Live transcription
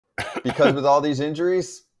because with all these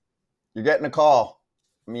injuries, you're getting a call.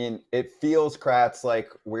 I mean, it feels, Kratz, like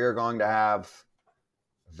we're going to have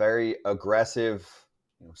a very aggressive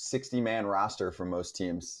 60-man roster for most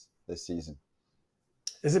teams this season.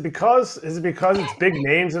 Is it because it's big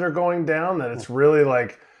names that are going down that it's really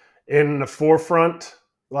like in the forefront?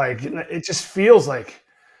 Like it just feels like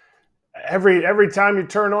every time you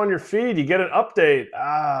turn on your feed, you get an update.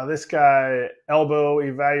 This guy elbow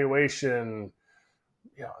evaluation,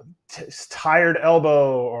 tired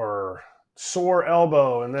elbow or sore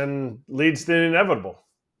elbow, and then leads to the inevitable.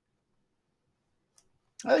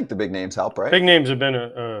 I think the big names help, right? Big names have been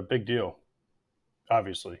a big deal,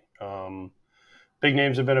 obviously. Big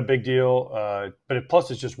names have been a big deal, but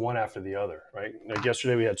plus it's just one after the other, right? Like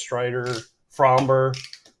yesterday we had Strider, Fromber,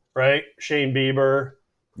 right? Shane Bieber.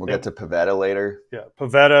 We'll get to Pivetta later. Yeah,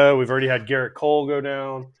 Pivetta. We've already had Garrett Cole go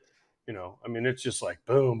down. I mean, it's just like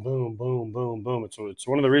boom, boom, boom, boom, boom. It's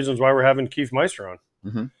one of the reasons why we're having Keith Meister on.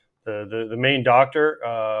 Mm-hmm. The main doctor,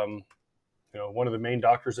 one of the main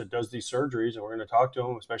doctors that does these surgeries, and we're going to talk to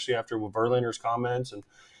him, especially after Verlander's comments and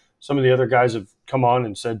some of the other guys have come on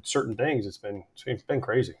and said certain things. It's been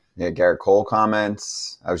crazy. Yeah, Garrett Cole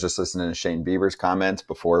comments. I was just listening to Shane Bieber's comments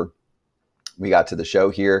before we got to the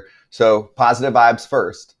show here. So positive vibes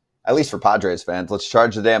first, at least for Padres fans. Let's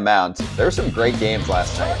charge the damn mound. There were some great games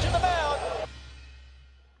last night.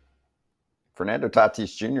 Fernando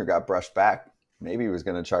Tatis Jr. got brushed back. Maybe he was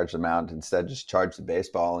going to charge the mound. Instead, just charge the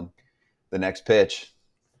baseball, and the next pitch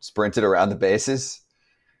sprinted around the bases.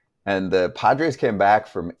 And the Padres came back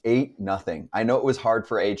from 8-0. I know it was hard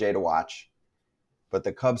for AJ to watch, but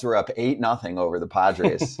the Cubs were up 8-0 over the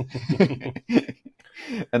Padres.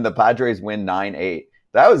 And the Padres win 9-8.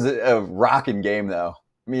 That was a rocking game, though.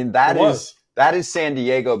 I mean, that is San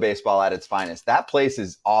Diego baseball at its finest. That place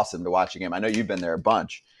is awesome to watch a game. I know you've been there a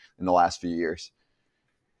bunch in the last few years.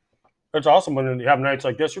 It's awesome when you have nights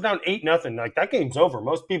like this. You're down 8-0. Like, that game's over.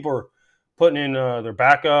 Most people are putting in their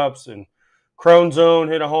backups, and Crone Zone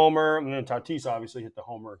hit a homer, and then Tatis obviously hit the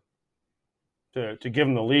homer to give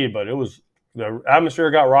him the lead. But the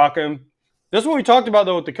atmosphere got rocking. This is what we talked about,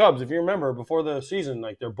 though, with the Cubs. If you remember, before the season,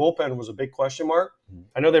 like, their bullpen was a big question mark. Mm-hmm.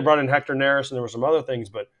 I know they brought in Hector Neris, and there were some other things,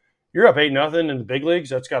 but you're up 8-0 in the big leagues.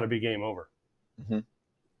 That's got to be game over. Mm-hmm.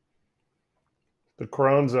 The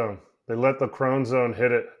Crone Zone. They let the Crone Zone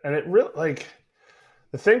hit it. And it really, like,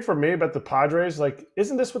 the thing for me about the Padres, like,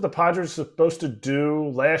 isn't this what the Padres are supposed to do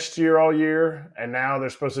last year all year? And now they're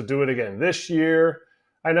supposed to do it again this year.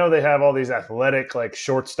 I know they have all these athletic, like,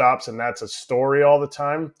 shortstops, and that's a story all the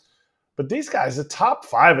time. But these guys, the top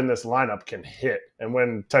 5 in this lineup can hit. And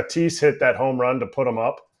when Tatis hit that home run to put them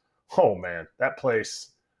up, oh, man, that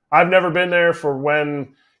place. I've never been there for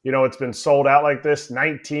when, it's been sold out like this.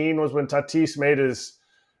 19 was when Tatis made his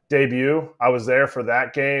debut. I was there for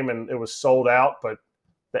that game, and it was sold out. But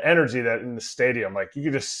the energy that in the stadium, like, you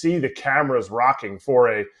could just see the cameras rocking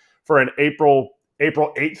for an April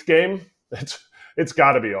 8th game. It's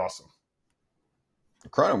got to be awesome.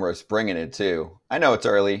 Cronenworth's bringing it too. I know it's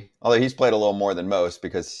early, although he's played a little more than most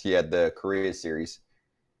because he had the Korea series.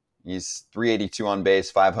 He's 382 on base,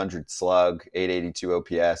 500 slug, 882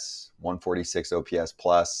 OPS, 146 OPS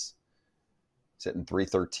plus. He's hitting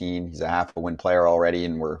 313. He's a half a win player already,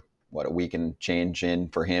 and we're, a week and change in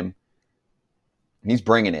for him. He's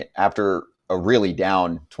bringing it after a really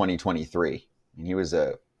down 2023. And he was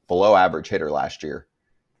a below average hitter last year,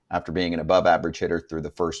 after being an above-average hitter through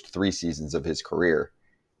the first 3 seasons of his career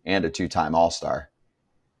and a 2-time All-Star.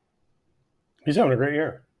 He's having a great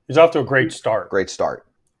year. He's off to a great start. Great start.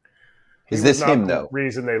 Is this him, though?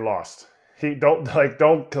 Reason they lost.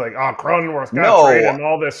 Cronenworth got traded and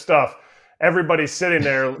all this stuff. Everybody's sitting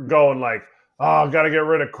there going like, got to get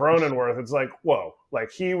rid of Cronenworth. It's like, whoa.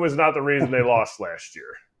 Like, he was not the reason they lost last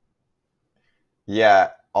year. Yeah.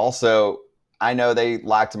 Also, I know they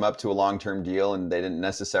locked him up to a long-term deal, and they didn't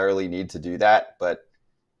necessarily need to do that, but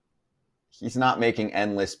he's not making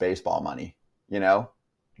endless baseball money,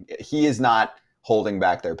 He is not holding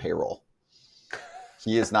back their payroll.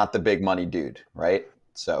 He is not the big money dude, right?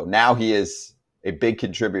 So now he is a big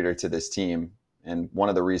contributor to this team, and one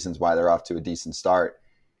of the reasons why they're off to a decent start.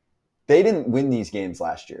 They didn't win these games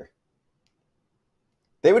last year.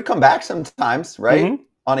 They would come back sometimes, right? Mm-hmm.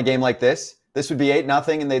 On a game like this. This would be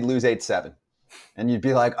 8-0, and they'd lose 8-7. And you'd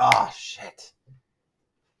be like, shit.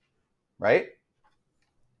 Right?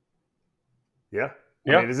 Yeah.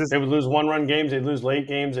 Yeah. I mean, they would lose 1-run games. They'd lose late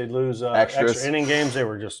games. They'd lose extra inning games. They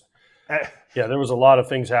were just there was a lot of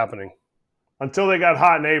things happening. Until they got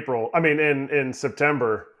hot in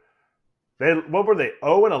September. What were they,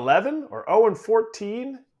 0-11 or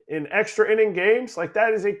 0-14 in extra inning games? Like,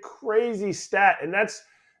 that is a crazy stat. And that's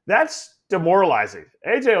That's demoralizing.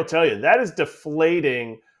 AJ will tell you that is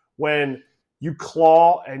deflating when you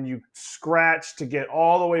claw and you scratch to get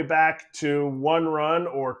all the way back to 1 run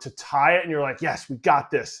or to tie it, and you're like, yes, we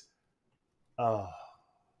got this.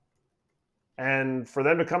 And for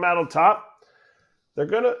them to come out on top, they're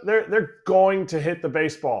going to hit the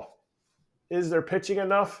baseball. Is their pitching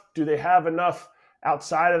enough? Do they have enough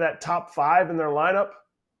outside of that top 5 in their lineup?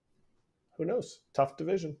 Who knows? Tough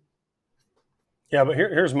division. Yeah, but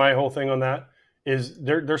here's my whole thing on that is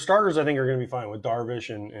their starters, I think, are going to be fine with Darvish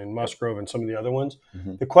and Musgrove and some of the other ones.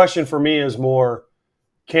 Mm-hmm. The question for me is more,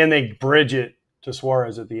 can they bridge it to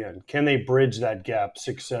Suarez at the end? Can they bridge that gap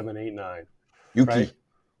 6, 7, 8, 9? Yuki. Right?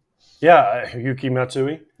 Yeah, Yuki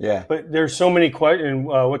Matsui. Yeah. But there's so many questions.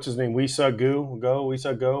 What's his name? Wisa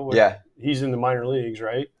Go? Yeah. He's in the minor leagues,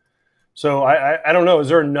 right? So I don't know. Is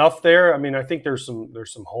there enough there? I mean, I think there's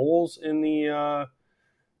some holes in the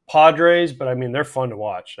Padres, but I mean, they're fun to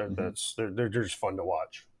watch. They're just fun to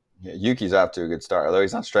watch. Yeah, Yuki's off to a good start, although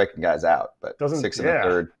he's not striking guys out, but 6 in the yeah.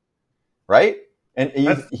 3rd. Right? And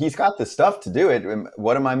he's got the stuff to do it.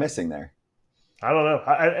 What am I missing there? I don't know.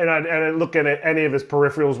 I look at any of his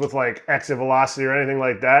peripherals with like exit velocity or anything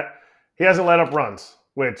like that. He hasn't let up runs,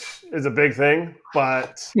 which is a big thing.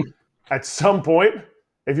 But at some point,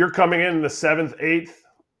 if you're coming in the 7th, 8th,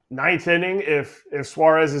 9th inning, if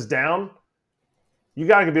Suarez is down, you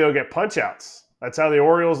got to be able to get punch outs. That's how the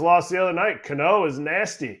Orioles lost the other night. Cano is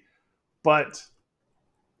nasty. But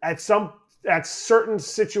at certain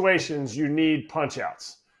situations, you need punch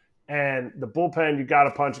outs. And the bullpen, you got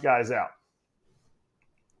to punch guys out.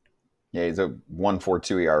 Yeah, he's a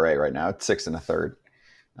 1.42 ERA right now. It's 6 1/3.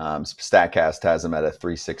 Statcast has him at a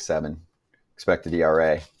 3.67 expected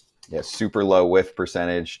ERA. Yeah, super low whiff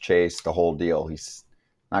percentage, chase, the whole deal. He's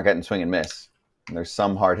not getting swing and miss. And there's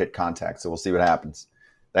some hard hit contact, so we'll see what happens.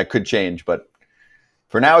 That could change, but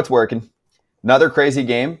for now it's working. Another crazy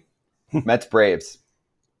game, Mets Braves.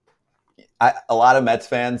 A lot of Mets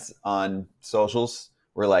fans on socials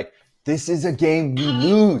were like, this is a game we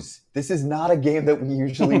lose. This is not a game that we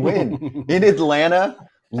usually win. In Atlanta,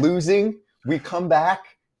 losing, we come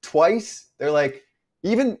back twice. They're like,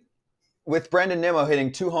 even with Brendan Nimmo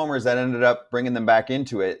hitting 2 homers that ended up bringing them back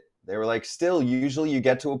into it, they were like, still, usually you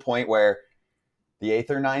get to a point where the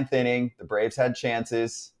 8th or 9th inning, the Braves had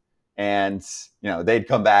chances, and they'd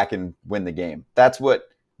come back and win the game. That's what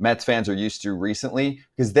Mets fans are used to recently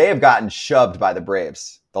because they have gotten shoved by the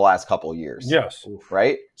Braves the last couple of years. Yes.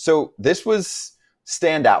 Right? So this was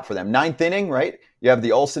standout for them. 9th inning, right? You have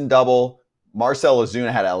the Olsen double. Marcell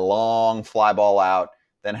Ozuna had a long fly ball out.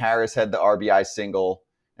 Then Harris had the RBI single.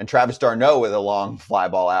 And Travis d'Arnaud with a long fly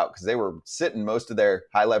ball out because they were sitting most of their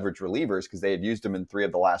high leverage relievers because they had used them in 3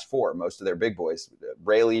 of the last 4, most of their big boys,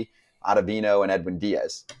 Raley, Ottavino, and Edwin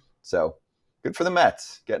Diaz. So good for the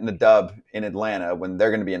Mets getting a dub in Atlanta when they're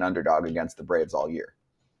going to be an underdog against the Braves all year.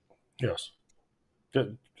 Yes.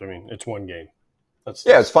 Good. I mean, it's one game. It's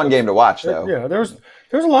a fun game to watch, though. Yeah, there's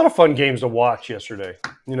a lot of fun games to watch yesterday.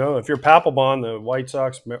 If you're Papelbon, the White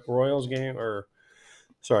Sox Royals game, or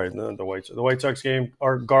sorry, the White Sox game,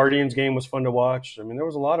 our Guardians game was fun to watch. I mean, there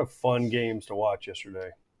was a lot of fun games to watch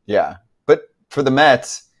yesterday. Yeah, but for the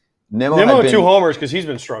Mets, Nimmo had 2 homers because he's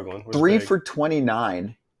been struggling. 3 for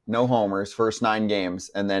 29, no homers, first 9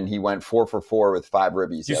 games, and then he went 4 for 4 with 5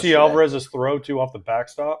 ribbies. Did you see Alvarez's throw too off the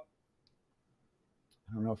backstop?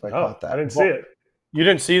 I don't know if I caught that. I didn't see it. You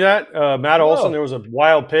didn't see that? Matt Olson, there was a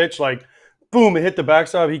wild pitch, like, boom, it hit the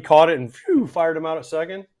backstop. He caught it and fired him out at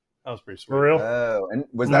second. That was pretty sweet. For real? Oh, and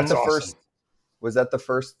was that the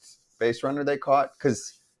first base runner they caught?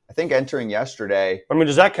 Because I think entering yesterday. I mean,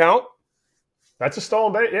 does that count? That's a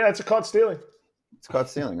stolen base. Yeah, it's a caught stealing. It's caught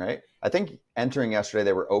stealing, right? I think entering yesterday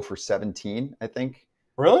they were 0 for 17, I think.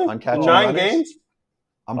 Really? On catching 9 runners. games?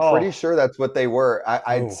 I'm pretty sure that's what they were.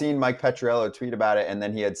 I'd seen Mike Petriello tweet about it, and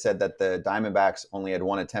then he had said that the Diamondbacks only had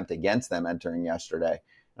 1 attempt against them entering yesterday.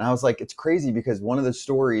 And I was like, it's crazy because one of the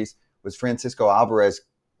stories was Francisco Alvarez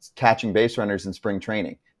catching base runners in spring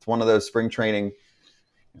training. It's one of those spring training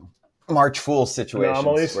March Fool's situations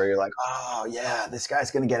anomalies where you're like, oh, yeah, this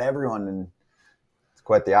guy's going to get everyone. And it's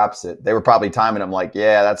quite the opposite. They were probably timing him like,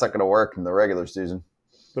 yeah, that's not going to work in the regular season.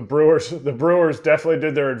 The Brewers definitely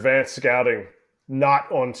did their advanced scouting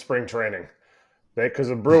not on spring training. Because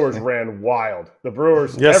the Brewers ran wild. The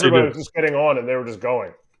Brewers, everybody was just getting on and they were just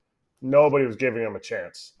going. Nobody was giving him a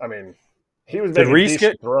chance. I mean, he was making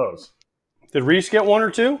decent throws. Did Reese get 1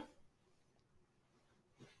 or 2?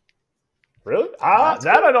 Really?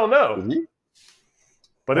 That I don't know.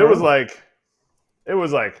 But it was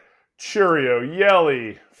like Churio,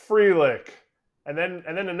 Yelly, Frelick, and then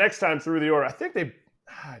the next time through the order, I think they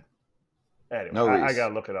Anyway, No I reason. got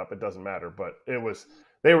to look it up. It doesn't matter. But it was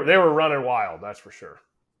they were running wild, that's for sure.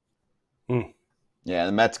 Yeah,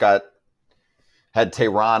 the Mets had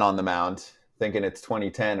Tehran on the mound, thinking it's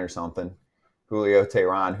 2010 or something. Julio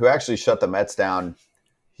Tehran, who actually shut the Mets down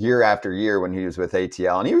year after year when he was with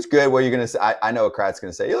ATL. And he was good. What are you going to say? I know what Kratz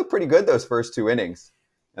going to say. He looked pretty good those first 2 innings.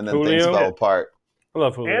 And then things fell apart. I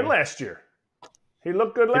love Julio. And last year. He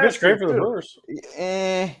looked good He last pitched year, great for the too. Brewers.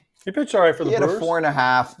 He pitched all right for the He had Brewers. a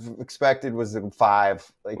 4.5. Expected was a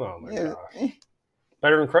 5. Like, Oh, my gosh.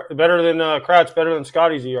 Better than Kratz, better than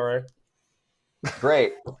Scotty's ERA.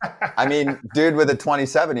 Great. I mean, dude with a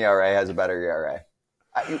 27 ERA has a better ERA.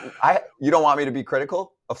 You don't want me to be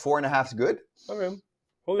critical? A 4.5 is good? Okay.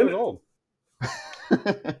 Julio's old.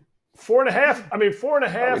 4.5. I mean,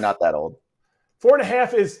 4.5. Probably not that old.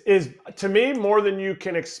 4.5 is to me more than you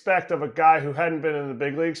can expect of a guy who hadn't been in the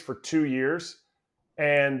big leagues for 2 years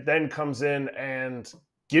and then comes in and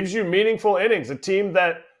gives you meaningful innings. A team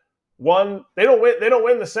that won, they don't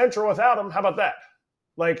win the Central without him. How about that?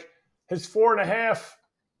 Like his 4.5,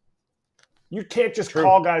 you can't just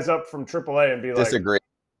call guys up from AAA and be like, Disagree.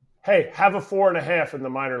 Hey, have a 4.5 in the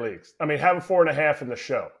minor leagues. I mean, have a 4.5 in the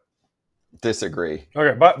show. Disagree.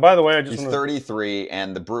 Okay, by the way, He's 33,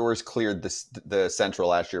 and the Brewers cleared the Central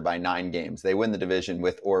last year by 9 games. They win the division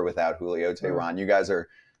with or without Julio Tehran. You guys are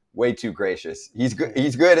way too gracious. He's good.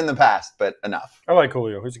 He's good in the past, but enough. I like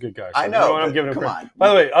Julio. He's a good guy. So I know. I'm giving him come credit. on. By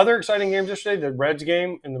the way, other exciting games yesterday. The Reds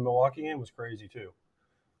game and the Milwaukee game was crazy too.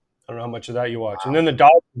 I don't know how much of that you watched. And then the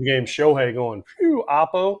Dodgers game, Shohei going, phew,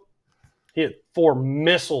 Oppo. He had 4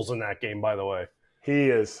 missiles in that game, by the way. He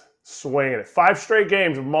is swinging it. 5 straight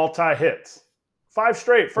games of multi-hits. 5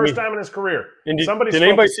 straight. First time in his career. And Somebody's did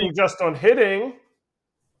anybody focusing just on hitting.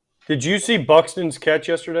 Did you see Buxton's catch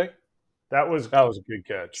yesterday? That was a good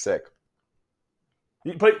catch. Sick.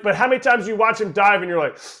 But how many times you watch him dive and you're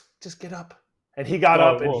like, just get up. And he got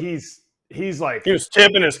up and he's like. He was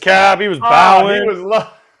tipping his cap. He was bowing.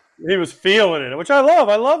 He was feeling it, which I love.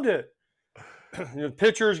 I loved it. The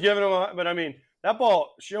pitcher's giving him but I mean, that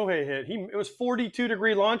ball Shohei hit, it was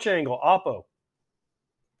 42-degree launch angle, Oppo.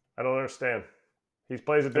 I don't understand. He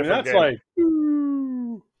plays a different that's game.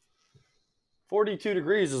 Like 42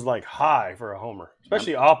 degrees is like high for a homer,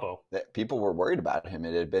 especially Oppo. People were worried about him.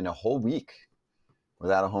 It had been a whole week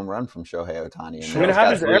without a home run from Shohei Ohtani. And it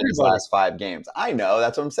happens to everybody. His last 5 games. I know.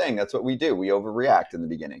 That's what I'm saying. That's what we do. We overreact in the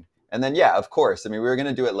beginning. And then, yeah, of course. I mean, we were going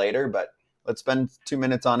to do it later, but let's spend 2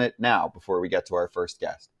 minutes on it now before we get to our first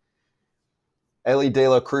guest. Elly De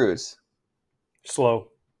La Cruz. Slow.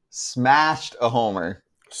 Smashed a homer.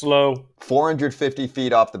 Slow. 450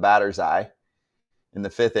 feet off the batter's eye in the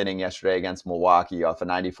 5th inning yesterday against Milwaukee off a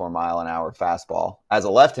 94-mile-an-hour fastball as a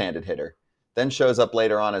left-handed hitter. Then shows up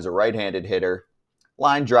later on as a right-handed hitter.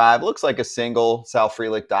 Line drive. Looks like a single. Sal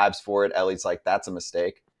Frelick dives for it. Ellie's like, that's a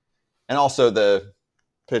mistake. And also the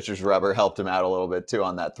pitcher's rubber helped him out a little bit too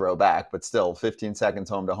on that throwback, but still 15 seconds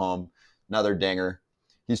home to home, another dinger.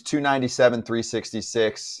 He's 297,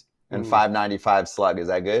 366, and 595 slug. Is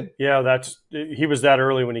that good? Yeah, he was that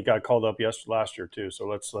early when he got called up last year too. So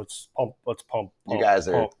let's pump. You guys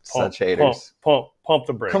are such haters. Pump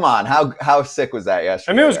the brakes. Come on, how sick was that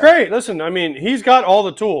yesterday? I mean, it was great. Listen, I mean, he's got all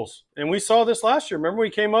the tools, and we saw this last year. Remember, we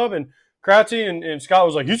came up and Kratzy and Scott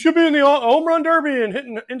was like, he should be in the home run derby and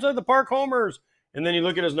hitting inside the park homers. And then you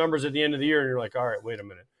look at his numbers at the end of the year, and you're like, all right, wait a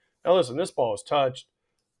minute. Now listen, this ball was touched,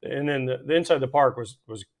 and then the inside the park was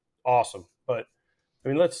awesome. But I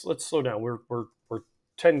mean, let's slow down. We're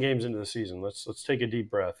 10 games into the season. Let's take a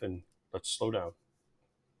deep breath and let's slow down.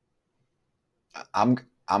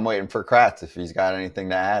 I'm waiting for Kratz if he's got anything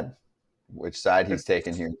to add. Which side he's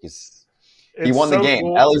taking here? Because he won the game.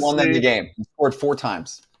 Cool Elly won them the game. He scored 4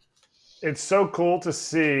 times. It's so cool to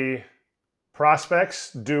see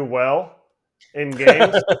prospects do well in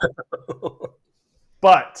games.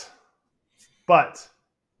 but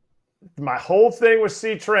my whole thing with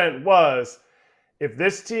C. Trent was, if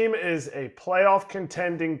this team is a playoff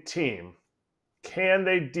contending team, can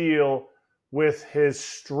they deal with his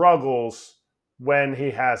struggles when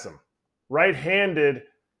he has them? Right-handed,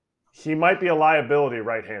 he might be a liability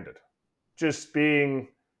right-handed. Just being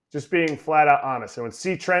flat out honest. And when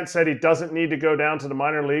C. Trent said he doesn't need to go down to the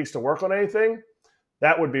minor leagues to work on anything,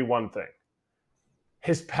 that would be one thing.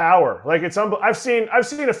 His power, like it's I've seen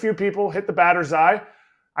a few people hit the batter's eye.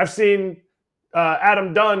 I've seen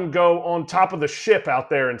Adam Dunn go on top of the ship out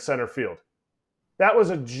there in center field. That was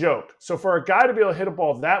a joke. So for a guy to be able to hit a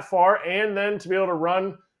ball that far and then to be able to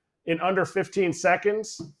run in under 15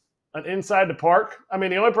 seconds inside the park, I mean,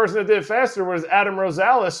 the only person that did it faster was Adam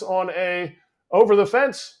Rosales on a over the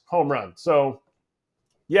fence home run. So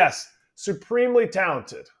yes, supremely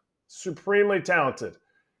talented. supremely talented.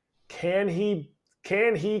 Can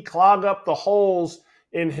he clog up the holes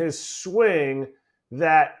in his swing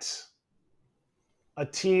that a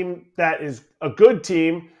team that is a good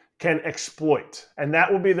team can exploit? And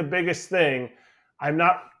that will be the biggest thing. I'm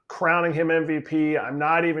not crowning him MVP. I'm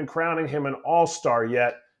not even crowning him an all-star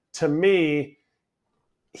yet. To me,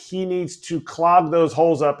 he needs to clog those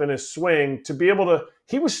holes up in his swing to be able to.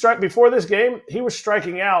 Before this game, he was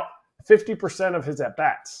striking out 50% of his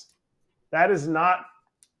at-bats. That is not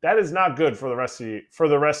good for the rest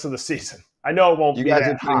of the season. I know it won't be that high.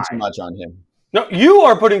 You guys are putting too much on him. No, you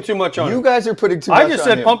are putting too much on him. You guys are putting too much on him. I just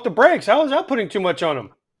said pump the brakes. How is that putting too much on him?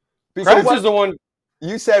 Because Kratz is the one.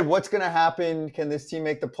 You said, what's going to happen? Can this team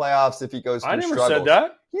make the playoffs if he goes through struggles? I never said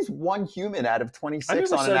that. He's one human out of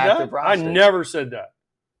 26 on an active roster. I never said that.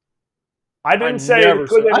 I didn't say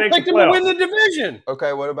could they make the playoffs. I picked him to win the division.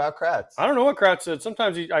 Okay, what about Kratz? I don't know what Kratz said.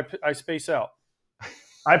 Sometimes I space out.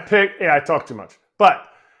 I talk too much. But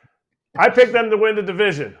I picked them to win the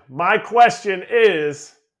division. My question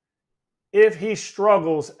is, if he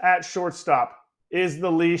struggles at shortstop, is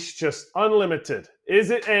the leash just unlimited? Is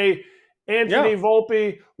it a Anthony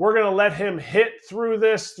Volpe, we're going to let him hit through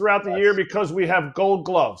this throughout the year because we have gold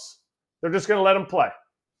gloves? They're just going to let him play.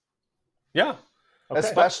 Yeah. Okay.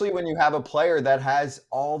 Especially when you have a player that has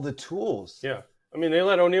all the tools. Yeah. I mean, they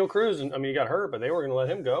let O'Neal Cruz, and he got hurt, but they were going to let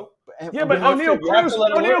him go. Yeah, but O'Neal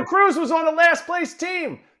Cruz was on a last place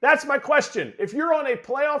team. That's my question. If you're on a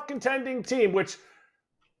playoff contending team, which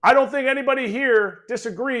I don't think anybody here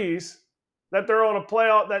disagrees that they're on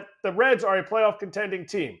that the Reds are a playoff contending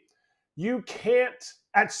team. You can't,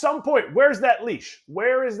 at some point, where's that leash?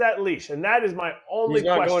 Where is that leash? And that is my only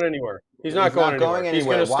question. He's not going anywhere. He's not going anywhere. He's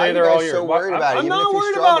going to stay there all year. So worried about it, I'm not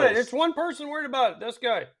worried about it. It's one person worried about it. This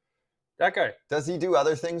guy. That guy. Does he do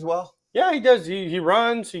other things well? Yeah, he does. He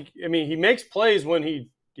runs. He makes plays when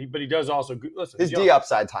but he does also. Listen, his D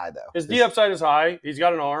upside's high, though. His D upside is high. He's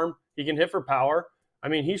got an arm. He can hit for power. I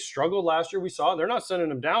mean, he struggled last year. We saw it. They're not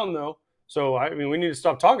sending him down, though. So, we need to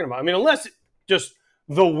stop talking about it. I mean, unless just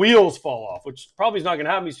the wheels fall off, which probably is not going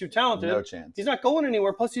to happen. He's too talented. No chance. He's not going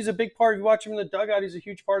anywhere. Plus, he's a big part. You watch him in the dugout. He's a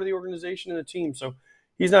huge part of the organization and the team. So,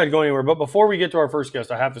 he's not going anywhere. But before we get to our first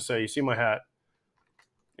guest, I have to say, you see my hat.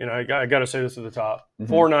 I got to say this at the top.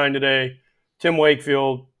 4-9 today. Tim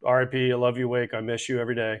Wakefield, RIP. I love you, Wake. I miss you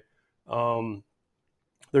every day.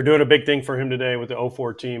 They're doing a big thing for him today with the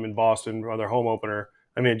 0-4 team in Boston, or their home opener.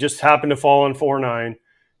 I mean, it just happened to fall on 4-9,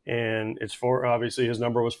 and obviously his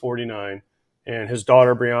number was 49. And his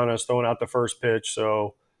daughter, Brianna, is throwing out the first pitch.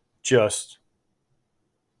 So just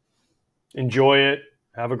enjoy it.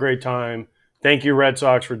 Have a great time. Thank you, Red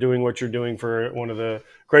Sox, for doing what you're doing for one of the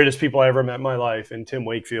greatest people I ever met in my life, in Tim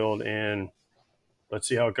Wakefield. And let's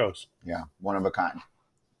see how it goes. Yeah, one of a kind.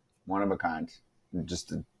 One of a kind.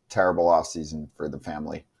 Just a terrible offseason for the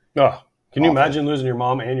family. Oh, can you imagine losing your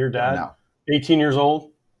mom and your dad? No. 18 years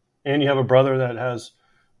old, and you have a brother that has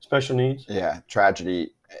special needs? Yeah,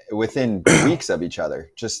 tragedy within weeks of each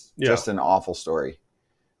other. Just an awful story.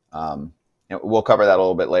 We'll cover that a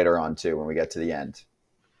little bit later on, too, when we get to the end.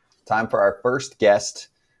 Time for our first guest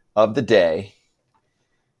of the day.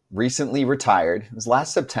 Recently retired. It was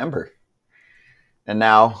last September. And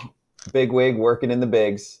now, bigwig working in the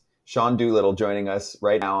bigs. Sean Doolittle joining us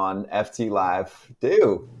right now on FT Live.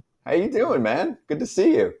 Dude, how you doing, man? Good to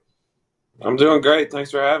see you. I'm doing great.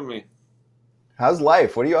 Thanks for having me. How's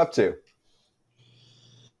life? What are you up to?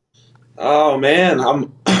 Oh man,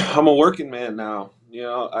 I'm a working man now.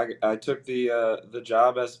 I took the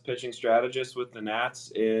job as pitching strategist with the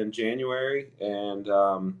Nats in January, and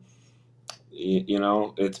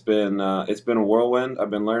it's been a whirlwind. I've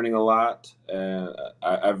been learning a lot, and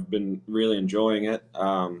I've been really enjoying it.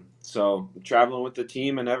 So traveling with the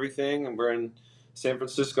team and everything, and we're in San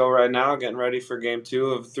Francisco right now, getting ready for Game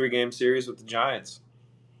 2 of a 3-game series with the Giants.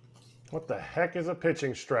 What the heck is a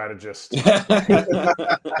pitching strategist?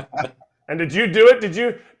 And did you do it?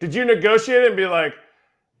 Did you negotiate and be like,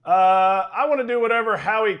 I want to do whatever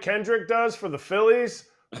Howie Kendrick does for the Phillies,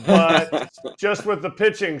 but just with the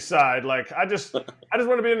pitching side. Like I just want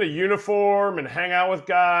to be in a uniform and hang out with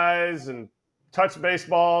guys and touch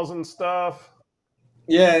baseballs and stuff.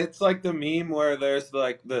 Yeah, it's like the meme where there's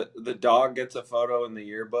like the dog gets a photo in the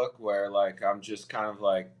yearbook where like I'm just kind of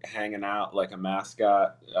like hanging out like a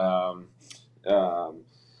mascot.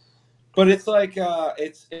 But it's like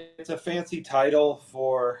it's a fancy title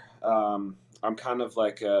for I'm kind of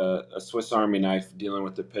like a Swiss Army knife dealing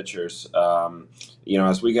with the pitchers.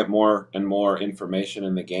 As we get more and more information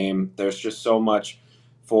in the game, there's just so much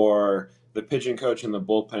for the pitching coach and the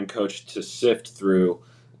bullpen coach to sift through.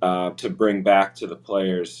 to bring back to the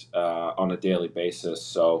players on a daily basis.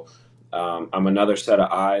 So I'm another set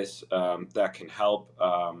of eyes that can help.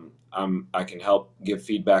 I can help give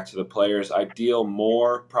feedback to the players. I deal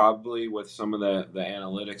more probably with some of the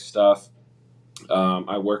analytics stuff.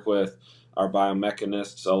 I work with our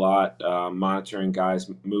biomechanists a lot, monitoring guys'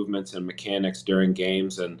 movements and mechanics during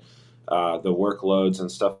games and the workloads and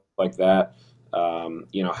stuff like that.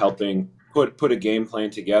 Helping put a game plan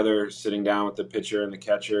together, sitting down with the pitcher and the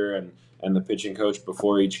catcher and the pitching coach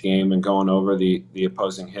before each game and going over the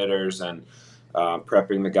opposing hitters and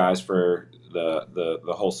prepping the guys for the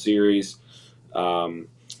whole series.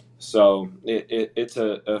 So it's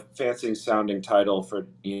a fancy sounding title for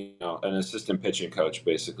an assistant pitching coach,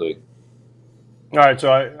 basically. All right,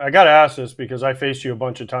 so I got to ask this because I faced you a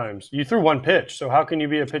bunch of times. You threw one pitch, so how can you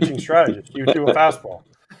be a pitching strategist? You threw a fastball.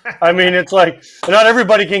 I mean, it's like not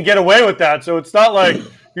everybody can get away with that. So it's not like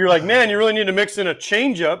you're like, man, you really need to mix in a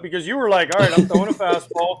changeup because you were like, all right, I'm throwing a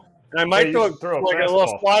fastball, and I might throw like a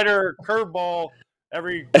little slider curveball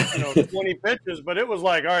every 20 pitches. But it was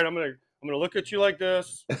like, all right, I'm gonna look at you like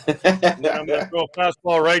this, and then I'm gonna throw a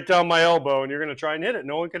fastball right down my elbow, and you're gonna try and hit it.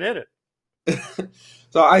 No one can hit it.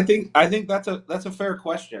 So I think that's a fair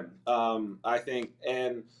question. I think,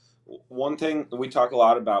 and one thing we talk a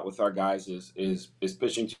lot about with our guys is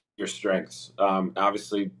pitching to your strengths.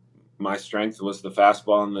 Obviously, my strength was the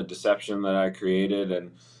fastball and the deception that I created,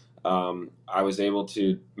 and I was able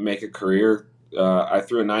to make a career. I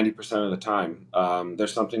threw it 90% of the time.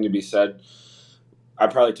 There's something to be said. I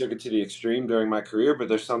probably took it to the extreme during my career, but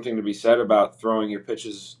there's something to be said about throwing your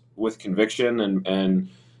pitches with conviction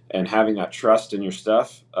and having that trust in your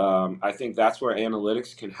stuff. I think that's where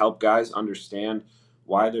analytics can help guys understand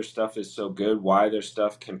why their stuff is so good, why their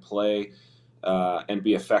stuff can play and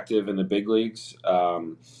be effective in the big leagues.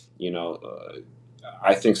 I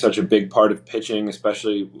think such a big part of pitching,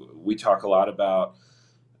 especially we talk a lot about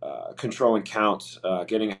controlling counts,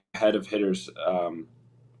 getting ahead of hitters.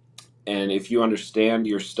 And if you understand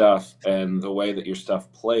your stuff and the way that your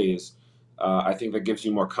stuff plays, I think that gives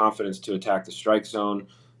you more confidence to attack the strike zone,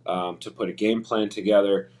 to put a game plan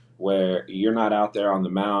together where you're not out there on the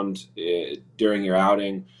mound during your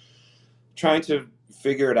outing trying to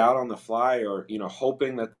figure it out on the fly or,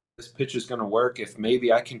 hoping that this pitch is going to work. If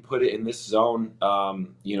maybe I can put it in this zone,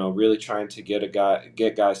 really trying to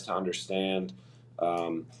get guys to understand,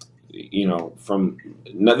 from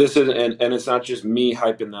this is, and it's not just me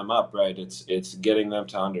hyping them up, right? It's getting them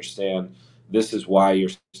to understand this is why your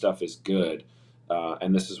stuff is good.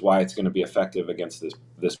 And this is why it's going to be effective against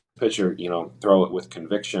this pitcher. Throw it with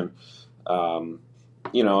conviction. And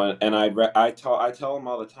I tell them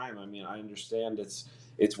all the time. I mean, I understand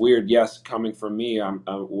it's weird. Yes, coming from me,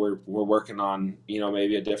 we're working on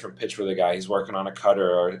maybe a different pitch for the guy. He's working on a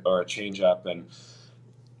cutter or a changeup, and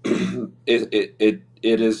it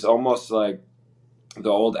is almost like the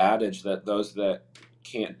old adage that those that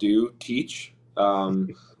can't do teach.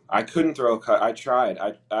 I couldn't throw a cut. I tried.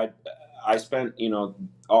 I spent,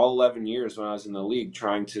 all 11 years when I was in the league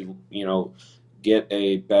trying to, get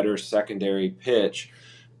a better secondary pitch.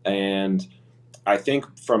 And I think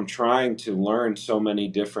from trying to learn so many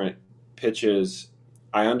different pitches,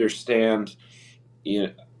 I understand,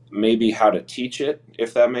 maybe how to teach it,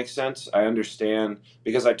 if that makes sense. I understand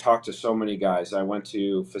because I talked to so many guys. I went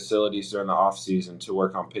to facilities during the off season to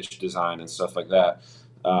work on pitch design and stuff like that.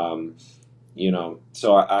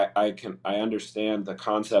 So I understand the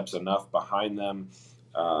concepts enough behind them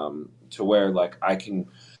to where like I can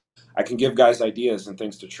give guys ideas and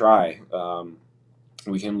things to try.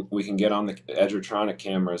 We can get on the Edgertronic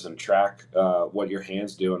cameras and track what your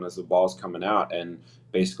hand's doing as the ball's coming out, and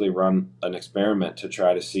basically run an experiment to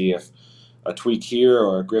try to see if a tweak here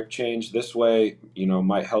or a grip change this way,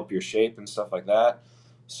 might help your shape and stuff like that.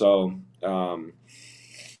 So.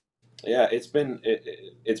 Yeah, it's been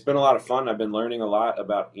a lot of fun. I've been learning a lot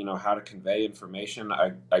about how to convey information.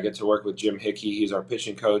 I get to work with Jim Hickey. He's our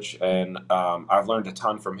pitching coach, and I've learned a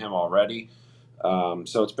ton from him already.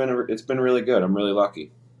 So it's been really good. I'm really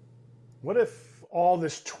lucky. What if all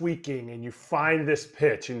this tweaking and you find this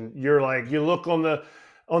pitch and you're like, you look on the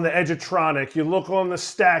Edgertronic, you look on the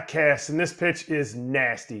StatCast, and this pitch is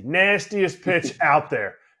nastiest pitch out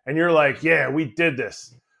there, and you're like, yeah, we did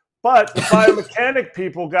this. But the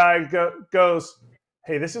biomechanic guy goes,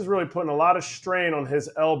 hey, this is really putting a lot of strain on his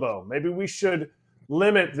elbow. Maybe we should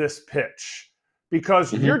limit this pitch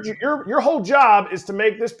because your whole job is to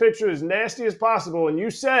make this pitcher as nasty as possible. And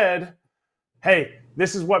you said, hey,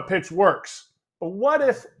 this is what pitch works. But what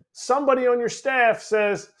if somebody on your staff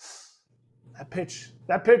says that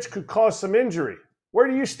pitch could cause some injury? Where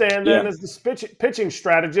do you stand then as the pitching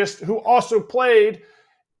strategist who also played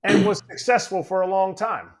and was successful for a long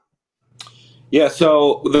time. Yeah,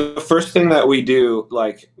 so the first thing that we do,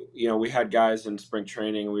 like, we had guys in spring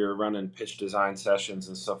training, we were running pitch design sessions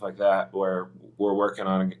and stuff like that, where we're working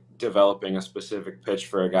on developing a specific pitch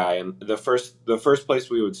for a guy. And the first place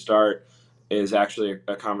we would start is actually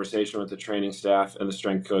a conversation with the training staff and the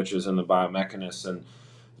strength coaches and the biomechanists, and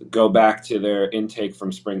go back to their intake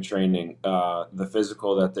from spring training, the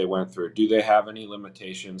physical that they went through. Do they have any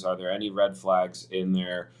limitations? Are there any red flags in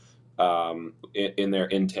their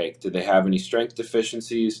intake? Do they have any strength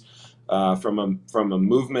deficiencies? From a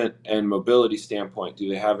movement and mobility standpoint, do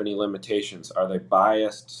they have any limitations? Are they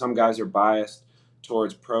biased? Some guys are biased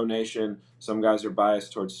towards pronation. Some guys are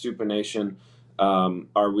biased towards supination.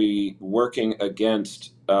 Are we working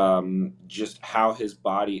against just how his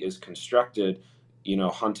body is constructed,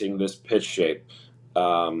 hunting this pitch shape?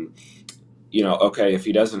 Okay, if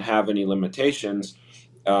he doesn't have any limitations,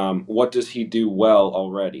 what does he do well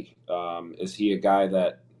already? Is he a guy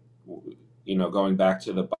that, going back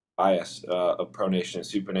to the bias of pronation and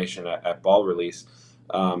supination at ball release,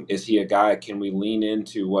 is he a guy, can we lean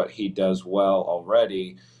into what he does well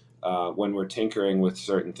already when we're tinkering with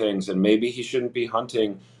certain things? And maybe he shouldn't be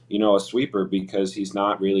hunting, a sweeper because he's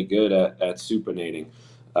not really good at supinating.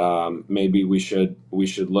 Maybe we should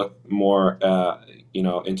look more,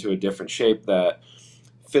 into a different shape that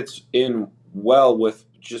fits in well with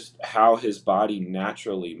just how his body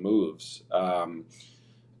naturally moves.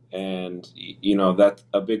 And that's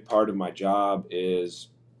a big part of my job, is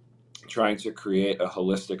trying to create a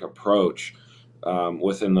holistic approach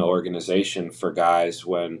within the organization for guys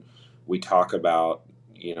when we talk about,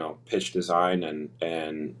 pitch design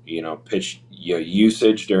and pitch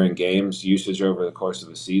usage during games, usage over the course of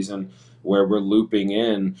the season, where we're looping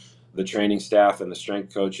in the training staff and the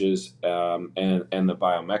strength coaches and the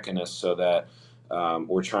biomechanists, so that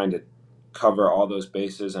we're trying to cover all those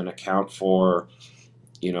bases and account for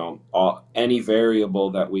any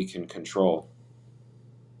variable that we can control.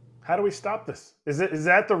 How do we stop this? Is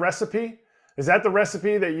that the recipe? Is that the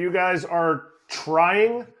recipe that you guys are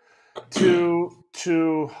trying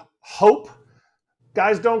to hope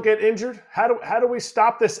guys don't get injured? How do we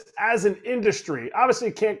stop this as an industry? Obviously,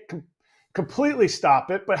 you can't completely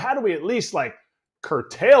stop it, but how do we at least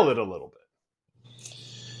curtail it a little bit?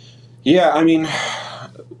 Yeah, I mean,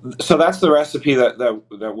 so that's the recipe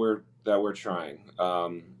that we're trying.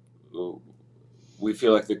 We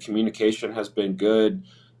feel like the communication has been good,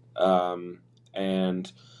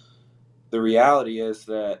 and the reality is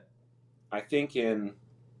that I think in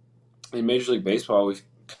Major League Baseball we've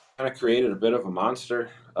kind of created a bit of a monster,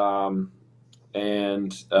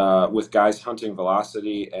 and with guys hunting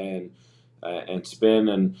velocity and spin.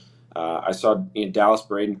 And I saw Dallas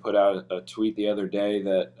Braden put out a tweet the other day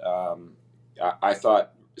that I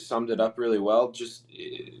thought summed it up really well. Just,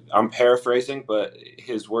 I'm paraphrasing, but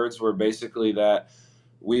his words were basically that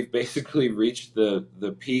we've basically reached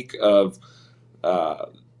the peak of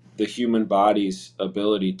the human body's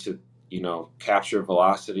ability to capture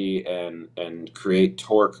velocity and create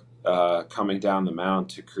torque coming down the mound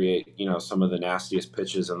to create some of the nastiest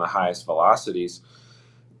pitches and the highest velocities.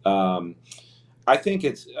 I think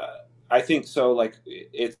so.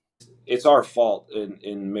 It's our fault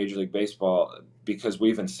in Major League Baseball, because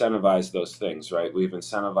we've incentivized those things, right? We've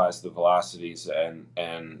incentivized the velocities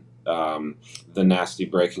and the nasty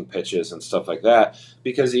breaking pitches and stuff like that.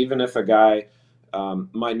 Because even if a guy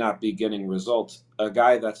might not be getting results, a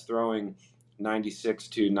guy that's throwing 96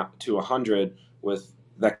 to 100 with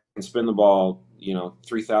that can spin the ball,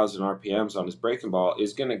 3,000 RPMs on his breaking ball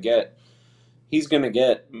is going to get. He's going to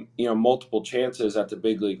get, multiple chances at the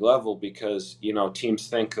big league level, because, teams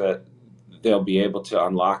think that they'll be able to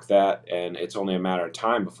unlock that, and it's only a matter of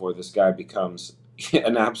time before this guy becomes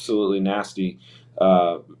an absolutely nasty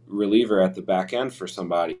reliever at the back end for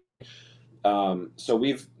somebody. So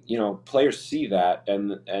we've, players see that,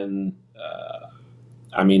 and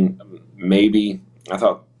I mean, maybe I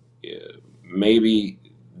thought maybe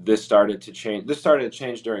this started to change. This started to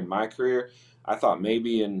change during my career. I thought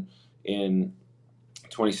maybe in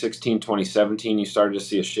 2016, 2017, you started to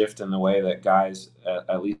see a shift in the way that guys,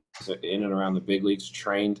 at least in and around the big leagues,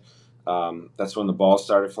 trained. That's when the ball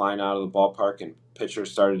started flying out of the ballpark, and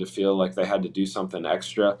pitchers started to feel like they had to do something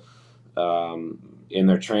extra in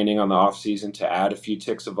their training on the off season to add a few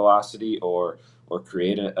ticks of velocity or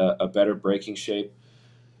create a better breaking shape.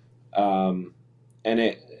 And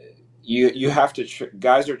you have to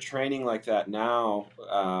guys are training like that now.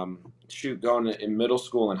 Going in middle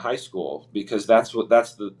school and high school, because that's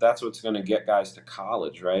what's going to get guys to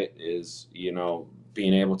college, right? Is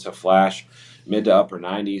being able to flash mid to upper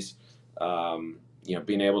 90s,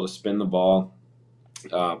 being able to spin the ball,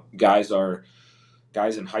 Guys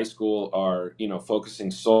in high school are,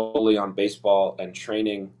 focusing solely on baseball and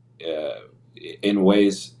training in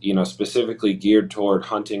ways, specifically geared toward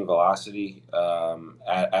hunting velocity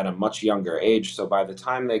at a much younger age. So by the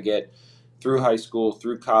time they get through high school,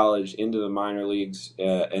 through college, into the minor leagues,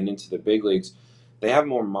 and into the big leagues, they have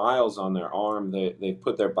more miles on their arm. They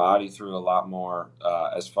put their body through a lot more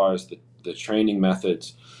as far as the training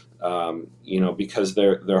methods, because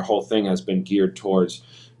their whole thing has been geared towards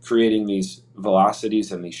creating these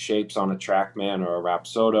velocities and these shapes on a TrackMan or a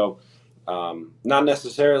Rapsodo. Not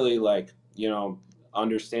necessarily like,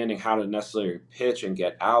 understanding how to necessarily pitch and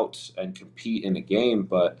get outs and compete in a game,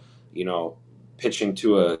 but, pitching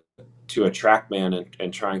to a TrackMan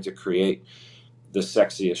and trying to create the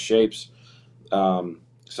sexiest shapes.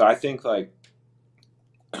 So I think, like,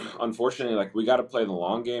 unfortunately, like, we got to play the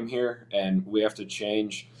long game here, and we have to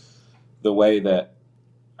change the way that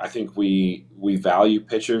I think we value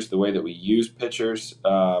pitchers, the way that we use pitchers,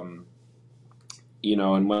 and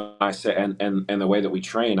when I say and the way that we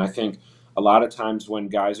train. I think a lot of times when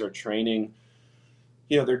guys are training,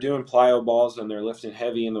 they're doing plyo balls and they're lifting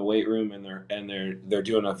heavy in the weight room, and they're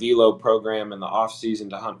doing a velo program in the off season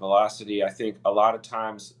to hunt velocity. I think a lot of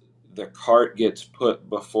times the cart gets put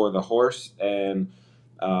before the horse, and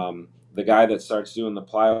the guy that starts doing the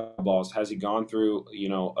plyo balls, has he gone through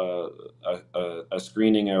a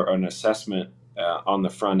screening or an assessment on the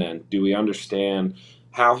front end? Do we understand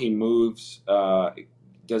how he moves?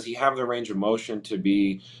 Does he have the range of motion to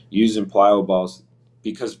be using plyo balls?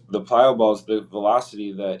 Because the plyo balls, the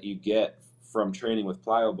velocity that you get from training with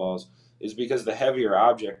plyo balls is because the heavier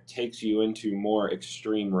object takes you into more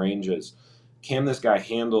extreme ranges. Can this guy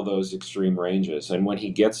handle those extreme ranges? And when he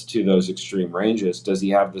gets to those extreme ranges, does he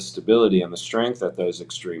have the stability and the strength at those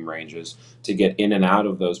extreme ranges to get in and out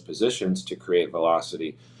of those positions to create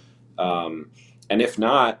velocity? And if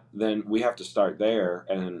not, then we have to start there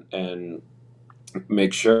and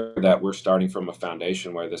make sure that we're starting from a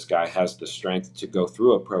foundation where this guy has the strength to go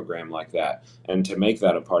through a program like that and to make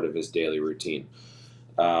that a part of his daily routine.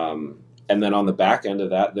 And then on the back end of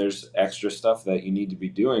that, there's extra stuff that you need to be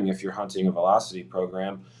doing if you're hunting a velocity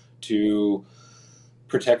program to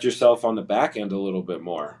protect yourself on the back end a little bit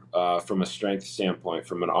more, from a strength standpoint,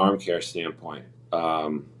 from an arm care standpoint.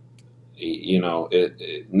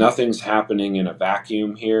 Nothing's happening in a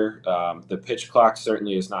vacuum here. The pitch clock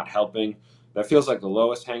certainly is not helping. That feels like the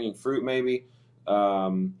lowest hanging fruit, maybe.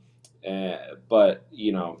 But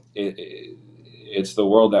it's the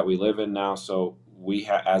world that we live in now. So we,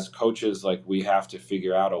 as coaches, like, we have to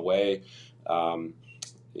figure out a way, to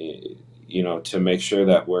make sure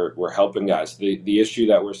that we're helping guys. The issue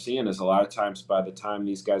that we're seeing is a lot of times by the time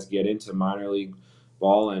these guys get into minor league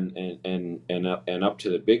ball and up to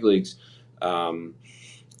the big leagues,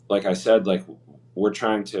 like I said, like, we're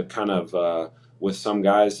trying to kind of with some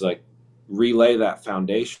guys, like, relay that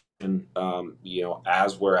foundation,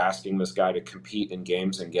 as we're asking this guy to compete in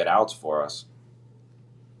games and get outs for us.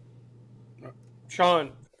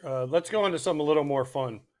 Sean, let's go into something a little more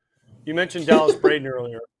fun. You mentioned Dallas Braden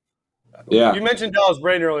earlier. Yeah. You mentioned Dallas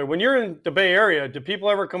Braden earlier. When you're in the Bay Area, do people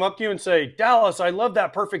ever come up to you and say, Dallas, I love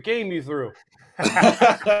that perfect game you threw?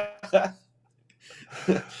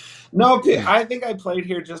 No, I think I played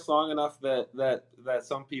here just long enough that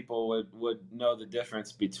some people would know the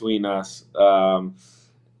difference between us.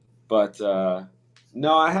 But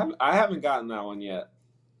no, I haven't gotten that one yet.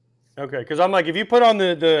 Okay, because I'm like, if you put on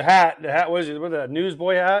the hat, what is it, what, that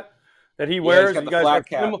newsboy hat that he wears? He's got you the guys flat have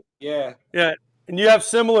cap. Yeah, and you have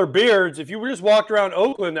similar beards. If you just walked around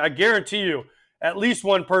Oakland, I guarantee you, at least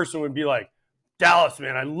one person would be like, Dallas,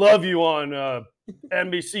 man, I love you on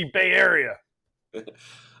NBC Bay Area.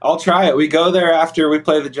 I'll try it. We go there after we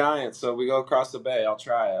play the Giants, so we go across the bay. I'll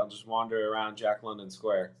try it. I'll just wander around Jack London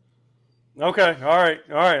Square. Okay, all right.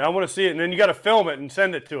 I want to see it, and then you got to film it and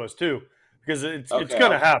send it to us too, because it's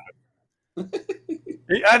going to happen.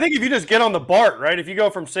 I think if you just get on the BART, right? If you go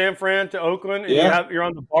from San Fran to Oakland and you're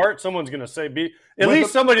on the BART, someone's going to say,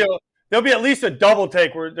 there'll be at least a double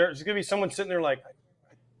take where there's going to be someone sitting there like,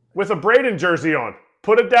 with a Braden jersey on.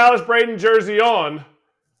 Put a Dallas Braden jersey on,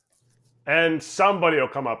 and somebody will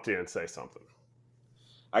come up to you and say something.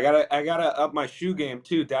 I gotta up my shoe game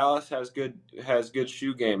too. Dallas has good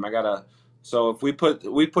shoe game. So if we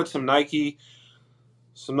put some Nike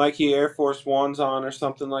Air Force Ones on or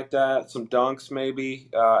something like that, some Dunks maybe,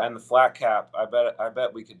 and the flat cap, I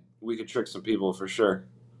bet we could trick some people for sure.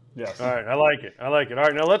 Yes. All right, I like it. All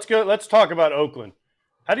right, now let's talk about Oakland.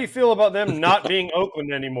 How do you feel about them not being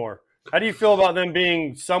Oakland anymore? How do you feel about them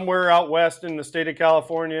being somewhere out west in the state of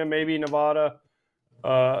California, maybe Nevada,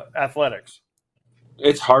 Athletics?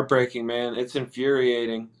 It's heartbreaking, man. It's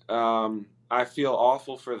infuriating. I feel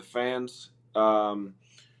awful for the fans.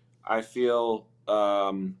 I feel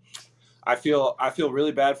I feel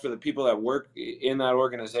really bad for the people that work in that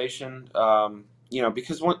organization.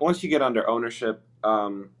 Because once you get under ownership,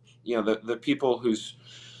 the people who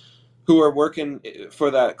are working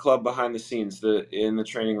for that club behind the scenes, in the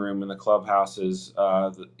training room, in the clubhouses,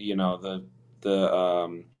 the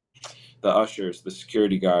the ushers, the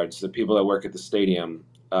security guards, the people that work at the stadium.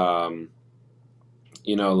 Um,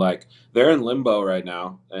 like they're in limbo right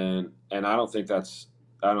now, and I don't think that's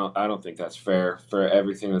fair for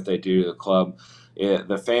everything that they do to the club.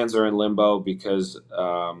 The fans are in limbo because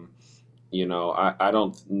I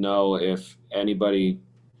don't know if anybody.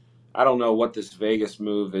 I don't know what this Vegas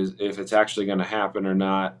move is, if it's actually going to happen or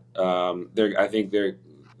not. I think they're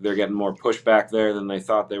getting more pushback there than they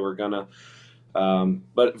thought they were gonna.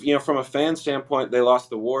 But from a fan standpoint, they lost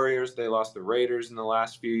the Warriors, they lost the Raiders in the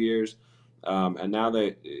last few years, and now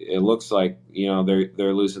it looks like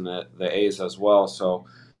they're losing the A's as well. So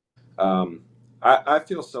I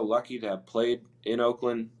feel so lucky to have played in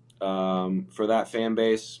Oakland, for that fan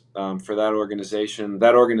base, for that organization.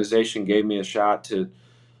 That organization gave me a shot to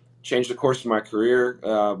change the course of my career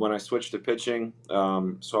when I switched to pitching.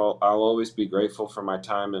 So I'll always be grateful for my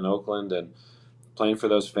time in Oakland and playing for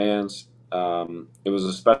those fans. It was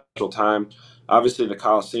a special time. Obviously, the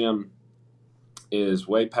Coliseum is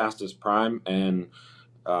way past its prime, and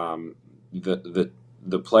um, the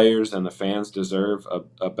players and the fans deserve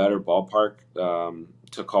a better ballpark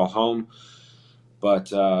to call home.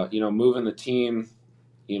 But moving the team,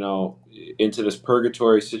 into this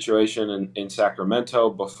purgatory situation in Sacramento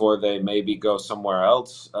before they maybe go somewhere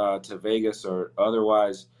else, to Vegas or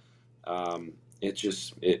otherwise.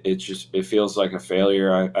 It feels like a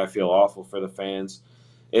failure. I feel awful for the fans.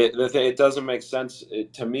 It doesn't make sense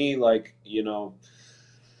to me. Like,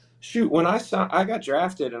 shoot, when I got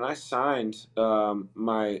drafted and I signed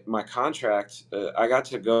my contract, I got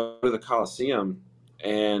to go to the Coliseum,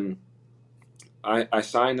 and I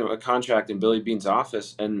signed a contract in Billy Bean's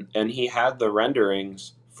office, and he had the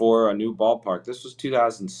renderings for a new ballpark. This was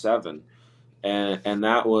 2007, and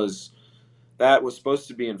that was supposed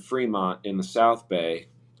to be in Fremont in the South Bay.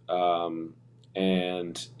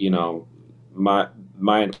 And my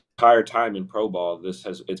entire time in pro ball,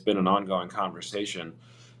 it's been an ongoing conversation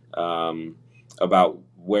about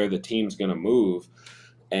where the team's going to move.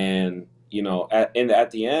 And at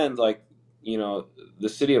the end, like, the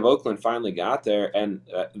city of Oakland finally got there, and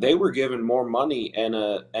they were given more money and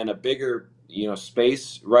a bigger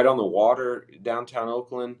space right on the water downtown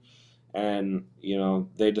Oakland. And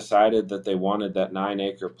they decided that they wanted that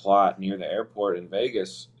 9-acre plot near the airport in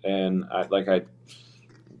Vegas. And I'm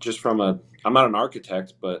not an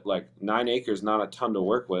architect, but like 9 acres, not a ton to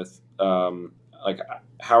work with. Like,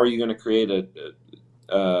 how are you going to create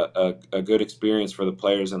a good experience for the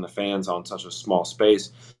players and the fans on such a small space?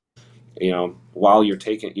 While you're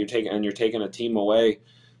taking a team away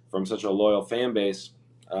from such a loyal fan base.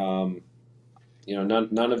 None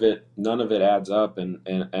of it adds up, and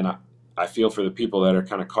I feel for the people that are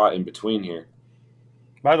kind of caught in between here.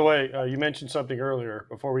 By the way, you mentioned something earlier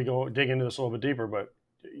before we go dig into this a little bit deeper, but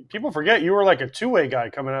people forget you were like a two-way guy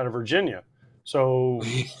coming out of Virginia. So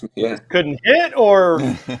Yeah. Couldn't hit, or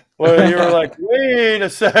well, you were like, wait a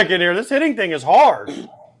second here, this hitting thing is hard.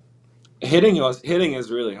 Hitting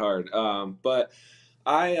is really hard. But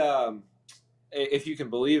if you can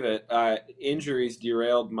believe it, injuries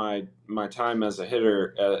derailed my time as a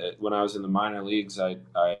hitter. When I was in the minor leagues, I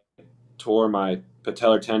tore my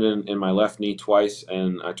patellar tendon in my left knee twice,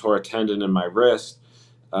 and I tore a tendon in my wrist,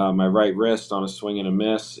 my right wrist, on a swing and a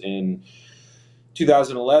miss in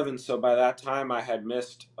 2011. So by that time, I had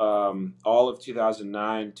missed all of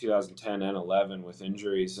 2009, 2010, and 11 with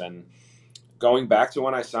injuries. And going back to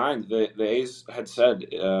when I signed, the A's had said,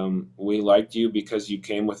 we liked you because you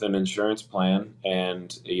came with an insurance plan,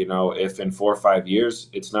 and if in 4 or 5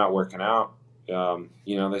 years it's not working out,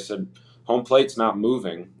 they said home plate's not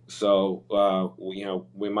moving, so we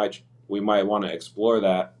might want to explore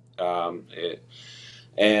that.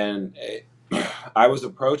 I was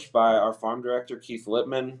approached by our farm director, Keith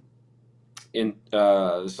Lippman, in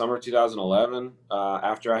the summer of 2011,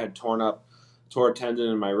 after I had tore a tendon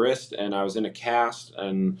in my wrist, and I was in a cast,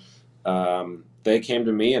 and they came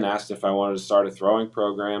to me and asked if I wanted to start a throwing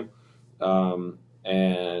program. I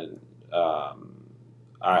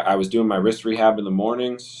was doing my wrist rehab in the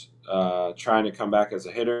mornings, trying to come back as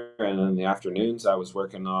a hitter, and in the afternoons I was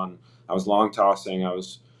long tossing, I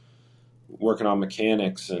was working on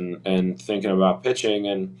mechanics and thinking about pitching.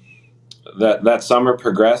 And that summer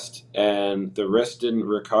progressed, and the wrist didn't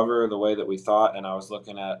recover the way that we thought. And I was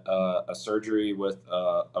looking at a surgery with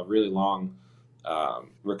a really long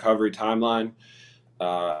recovery timeline.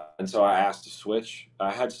 And so I asked to switch.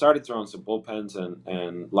 I had started throwing some bullpens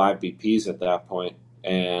and live BPs at that point,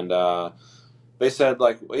 and they said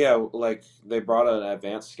like, yeah, like they brought an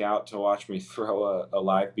advanced scout to watch me throw a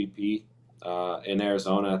live BP in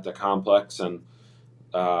Arizona at the complex, and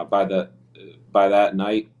by that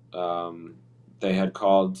night, they had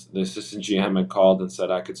called, the assistant GM had called and said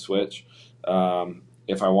I could switch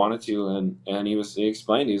if I wanted to, and he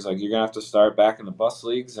explained, he's like, you're gonna have to start back in the bus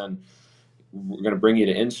leagues, and we're gonna bring you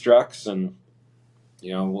to instructs, and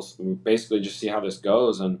we'll basically just see how this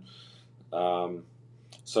goes. And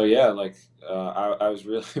so yeah, like I was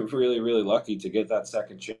really really really lucky to get that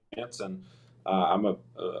second chance, and I'll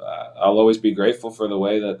always be grateful for the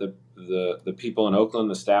way that the people in Oakland,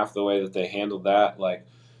 the staff, the way that they handled that. Like,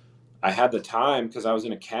 I had the time, because I was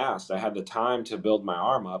in a cast. I had the time to build my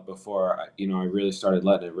arm up before I really started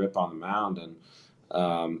letting it rip on the mound, and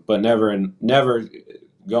but never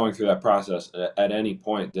going through that process at any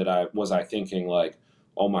point was I thinking like,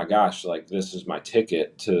 oh my gosh, like this is my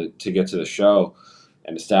ticket to get to the show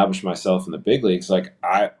and establish myself in the big leagues. Like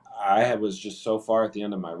I was just so far at the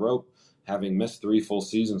end of my rope, having missed 3 full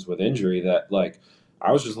seasons with injury, that like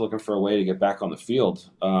I was just looking for a way to get back on the field.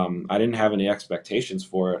 I didn't have any expectations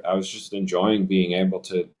for it. I was just enjoying being able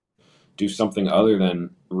to do something other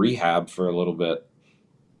than rehab for a little bit.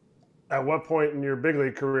 At what point in your big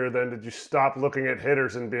league career then did you stop looking at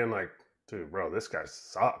hitters and being like, dude, bro, this guy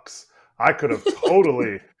sucks? I could have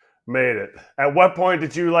totally made it. At what point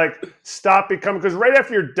did you like stop becoming, because right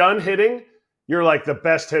after you're done hitting, you're like the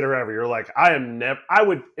best hitter ever. You're like,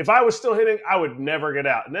 if I was still hitting, I would never get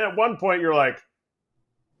out. And then at one point you're like,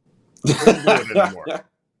 I couldn't do it anymore.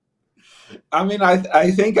 I mean,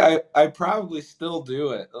 I think I probably still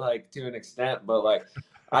do it, like, to an extent, but like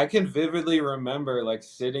I can vividly remember like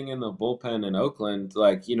sitting in the bullpen in Oakland,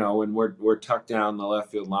 like, when we're tucked down the left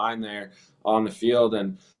field line there on the field,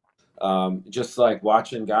 and just like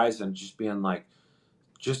watching guys and just being like,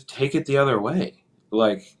 just take it the other way,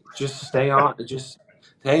 like just just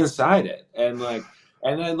stay inside it, and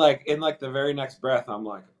then like in like the very next breath, I'm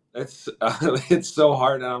like, it's so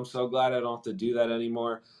hard, and I'm so glad I don't have to do that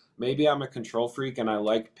anymore. Maybe I'm a control freak, and I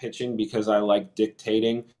like pitching because I like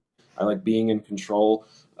dictating. I like being in control.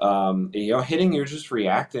 Hitting, you're just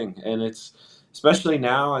reacting, and it's especially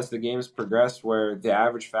now as the game has progressed, where the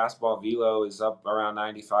average fastball velo is up around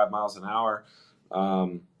 95 miles an hour.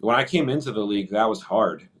 When I came into the league, that was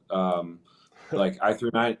hard. Like I threw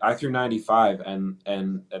 95,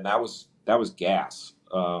 and that was gas.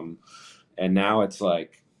 And now it's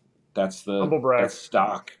like that's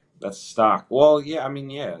stock. That's stock. Well, yeah. I mean,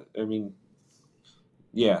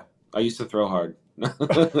 yeah. I used to throw hard. Hey,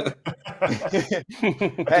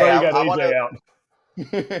 I want to out.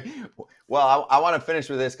 Well, I want to finish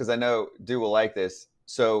with this because I know Du will like this.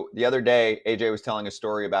 So the other day, AJ was telling a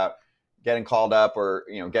story about getting called up, or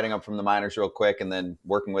getting up from the minors real quick, and then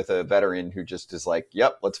working with a veteran who just is like,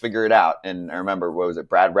 "Yep, let's figure it out." And I remember, what was it?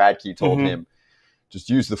 Brad Radke told him, "Just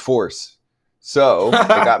use the force." So it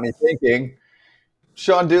got me thinking.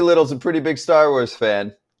 Sean Doolittle's a pretty big Star Wars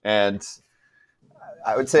fan, and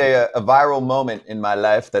I would say a viral moment in my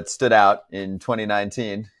life that stood out in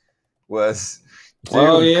 2019 was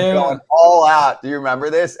going all out. Do you remember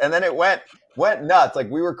this? And then it went nuts. Like,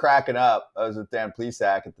 we were cracking up. I was with Dan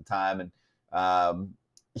Plesac at the time, and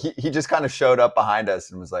he just kind of showed up behind us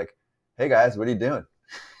and was like, "Hey guys, what are you doing?"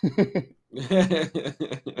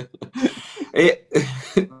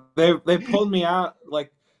 They pulled me out.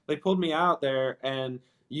 Like, they pulled me out there, and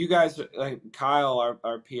you guys, like Kyle,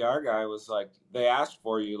 our PR guy, was like, they asked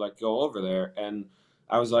for you, like, go over there. And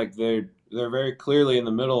I was like, they're very clearly in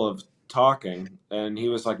the middle of talking. And he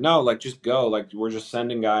was like, no, like, just go. Like, we're just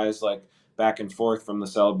sending guys, like, back and forth from the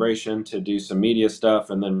celebration to do some media stuff,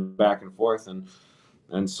 and then back and forth.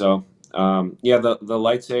 And so, yeah, the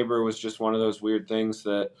lightsaber was just one of those weird things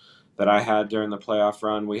that I had during the playoff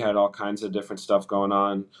run. We had all kinds of different stuff going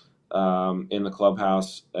on in the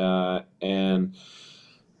clubhouse, and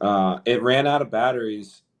it ran out of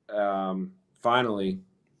batteries finally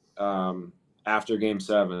after Game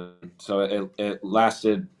 7. So it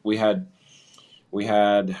lasted. We had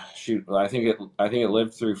shoot. I think it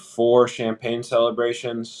lived through 4 champagne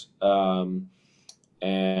celebrations. And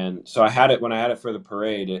so when I had it for the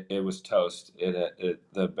parade, it was toast.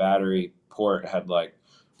 The battery port had like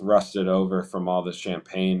rusted over from all the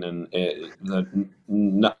champagne, and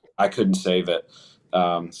I couldn't save it.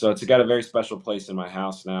 So it's got a very special place in my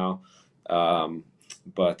house now.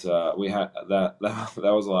 But we had that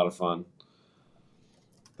was a lot of fun.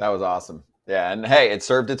 That was awesome. Yeah, and hey, it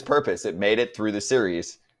served its purpose. It made it through the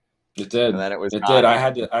series. It did. And then it was It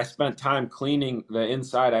gone. did. I spent time cleaning the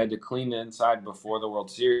inside. I had to clean the inside before the World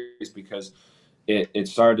Series because it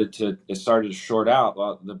started to short out.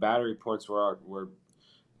 Well, the battery ports were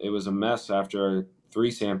it was a mess after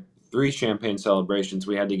three champagne celebrations.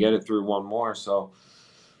 We had to get it through one more. So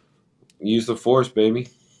use the force, baby.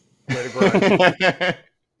 Way to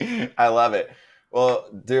grind. I love it. Well,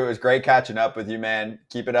 dude, it was great catching up with you, man.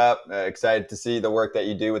 Keep it up. Excited to see the work that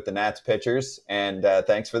you do with the Nats pitchers, and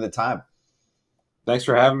thanks for the time. Thanks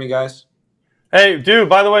for having me, guys. Hey, dude,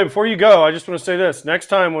 by the way, before you go, I just want to say this. Next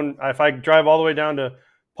time if I drive all the way down to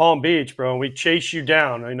Palm Beach, bro, and we chase you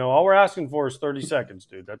down, all we're asking for is 30 seconds,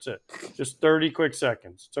 dude. That's it. Just 30 quick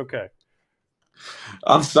seconds. It's okay.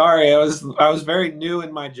 I'm sorry. I was very new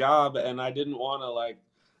in my job, and I didn't want to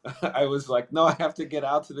I was like, no, I have to get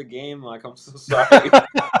out to the game. Like, I'm so sorry.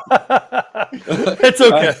 It's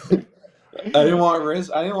okay. I didn't want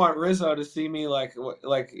Rizzo to see me like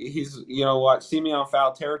he's see me on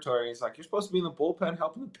foul territory. He's like, you're supposed to be in the bullpen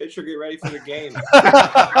helping the pitcher get ready for the game.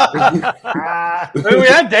 We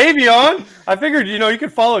had Davey on. I figured you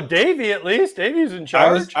could follow Davey at least. Davey's in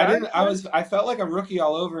charge. I felt like a rookie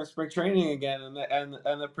all over in spring training again. And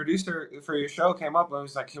the producer for your show came up and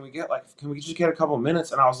was like, can we just get a couple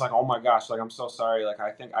minutes? And I was like, oh my gosh, like I'm so sorry. Like I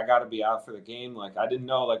think I got to be out for the game. Like I didn't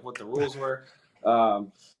know what the rules were.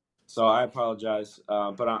 So I apologize,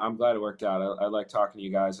 but I'm glad it worked out. I like talking to you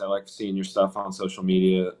guys. I like seeing your stuff on social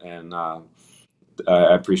media, and I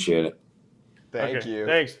appreciate it. Thank you.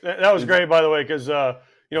 Thanks. That was great, by the way, because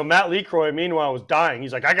Matt LeCroy, meanrougle, was dying.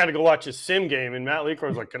 He's like, I got to go watch a sim game, and Matt LeCroy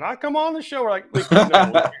was like, can I come on the show? We're like,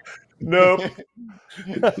 no. Nope.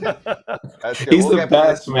 He's the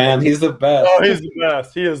best, man. He's the best. Oh, he's the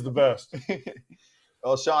best. He is the best.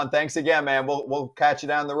 Well, Sean, thanks again, man. We'll catch you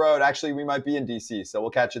down the road. Actually, we might be in DC, so we'll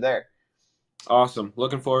catch you there. Awesome.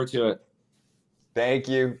 Looking forward to it. Thank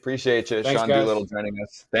you. Appreciate you. Thanks, Sean guys. Doolittle joining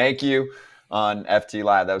us. Thank you on FT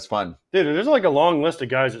Live. That was fun. Dude, there's like a long list of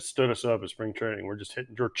guys that stood us up at spring training. We're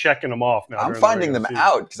checking them off now. I'm finding them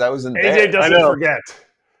out because I wasn't there. AJ doesn't forget.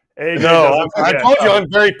 I told you I'm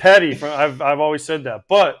very petty. I've always said that.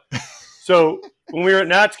 But so when we were at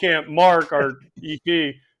Nats camp, Mark, our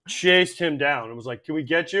EP, chased him down. It was like, can we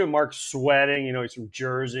get you? And Mark's sweating. He's from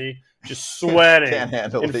Jersey, just sweating Can't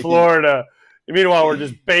handle in it. Florida. And meanwhile, we're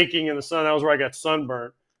just baking in the sun. That was where I got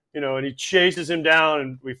sunburnt. And he chases him down,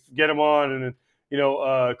 and we get him on. And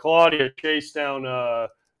then, Claudia chased down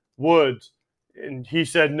Woods, and he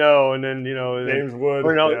said no. And then, James Wood.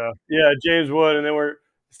 James Wood. And then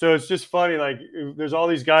so it's just funny. Like, there's all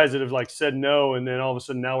these guys that have said no, and then all of a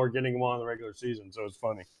sudden now we're getting them on the regular season. So it's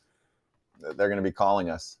funny. They're going to be calling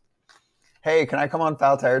us. Hey, can I come on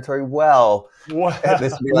foul territory? Well, what?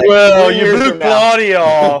 This will be You blew Claudia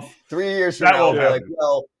off. 3 years from now, we'll be like,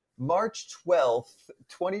 March 12th,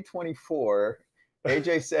 2024,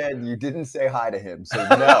 AJ said you didn't say hi to him, so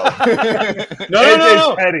no.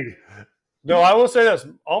 No. Petty. No, I will say this.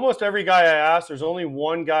 Almost every guy I asked, there's only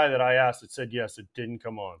one guy that I asked that said yes, it didn't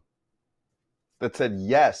come on. That said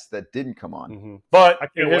yes, that didn't come on. Mm-hmm. But I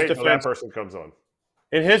can't wait until that person comes on.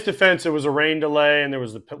 In his defense, it was a rain delay, and there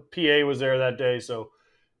was the PA was there that day, so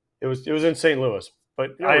it was in St. Louis.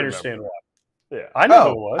 But I understand why. Yeah, I know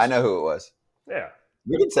who it was. I know who it was. Yeah,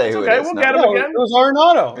 we can say who it is. We'll get him again. It was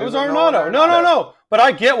Arenado. It was Arenado. No. But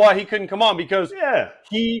I get why he couldn't come on because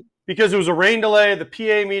it was a rain delay. The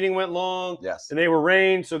PA meeting went long. Yes, and they were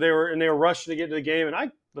rain, so they were rushing to get to the game.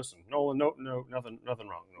 And listen, Nolan, no, nothing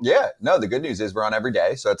wrong. Yeah, no. The good news is we're on every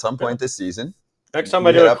day. So at some point this season. Next time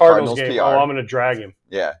I do a Cardinals game, I'm going to drag him.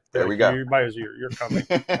 Yeah, there we go. You're coming.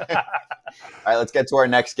 All right, let's get to our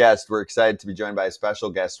next guest. We're excited to be joined by a special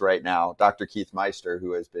guest right now, Dr. Keith Meister,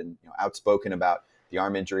 who has been outspoken about the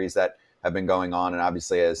arm injuries that have been going on and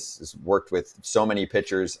obviously has worked with so many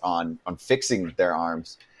pitchers on fixing their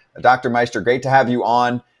arms. Dr. Meister, great to have you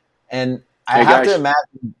on. And I have to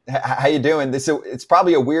imagine, how you doing? It's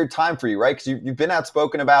probably a weird time for you, right? Because you've been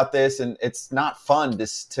outspoken about this, and it's not fun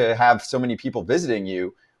to have so many people visiting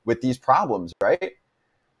you with these problems, right?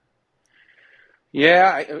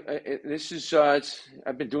 Yeah, this is.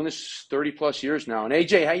 I've been doing this 30 plus years now. And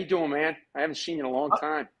AJ, how you doing, man? I haven't seen you in a long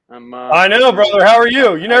time. I know, brother. How are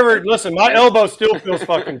you? You never listen. My elbow still feels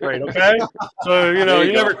fucking great. Okay, so you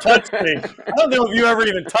never touched me. I don't know if you ever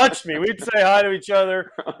even touched me. We'd say hi to each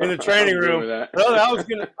other in the training room. Well, I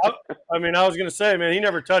was gonna say, man, he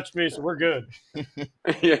never touched me, so we're good.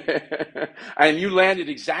 Yeah, and you landed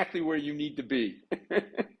exactly where you need to be.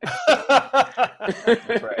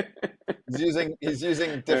 That's right. He's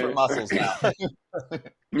using different muscles now.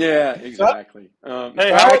 Yeah, exactly.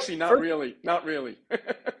 Hey, actually, not really.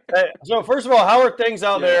 Hey, so first of all, how are things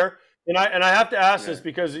out Yeah. there? And I have to ask Yeah. this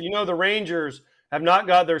because the Rangers have not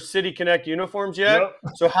got their City Connect uniforms yet. Yep.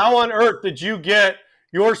 So how on earth did you get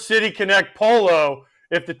your City Connect polo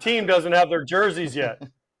if the team doesn't have their jerseys yet?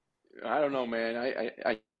 I don't know, man.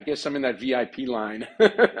 I guess I'm in that VIP line.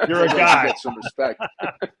 You're a guy. Get some respect.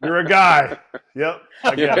 You're a guy. Yep.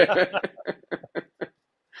 I get it.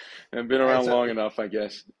 I've been around long enough, I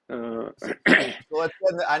guess. So let's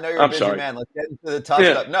I know you're a I'm busy sorry. man. Let's get into the tough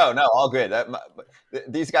stuff. No, all good.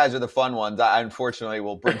 These guys are the fun ones. I unfortunately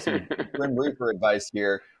will bring some Grim Reaper advice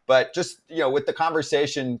here. But just, with the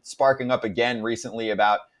conversation sparking up again recently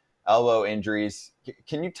about elbow injuries,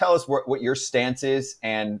 can you tell us what your stance is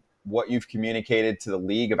and what you've communicated to the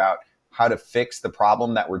league about how to fix the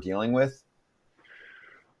problem that we're dealing with?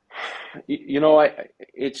 I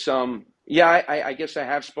guess I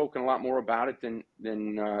have spoken a lot more about it than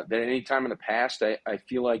any time in the past. I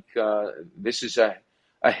feel like this is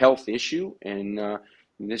a health issue, and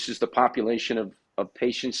this is the population of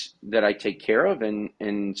patients that I take care of,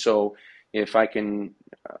 and so if I can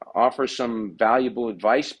offer some valuable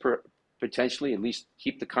advice, potentially at least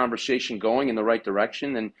keep the conversation going in the right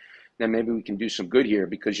direction, then maybe we can do some good here.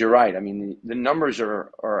 Because you're right. I mean, the numbers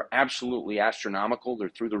are absolutely astronomical. They're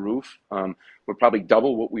through the roof. We're probably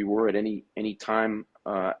double what we were at any time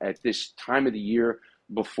at this time of the year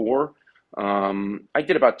before. I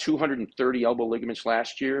did about 230 elbow ligaments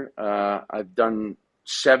last year. I've done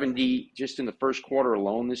 70 just in the first quarter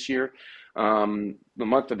alone this year. The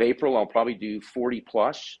month of April, I'll probably do 40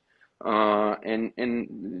 plus.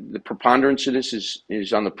 And the preponderance of this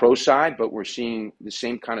is on the pro side, but we're seeing the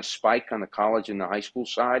same kind of spike on the college and the high school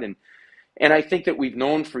side. And I think that we've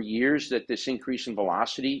known for years that this increase in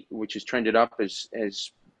velocity, which has trended up,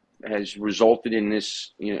 has resulted in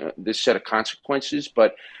this set of consequences.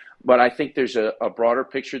 But I think there's a broader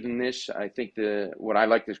picture than this. I think what I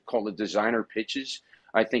like to call the designer pitches,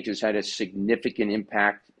 I think has had a significant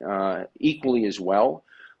impact equally as well.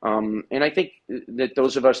 And I think that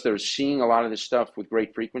those of us that are seeing a lot of this stuff with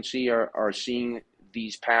great frequency are seeing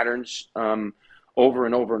these patterns over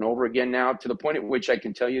and over and over again now, to the point at which I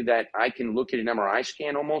can tell you that I can look at an MRI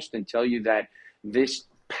scan almost and tell you that this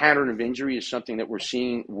pattern of injury is something that we're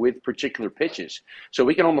seeing with particular pitches. So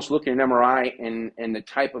we can almost look at an MRI and the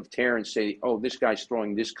type of tear and say, oh, this guy's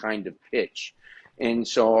throwing this kind of pitch. And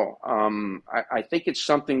so I think it's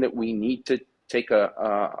something that we need to take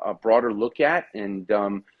a broader look at. And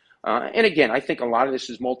again, I think a lot of this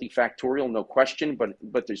is multifactorial, no question,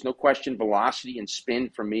 but there's no question velocity and spin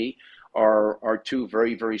for me are two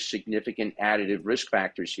very, very significant additive risk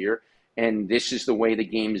factors here. And this is the way the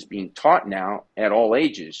game is being taught now at all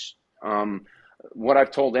ages. What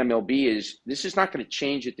I've told MLB is this is not going to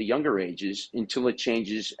change at the younger ages until it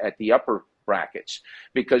changes at the upper brackets.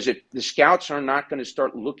 Because if the scouts are not going to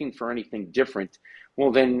start looking for anything different,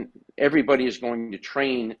 well, then everybody is going to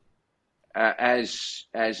train as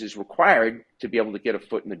is required to be able to get a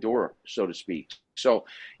foot in the door, so to speak. So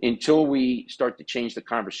until we start to change the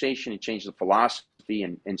conversation and change the philosophy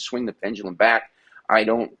and swing the pendulum back, I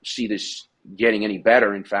don't see this getting any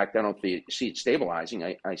better. In fact, I don't see it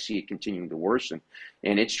stabilizing. I see it continuing to worsen,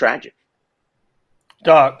 and it's tragic.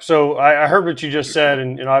 Doc, so I heard what you just said,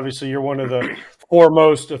 and obviously you're one of the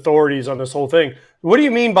foremost authorities on this whole thing. What do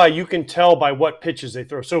you mean by you can tell by what pitches they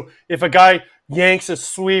throw? So if a guy yanks a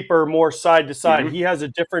sweeper more side to side, he has a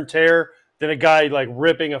different tear than a guy like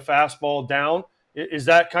ripping a fastball down. Is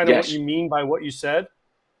that kind of what you mean by what you said?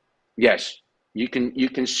 Yes, you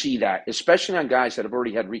can see that, especially on guys that have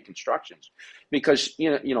already had reconstructions. Because,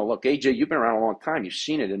 look, AJ, you've been around a long time. You've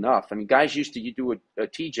seen it enough. I mean, guys used to, you do a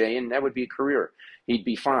TJ, and that would be a career. He'd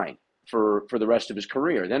be fine for the rest of his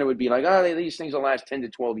career. Then it would be like, these things will last 10 to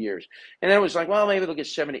 12 years. And then it was like, well, maybe they'll get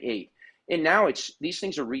 7 to 8. And now these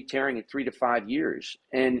things are re-tearing in 3 to 5 years.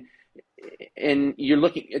 And you're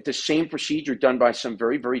looking at the same procedure done by some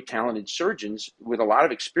very, very talented surgeons with a lot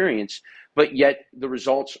of experience, but yet the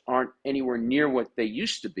results aren't anywhere near what they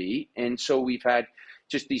used to be. And so we've had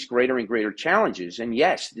just these greater and greater challenges. And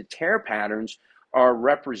yes, the tear patterns are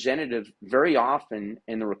representative very often,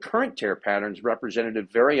 and the recurrent tear patterns representative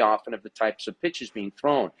very often of the types of pitches being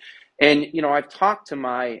thrown. And, I've talked to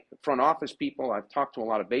my front office people, I've talked to a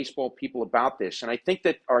lot of baseball people about this, and I think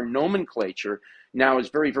that our nomenclature now is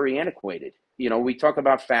very, very antiquated. We talk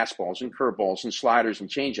about fastballs and curveballs and sliders and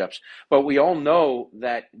changeups, but we all know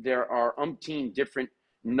that there are umpteen different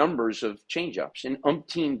numbers of changeups and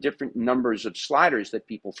umpteen different numbers of sliders that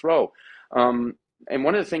people throw. And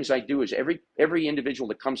one of the things I do is every individual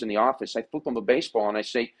that comes in the office, I flip them a baseball and I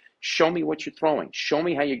say, Show me what you're throwing. Show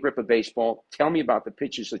me how you grip a baseball. Tell me about the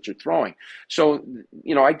pitches that you're throwing. So,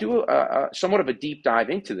 I do somewhat of a deep dive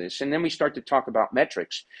into this, and then we start to talk about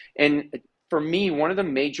metrics. And for me, one of the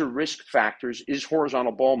major risk factors is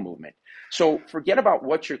horizontal ball movement. So forget about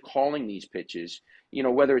what you're calling these pitches,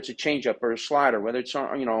 whether it's a changeup or a slider, whether it's,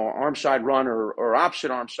 arm side run or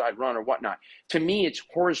opposite arm side run or whatnot. To me, it's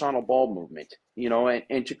horizontal ball movement,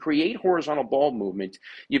 and to create horizontal ball movement,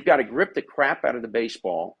 you've got to grip the crap out of the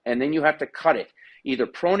baseball, and then you have to cut it, either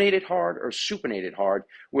pronate it hard or supinate it hard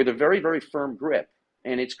with a very, very firm grip.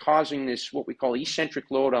 And it's causing this, what we call eccentric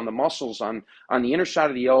load on the muscles on the inner side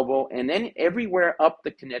of the elbow, and then everywhere up the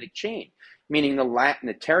kinetic chain, meaning the lat and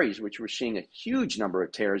the teres, which we're seeing a huge number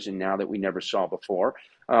of tears in now that we never saw before,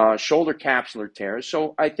 shoulder capsular tears.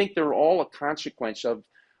 So I think they're all a consequence of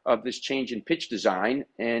this change in pitch design.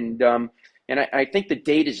 And I think the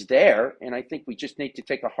data's there, and I think we just need to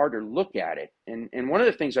take a harder look at it. And one of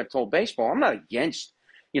the things I've told baseball, I'm not against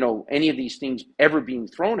any of these things ever being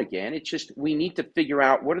thrown again. It's just we need to figure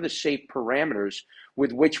out what are the safe parameters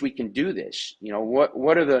with which we can do this.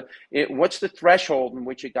 What's the threshold in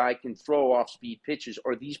which a guy can throw off-speed pitches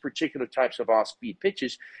or these particular types of off-speed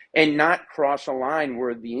pitches and not cross a line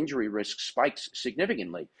where the injury risk spikes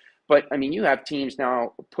significantly. But, you have teams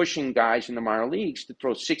now pushing guys in the minor leagues to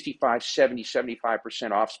throw 65, 70,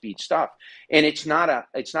 75% off-speed stuff. And it's not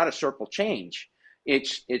a circle change.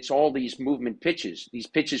 It's all these movement pitches, these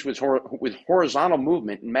pitches with horizontal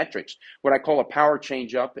movement and metrics, what I call a power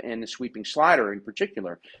changeup and the sweeping slider in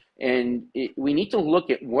particular. And we need to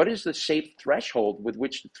look at what is the safe threshold with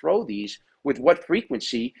which to throw these, with what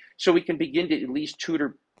frequency, so we can begin to at least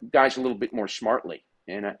tutor guys a little bit more smartly.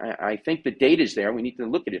 And I think the data's there. We need to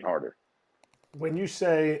look at it harder. When you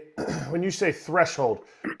say threshold,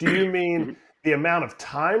 do you mean the amount of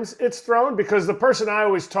times it's thrown? Because the person I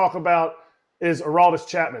always talk about is Aroldis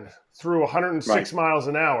Chapman, threw 106 miles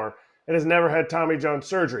an hour and has never had Tommy John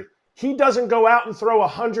surgery. He doesn't go out and throw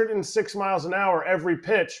 106 miles an hour every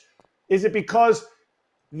pitch. Is it because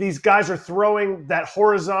these guys are throwing that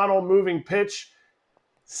horizontal moving pitch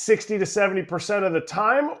 60 to 70% of the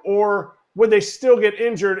time, or would they still get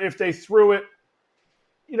injured if they threw it,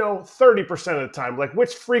 30% of the time? Like,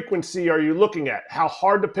 which frequency are you looking at? How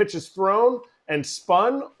hard the pitch is thrown and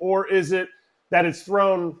spun, or is it that it's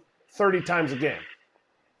thrown 30 times a game?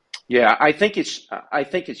 Yeah, I think it's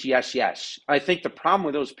yes. I think the problem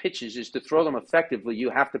with those pitches is to throw them effectively, you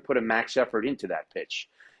have to put a max effort into that pitch.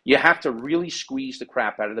 You have to really squeeze the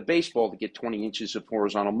crap out of the baseball to get 20 inches of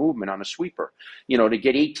horizontal movement on a sweeper. To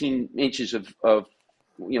get 18 inches of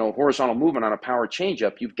horizontal movement on a power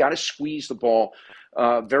changeup, you've got to squeeze the ball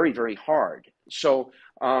very, very hard. So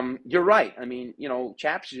you're right.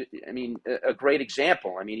 Chaps, a great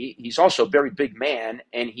example. He's also a very big man,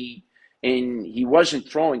 and he wasn't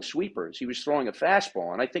throwing sweepers. He was throwing a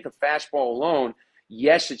fastball. And I think a fastball alone,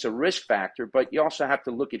 yes, it's a risk factor, but you also have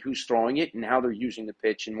to look at who's throwing it and how they're using the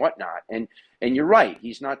pitch and whatnot. And you're right.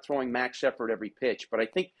 He's not throwing max effort every pitch, but I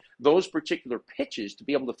think those particular pitches, to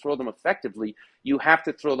be able to throw them effectively, you have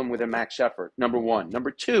to throw them with a max effort, number one.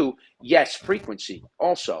 Number two, yes, frequency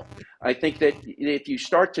also. I think that if you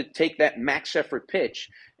start to take that max effort pitch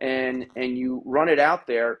and you run it out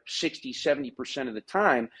there 60, 70% of the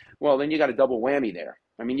time, well, then you got a double whammy there.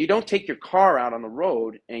 You don't take your car out on the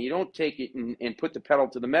road and you don't take it and put the pedal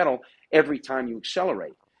to the metal every time you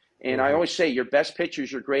accelerate. And I always say your best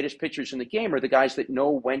pitchers, your greatest pitchers in the game are the guys that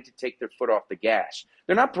know when to take their foot off the gas.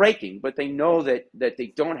 They're not braking, but they know that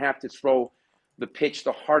they don't have to throw the pitch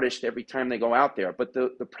the hardest every time they go out there. But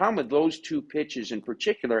the problem with those two pitches in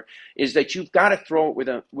particular is that you've got to throw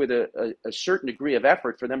it with a certain degree of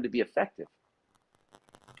effort for them to be effective.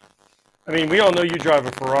 We all know you drive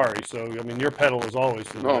a Ferrari, so your pedal is always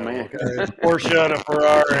to the Oh, pedal, man. okay? Porsche and a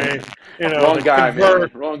Ferrari, Wrong guy,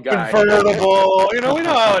 man. Wrong guy. Convertible. We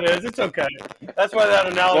know how it is. It's okay. That's why that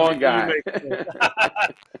analogy. Wrong guy.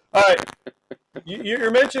 All right.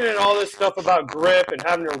 You're mentioning all this stuff about grip and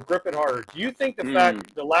having to grip it harder. Do you think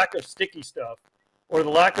the lack of sticky stuff, or the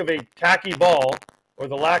lack of a tacky ball, or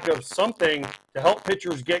the lack of something to help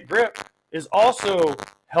pitchers get grip is also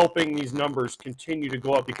helping these numbers continue to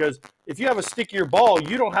go up? Because if you have a stickier ball,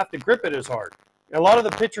 you don't have to grip it as hard. A lot of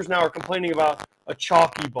the pitchers now are complaining about a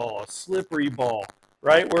chalky ball, a slippery ball,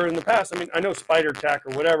 right? Where in the past, I know spider tack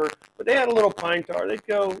or whatever, but they had a little pine tar. They'd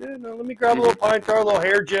go, let me grab a little pine tar, a little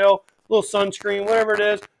hair gel, a little sunscreen, whatever it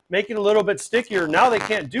is, make it a little bit stickier. Now they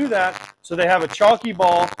can't do that, so they have a chalky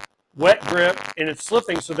ball, wet grip, and it's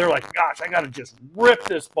slipping. So they're like, gosh, I got to just rip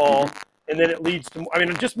this ball. And then it leads to,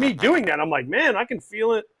 just me doing that, I'm like, man, I can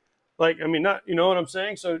feel it. Not, you know what I'm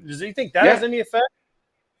saying? So does he think that has any effect?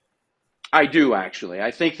 I do, actually.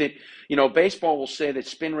 I think that, baseball will say that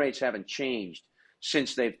spin rates haven't changed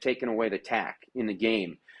since they've taken away the tack in the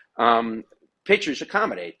game. Pitchers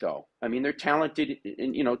accommodate, though. I mean, they're talented,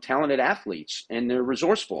 talented athletes, and they're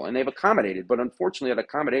resourceful, and they've accommodated. But unfortunately, that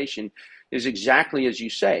accommodation is exactly as you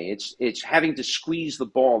say. It's having to squeeze the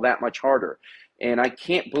ball that much harder. And I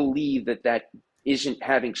can't believe that isn't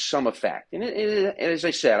having some effect. And as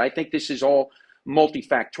I said, I think this is all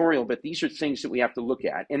multifactorial, but these are things that we have to look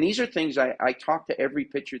at. And these are things I talk to every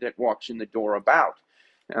pitcher that walks in the door about.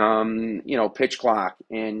 Pitch clock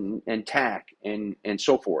and tack and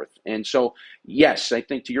so forth. And so, yes, I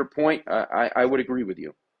think to your point, I would agree with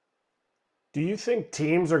you. Do you think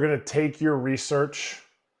teams are going to take your research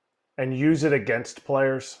and use it against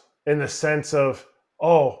players in the sense of,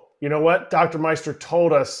 oh, you know what? Dr. Meister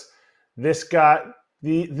told us this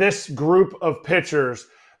group of pitchers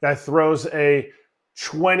that throws a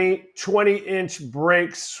 20-inch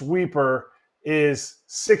break sweeper is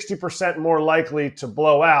 60% more likely to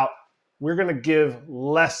blow out. We're going to give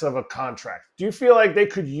less of a contract. Do you feel like they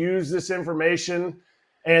could use this information,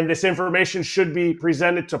 and this information should be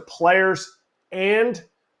presented to players and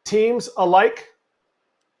teams alike?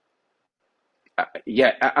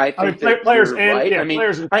 I think that players you're and right.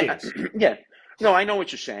 players and teams. No, I know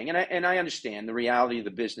what you're saying, and I understand the reality of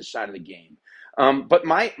the business side of the game. But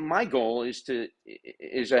my goal is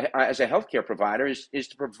as a healthcare provider is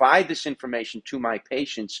to provide this information to my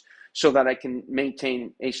patients so that I can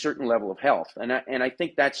maintain a certain level of health. And I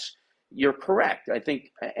think you're correct. I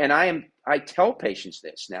think, and I tell patients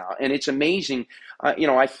this now, and it's amazing.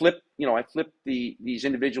 I flip these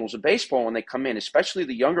individuals of baseball when they come in, especially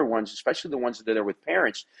the younger ones, especially the ones that are with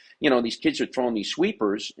parents. These kids are throwing these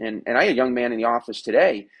sweepers, and I had a young man in the office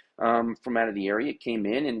today from out of the area, came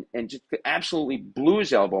in and just absolutely blew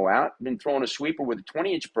his elbow out, been throwing a sweeper with a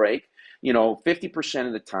 20-inch break, 50%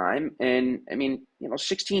 of the time. And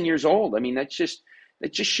 16 years old. That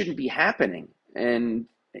just shouldn't be happening. And,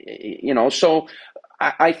 so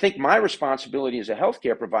I think my responsibility as a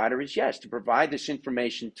healthcare provider is, yes, to provide this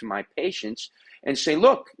information to my patients and say,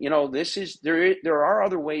 look, there are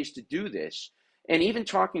other ways to do this. And even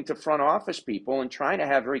talking to front office people and trying to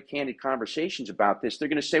have very candid conversations about this, they're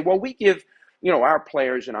going to say, well, we give, our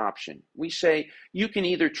players an option. We say, you can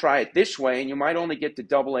either try it this way and you might only get to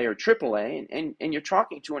AA or AAA, and you're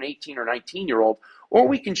talking to an 18 or 19-year-old, or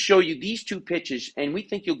we can show you these two pitches and we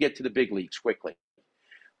think you'll get to the big leagues quickly.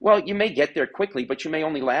 Well, you may get there quickly, but you may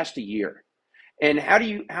only last a year. And how do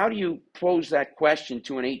you pose that question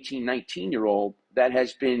to an 18, 19-year-old that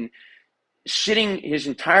has been sitting his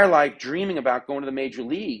entire life dreaming about going to the major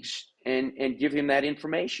leagues and give him that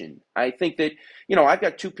information? I think that, I've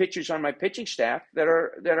got two pitchers on my pitching staff that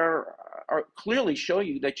are clearly show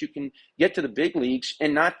you that you can get to the big leagues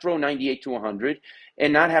and not throw 98 to 100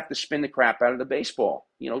 and not have to spin the crap out of the baseball.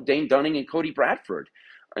 Dane Dunning and Cody Bradford.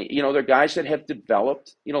 They're guys that have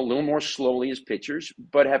developed, a little more slowly as pitchers,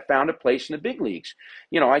 but have found a place in the big leagues.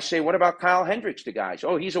 I say, what about Kyle Hendricks to guys?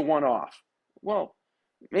 Oh, he's a one-off. Well,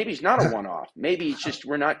 maybe he's not a one-off. Maybe it's just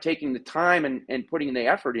we're not taking the time and putting the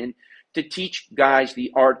effort in to teach guys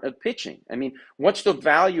the art of pitching. What's the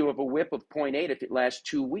value of a whip of 0.8 if it lasts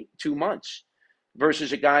 2 months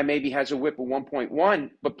versus a guy maybe has a whip of 1.1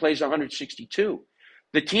 but plays 162?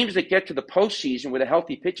 The teams that get to the postseason with a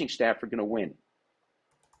healthy pitching staff are going to win.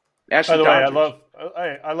 By the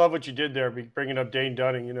way, I love what you did there, bringing up Dane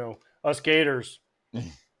Dunning. Us Gators.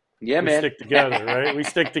 Yeah, we man. Stick together, right? We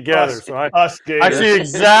stick together.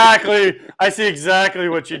 Gators. I see exactly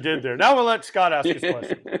what you did there. Now we'll let Scott ask his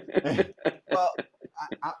question. Well,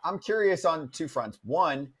 I'm curious on two fronts.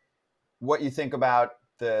 One, what you think about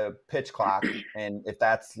the pitch clock and if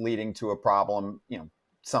that's leading to a problem.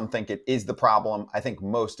 Some think it is the problem. I think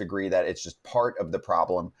most agree that it's just part of the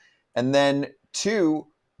problem. And then two,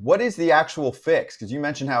 what is the actual fix? Because you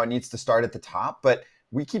mentioned how it needs to start at the top, but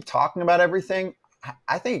we keep talking about everything.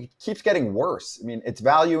 I think it keeps getting worse. It's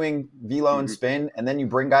valuing velo and spin, and then you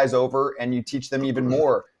bring guys over and you teach them even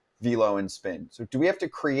more velo and spin. So do we have to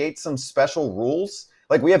create some special rules?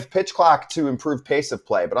 Like we have pitch clock to improve pace of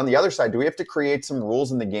play, but on the other side, do we have to create some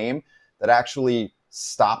rules in the game that actually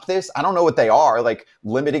stop this? I don't know what they are, like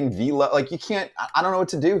limiting velo. Like you can't, I don't know what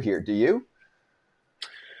to do here. Do you?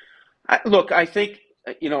 Look, I think,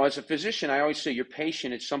 as a physician, I always say your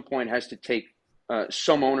patient at some point has to take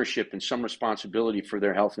some ownership and some responsibility for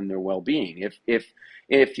their health and their well-being.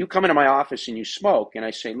 If you come into my office and you smoke, and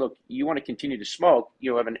I say, look, you want to continue to smoke,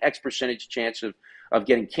 you have an X percentage chance of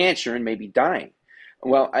getting cancer and maybe dying.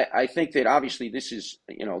 Well, I think that obviously this is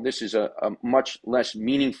a much less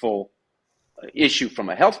meaningful issue from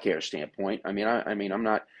a healthcare standpoint. I'm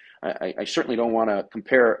I certainly don't want to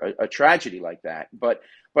compare a tragedy like that. But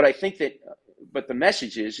I think that, but the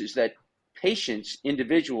message is that patients,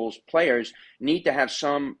 individuals, players need to have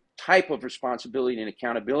some type of responsibility and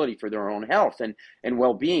accountability for their own health and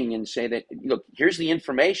well-being, and say that, look, here's the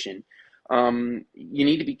information. You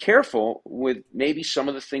need to be careful with maybe some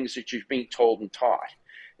of the things that you're being told and taught,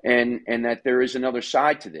 and that there is another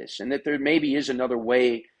side to this, and that there maybe is another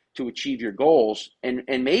way to achieve your goals, and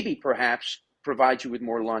maybe perhaps provide you with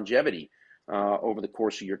more longevity over the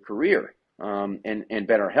course of your career, and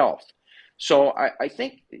better health. So I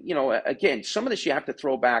think, again, some of this you have to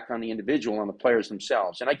throw back on the individual, on the players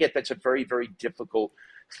themselves. And I get that's a very, very difficult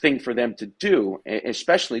thing for them to do,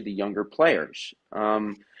 especially the younger players.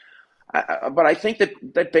 But I think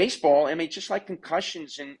that baseball, I mean, just like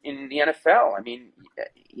concussions in the NFL, I mean,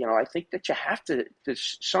 I think that you have to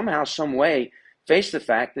somehow, some way face the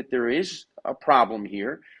fact that there is a problem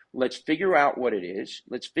here. Let's figure out what it is.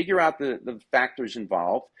 Let's figure out the factors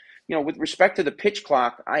involved. With respect to the pitch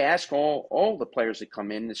clock, I ask all the players that come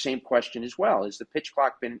in the same question as well. Has the pitch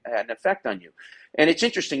clock had an effect on you? And it's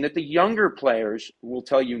interesting that the younger players will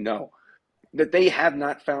tell you no, that they have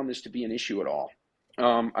not found this to be an issue at all.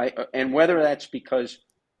 And whether that's because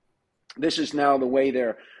this is now the way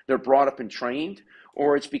they're brought up and trained,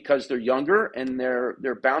 or it's because they're younger and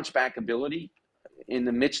their bounce back ability in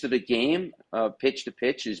the midst of a game, pitch to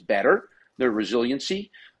pitch, is better, their resiliency.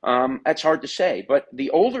 That's hard to say. But the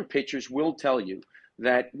older pitchers will tell you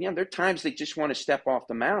that, there are times they just want to step off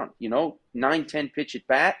the mound, 9-10 pitch at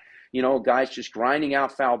bat, guys just grinding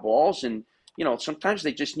out foul balls. And, sometimes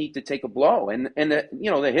they just need to take a blow. And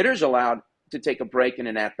the hitter's allowed to take a break in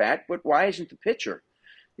an at-bat, but why isn't the pitcher?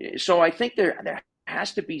 So I think there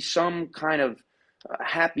has to be some kind of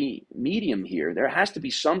happy medium here. There has to be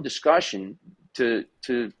some discussion to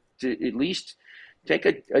at least take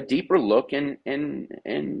a deeper look and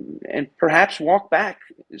perhaps walk back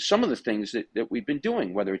some of the things that we've been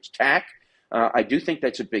doing, whether it's tack. I do think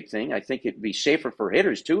that's a big thing. I think it'd be safer for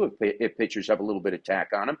hitters too if pitchers have a little bit of tack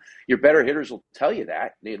on them. Your better hitters will tell you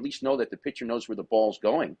that. They at least know that the pitcher knows where the ball's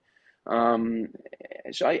going.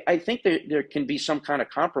 So I think there can be some kind of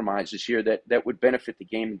compromises here that would benefit the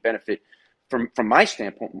game and benefit, from my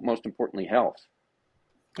standpoint, most importantly, health.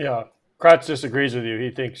 Yeah. Kratz disagrees with you.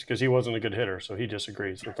 He thinks, because he wasn't a good hitter, so he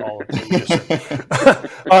disagrees with all of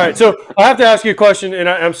it. All right, so I have to ask you a question, and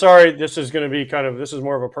I'm sorry, this is going to be this is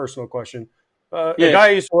more of a personal question. A guy I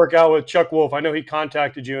used to work out with, Chuck Wolf, I know he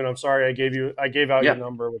contacted you, and I'm sorry I gave out your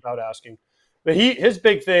number without asking. But his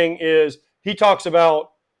big thing is he talks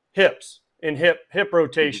about hips and hip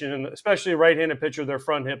rotation, and especially a right-handed pitcher, their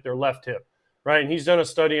front hip, their left hip, right? And he's done a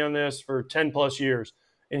study on this for 10-plus years.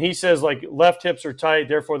 And he says, like, left hips are tight,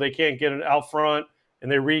 therefore they can't get it out front, and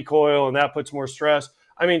they recoil, and that puts more stress.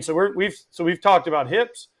 I mean, so we've talked about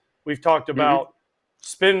hips, we've talked about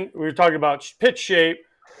spin, we've talked about pitch shape,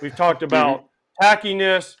 we've talked about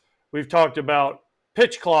tackiness, we've talked about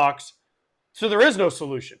pitch clocks. So there is no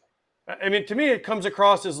solution. I mean, to me, it comes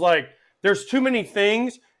across as like there's too many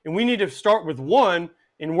things, and we need to start with one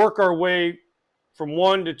and work our way from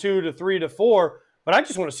 1 to 2 to 3 to 4. But I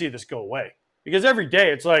just want to see this go away. Because every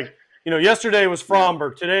day it's like, yesterday was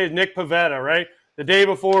Fromberg, today is Nick Pivetta, right? The day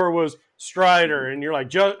before was Strider, and you're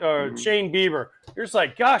like Shane Bieber. You're just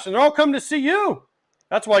like, gosh, and they're all coming to see you.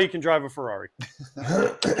 That's why you can drive a Ferrari. I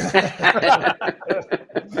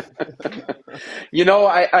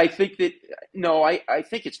think that I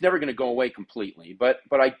think it's never going to go away completely, but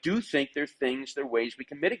I do think there are ways we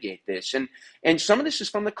can mitigate this, and some of this is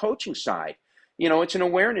from the coaching side. It's an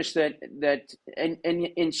awareness that and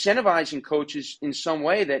incentivizing coaches in some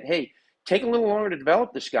way that, hey, take a little longer to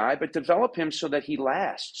develop this guy, but develop him so that he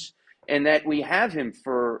lasts and that we have him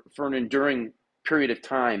for an enduring period of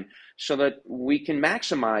time so that we can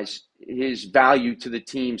maximize his value to the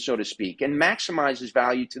team, so to speak, and maximize his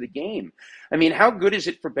value to the game. I mean, how good is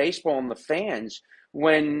it for baseball and the fans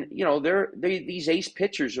when, these ace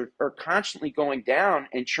pitchers are constantly going down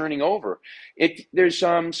and churning over? There's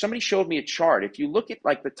somebody showed me a chart. If you look at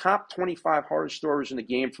like the top 25 hardest throwers in the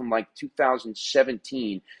game from like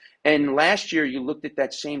 2017, and last year you looked at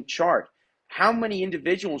that same chart, how many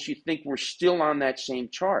individuals you think were still on that same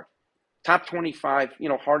chart? Top 25,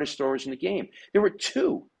 hardest throwers in the game. There were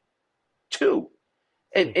two.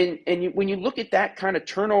 And when you look at that kind of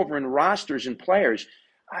turnover in rosters and players,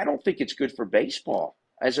 I don't think it's good for baseball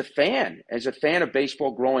as a fan of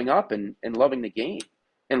baseball growing up and loving the game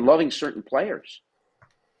and loving certain players.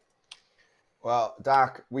 Well,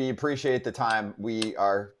 Doc, we appreciate the time. We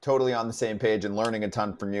are totally on the same page and learning a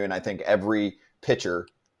ton from you. And I think every pitcher,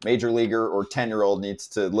 major leaguer or 10-year-old, needs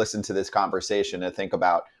to listen to this conversation and think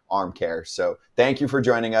about arm care. So thank you for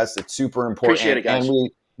joining us. It's super important. Appreciate it, guys.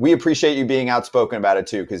 And we appreciate you being outspoken about it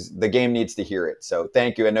too, because the game needs to hear it. So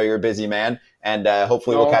thank you. I know you're a busy man, and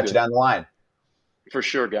hopefully we'll catch you down the line. For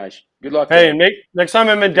sure, guys. Good luck. Hey, and next time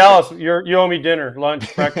I'm in Dallas, you owe me dinner,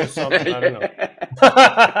 lunch, breakfast, something. I don't know.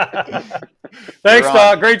 Thanks,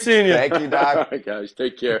 Doc. Great seeing you. Thank you, Doc. All right, guys.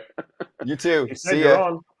 Take care. You too. He said you're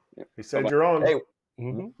on. He said you're on. Hey,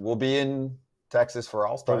 we'll be in Texas for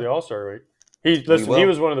All-Star. For the All-Star, right? He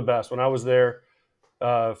was one of the best. When I was there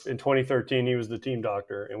in 2013, he was the team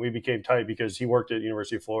doctor, and we became tight because he worked at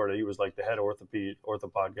University of Florida. He was like the head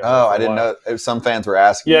orthopod guy. Oh, I didn't know. Some fans were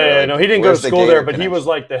asking. Yeah, no, he didn't go to school there, but connection? he was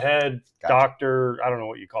like the head doctor. I don't know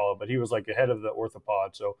what you call it, but he was like the head of the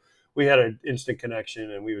orthopod. So we had an instant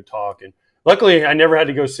connection, and we would talk. And luckily, I never had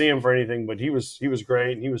to go see him for anything. But he was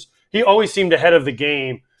great, and he always seemed ahead of the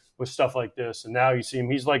game with stuff like this. And now you see him;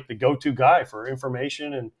 he's like the go-to guy for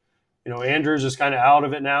information. And Andrews is kind of out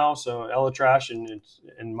of it now, so Ella Trash and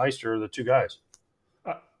Meister are the two guys.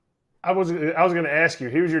 I was going to ask you.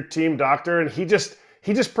 He was your team doctor, and he just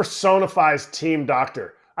personifies team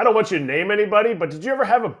doctor. I don't want you to name anybody, but did you ever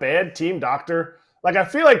have a bad team doctor? Like, I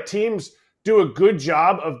feel like teams do a good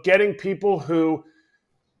job of getting people who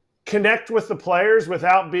connect with the players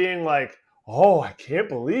without being like, oh, I can't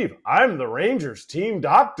believe I'm the Rangers team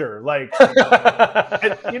doctor. Like,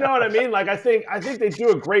 and you know what I mean? Like, I think they do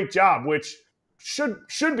a great job, which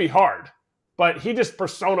should be hard, but he just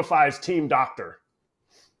personifies team doctor.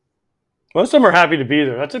 Most of them are happy to be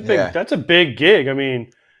there. That's a big gig. I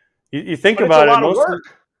mean, you think about it. It's a lot of work.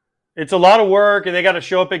 It's a lot of work, and they got to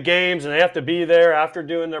show up at games, and they have to be there after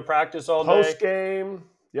doing their practice all day. Post game.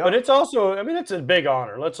 Yep. But it's also, I mean, it's a big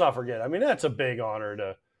honor. Let's not forget. I mean, that's a big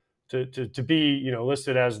honor to be,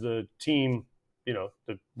 listed as the team,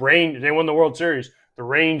 they won the World Series, the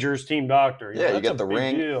Rangers team doctor. You get the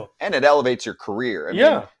ring, deal. And it elevates your career. I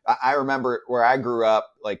mean, I remember where I grew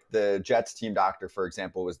up, like the Jets team doctor, for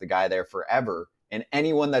example, was the guy there forever. And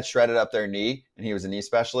anyone that shredded up their knee, and he was a knee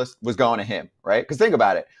specialist, was going to him, right? Because think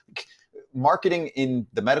about it. Marketing in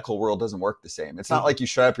the medical world doesn't work the same. It's not like you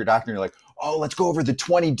shut up your doctor and you're like, oh, let's go over the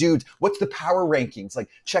 20 dudes. What's the power rankings? Like,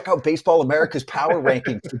 check out Baseball America's power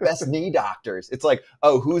rankings, the best knee doctors. It's like,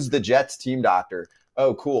 oh, who's the Jets team doctor?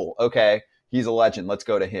 Oh, cool. Okay. He's a legend. Let's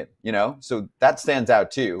go to him, So that stands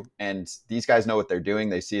out too. And these guys know what they're doing.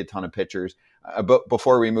 They see a ton of pitchers. But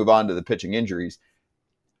before we move on to the pitching injuries,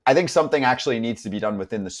 I think something actually needs to be done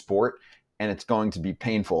within the sport, and it's going to be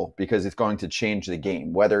painful because it's going to change the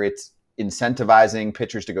game, whether it's incentivizing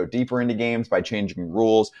pitchers to go deeper into games by changing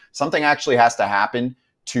rules. Something actually has to happen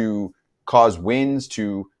to cause wins,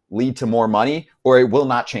 to lead to more money, or it will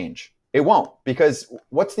not change. It won't, because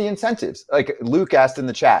what's the incentives? Like Luke asked in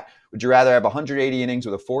the chat, would you rather have 180 innings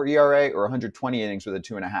with a 4 ERA or 120 innings with a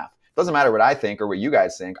 2.5? Doesn't matter what I think or what you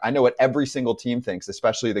guys think. I know what every single team thinks,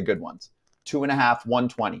 especially the good ones. 2.5,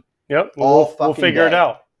 120. Yep. We'll figure it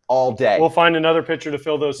out. All day. We'll find another pitcher to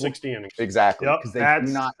fill those 60 innings. Exactly. Because they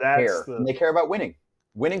do not care. They care about winning.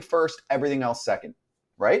 Winning first, everything else second.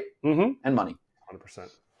 Right? Mm-hmm. And money. 100%.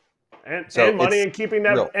 And money and keeping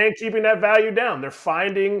that value down. They're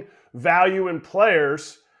finding value in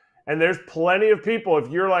players, and there's plenty of people. If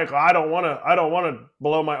you're like, I don't want to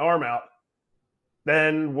blow my arm out,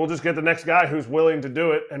 then we'll just get the next guy who's willing to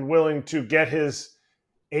do it and willing to get his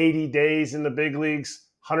 80 days in the big leagues,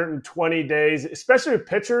 120 days, especially with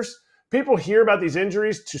pitchers. People hear about these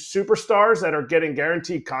injuries to superstars that are getting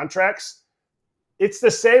guaranteed contracts. It's the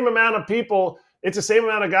same amount of people. It's the same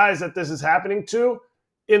amount of guys that this is happening to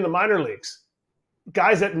in the minor leagues.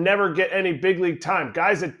 Guys that never get any big league time,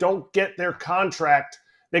 guys that don't get their contract.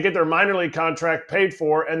 They get their minor league contract paid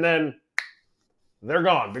for, and then they're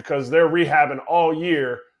gone because they're rehabbing all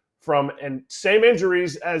year and same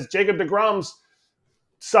injuries as Jacob deGrom's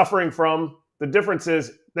suffering from. The difference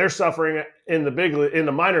is they're suffering in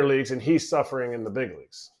the minor leagues, and he's suffering in the big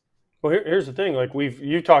leagues. Well, here's the thing. Like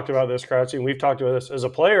you talked about this, Kratz, and we've talked about this as a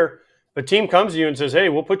player. If a team comes to you and says, "Hey,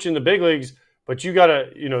 we'll put you in the big leagues, but you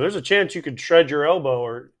gotta, there's a chance you could shred your elbow,"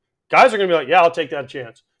 or guys are gonna be like, "Yeah, I'll take that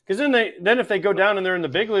chance," because then if they go down and they're in the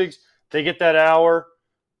big leagues, they get that hour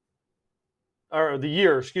or the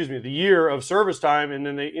year of service time, and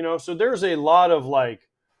then they, so there's a lot of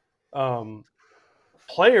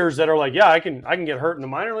players that are like, yeah, I can get hurt in the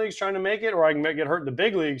minor leagues trying to make it, or I can get hurt in the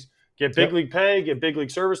big leagues, get big league pay, get big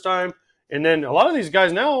league service time. And then a lot of these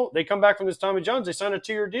guys now, they come back from this Tommy John's, they sign a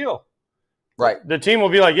 2-year deal. Right. The team will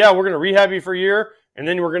be like, yeah, we're going to rehab you for a year, and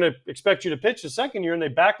then we're going to expect you to pitch the second year, and they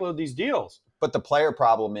backload these deals. But the player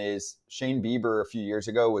problem is Shane Bieber a few years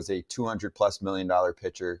ago was a $200+ million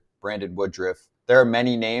pitcher. Brandon Woodruff there are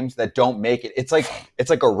many names that don't make it. It's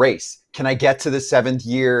like a race. Can I get to the 7th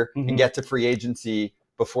year and get to free agency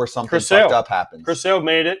before something fucked up happens? Chris Sale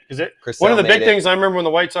made it one of the big things I remember when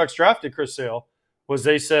the White Sox drafted Chris Sale was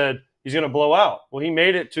they said he's going to blow out. Well, he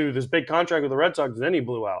made it to this big contract with the Red Sox, and then he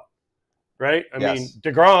blew out. Right? I mean,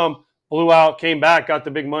 DeGrom blew out, came back, got the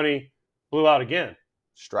big money, blew out again.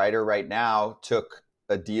 Strider right now took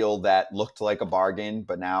a deal that looked like a bargain,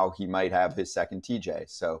 but now he might have his second TJ.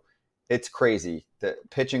 So it's crazy. The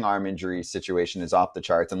pitching arm injury situation is off the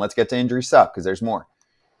charts. And let's get to injury suck because there's more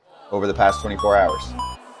over the past 24 hours.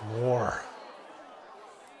 More.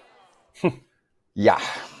 Yeah.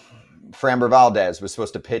 Framber Valdez was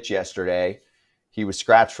supposed to pitch yesterday. He was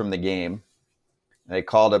scratched from the game. They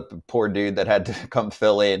called up a poor dude that had to come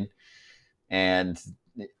fill in. And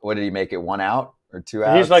what did he make it, 1 out or 2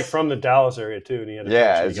 outs? He's like from the Dallas area too. And he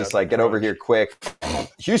had it's just like, get over here quick.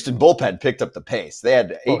 Houston bullpen picked up the pace. They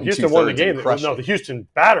had 8 Houston won the game. No, the Houston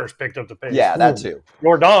batters picked up the pace. Yeah, that too.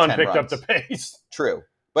 Jordan picked up the pace. True.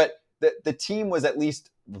 But the team was at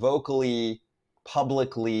least vocally,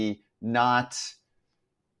 publicly not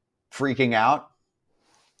freaking out.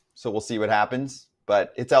 So we'll see what happens.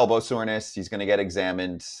 But it's elbow soreness. He's going to get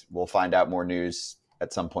examined. We'll find out more news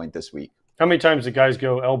at some point this week. How many times do guys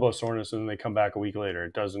go elbow soreness and then they come back a week later?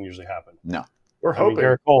 It doesn't usually happen. No. We're hoping.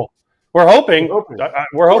 Garrett Cole. We're hoping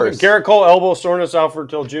Garrett Cole elbow soreness out for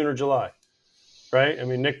until June or July. Right? I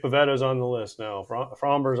mean, Nick Pavetta's on the list now.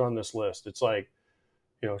 Fromber's on this list. It's like,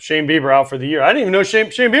 Shane Bieber out for the year. I didn't even know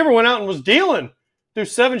Shane Bieber went out and was dealing through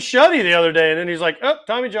 7 shutty the other day. And then he's like, oh,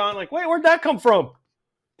 Tommy John. Like, wait, where'd that come from?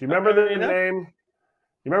 Do you remember the name?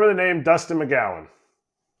 You remember the name Dustin McGowan?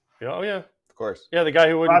 Oh, yeah. Of course. Yeah, the guy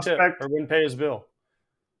who wouldn't tip or wouldn't pay his bill.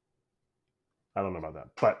 I don't know about that.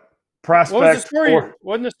 But prospect. What was the story?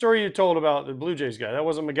 Wasn't the story you told about the Blue Jays guy? That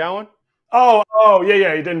wasn't McGowan? Oh,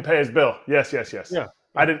 yeah. He didn't pay his bill. Yes. Yeah.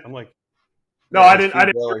 I didn't. I'm like, no, I didn't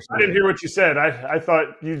hear what you said. I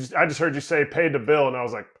thought I just heard you say paid the bill, and I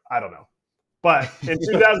was like, I don't know. But in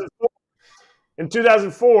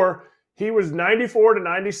 2004, he was 94 to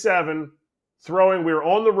 97 throwing. We were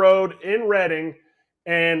on the road in Reading,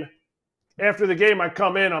 and after the game, I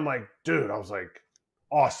come in. I'm like, dude, I was like,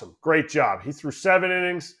 awesome, great job. He threw 7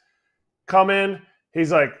 innings. Come in,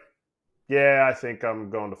 he's like, yeah, I think I'm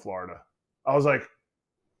going to Florida. I was like,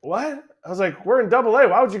 what? I was like, we're in Double-A.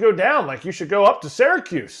 Why would you go down? Like, you should go up to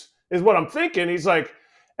Syracuse, is what I'm thinking. He's like,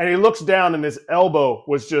 and he looks down, and his elbow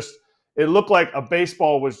was just, it looked like a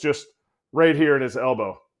baseball was just right here in his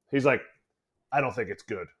elbow. He's like, I don't think it's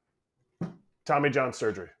good. Tommy John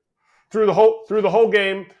surgery. Through the whole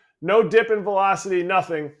game, no dip in velocity,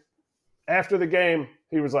 nothing. After the game,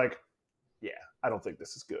 he was like, yeah, I don't think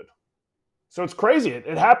this is good. So it's crazy.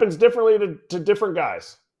 It happens differently to different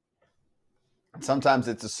guys. Sometimes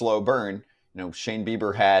it's a slow burn. Shane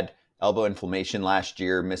Bieber had elbow inflammation last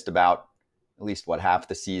year, missed about at least half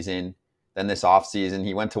the season. Then this offseason,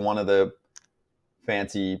 he went to one of the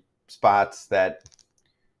fancy spots that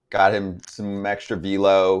got him some extra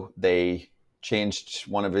velo. They changed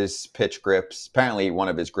one of his pitch grips. Apparently one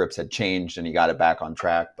of his grips had changed and he got it back on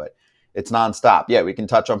track, but it's nonstop. Yeah, we can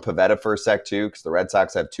touch on Pivetta for a sec too, because the Red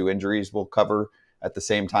Sox have 2 injuries we'll cover at the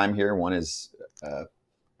same time here. One is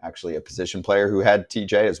actually a position player who had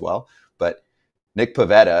TJ as well. But Nick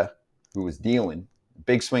Pivetta, who was dealing,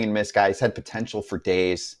 big swing and miss guy, he's had potential for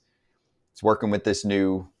days. He's working with this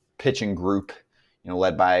new pitching group,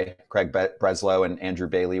 led by Craig Breslow and Andrew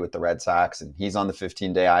Bailey with the Red Sox. And he's on the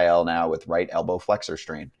 15-day IL now with right elbow flexor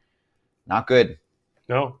strain. Not good.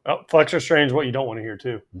 No, flexor strain is what you don't want to hear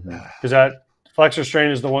too. Because that flexor strain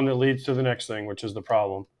is the one that leads to the next thing, which is the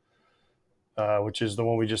problem, which is the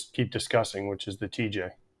one we just keep discussing, which is the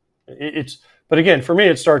TJ. But again, for me,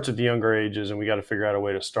 it starts at the younger ages, and we got to figure out a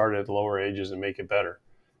way to start at the lower ages and make it better.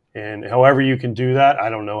 And however you can do that, I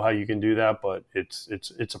don't know how you can do that, but it's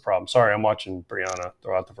a problem. Sorry, I'm watching Brianna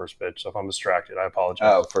throw out the first pitch, so if I'm distracted, I apologize.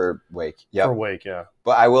 Oh, for Wake. Yeah. For Wake, yeah.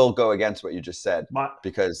 But I will go against what you just said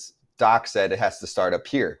because Doc said it has to start up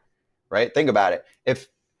here, right? Think about it.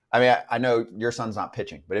 I know your son's not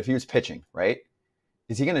pitching, but if he was pitching, right,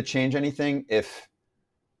 is he going to change anything if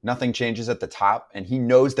nothing changes at the top and he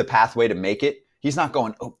knows the pathway to make it? He's not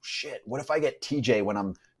going, oh, shit, what if I get TJ when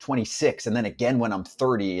I'm 26 and then again when I'm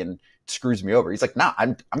 30 and it screws me over? He's like, nah,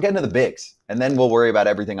 I'm getting to the bigs, and then we'll worry about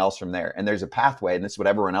everything else from there. And there's a pathway, and this is what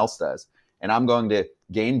everyone else does. And I'm going to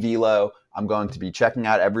gain velo. I'm going to be checking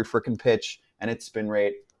out every freaking pitch and its spin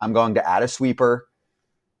rate. I'm going to add a sweeper.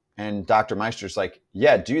 And Dr. Meister's like,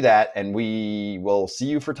 yeah, do that, and we will see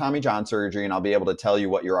you for Tommy John surgery, and I'll be able to tell you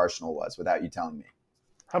what your arsenal was without you telling me.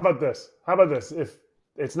 How about this? If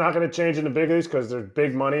it's not going to change in the big leagues because there's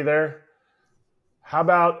big money there, How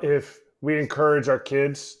about if we encourage our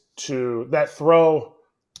kids to that throw?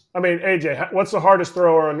 I mean, AJ, what's the hardest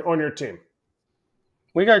thrower on your team?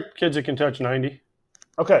 We got kids that can touch 90.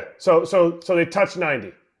 Okay, so they touch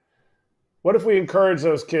 90. What if we encourage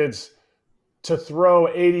those kids to throw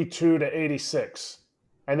 82 to 86?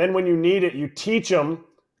 And then when you need it, you teach them.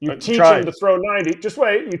 You teach them to throw 90. Just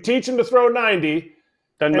wait. You teach them to throw 90.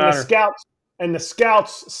 Doesn't matter. The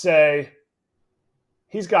scouts say,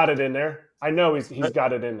 he's got it in there. I know he's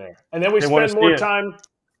got it in there. And then we spend more time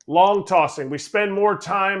long tossing. We spend more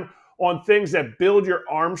time on things that build your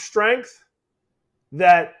arm strength,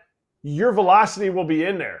 that your velocity will be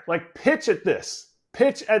in there. Like pitch at this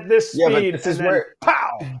speed. Yeah, but this is where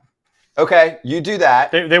pow. Okay, you do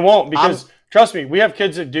that. They won't, because trust me, we have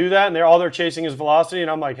kids that do that, and all they're chasing is velocity. And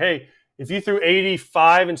I'm like, hey, if you threw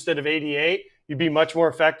 85 instead of 88, you'd be much more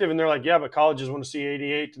effective. And they're like, yeah, but colleges want to see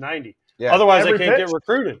 88 to 90. Yeah. Otherwise, they can't get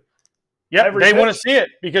recruited. Yeah, they want to see it,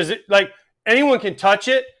 because anyone can touch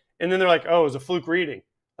it, and then they're like, oh, it's a fluke reading.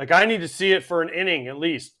 Like, I need to see it for an inning at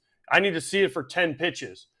least. I need to see it for 10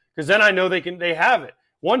 pitches, because then I know they have it.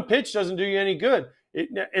 One pitch doesn't do you any good,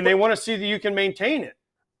 and they want to see that you can maintain it.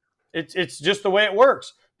 It's just the way it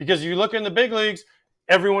works, because you look in the big leagues,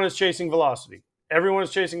 everyone is chasing velocity. Everyone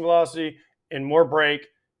is chasing velocity and more break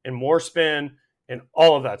and more spin and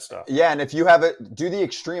all of that stuff. Yeah, and if you have it, do the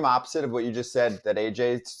extreme opposite of what you just said that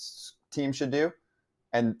AJ's team should do,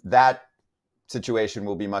 and that situation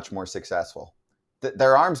will be much more successful.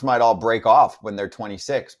 Their arms might all break off when they're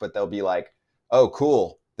 26, but they'll be like, oh,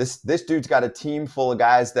 cool. This dude's got a team full of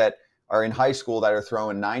guys that are in high school that are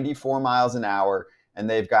throwing 94 miles an hour, and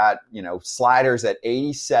they've got, sliders at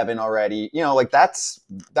 87 already. That's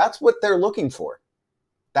what they're looking for.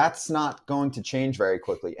 That's not going to change very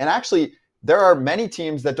quickly. And actually, there are many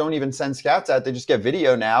teams that don't even send scouts out. They just get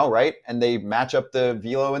video now, right? And they match up the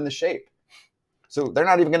velo and the shape. So they're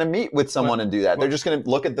not even going to meet with someone and do that. They're just going to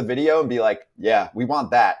look at the video and be like, yeah, we want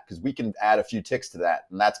that because we can add a few ticks to that,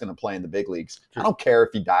 and that's going to play in the big leagues. I don't care if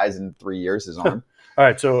he dies in 3 years, his arm. All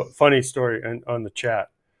right, so funny story on the chat.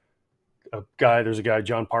 There's a guy,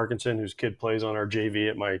 John Parkinson, whose kid plays on our JV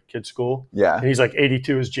at my kid's school. Yeah. And he's like,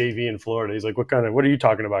 82 is JV in Florida. He's like, what are you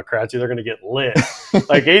talking about, Kratzy? They're going to get lit.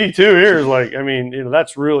 Like 82 here is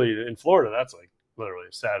that's really, in Florida, that's like literally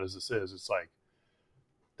as sad as this is. It's like,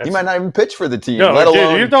 you might not even pitch for the team. No, let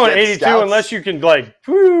alone you're throwing 82 scouts. Unless you can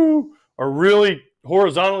or really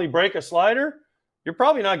horizontally break a slider, you're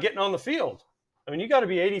probably not getting on the field. I mean, you got to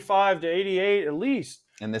be 85 to 88 at least.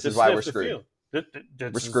 And this is why we're screwed.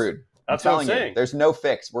 We're screwed. That's what I'm saying. You, there's no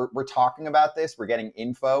fix. We're talking about this. We're getting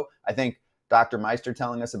info. I think Dr. Meister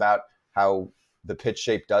telling us about how the pitch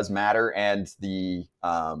shape does matter, and the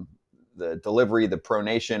delivery, the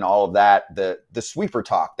pronation, all of that, the sweeper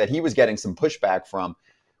talk that he was getting some pushback from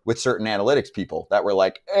with certain analytics people that were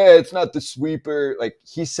like, it's not the sweeper. Like,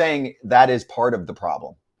 he's saying that is part of the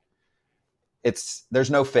problem. There's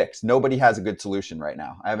no fix. Nobody has a good solution right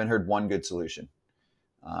now. I haven't heard one good solution.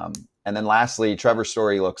 And then lastly, Trevor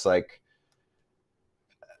Story looks like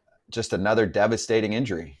just another devastating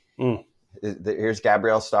injury. Here's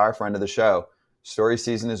Gabrielle Starr, friend of the show. Story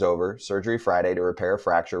season is over. Surgery Friday to repair a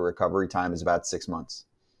fracture. Recovery time is about 6 months.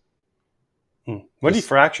 What did he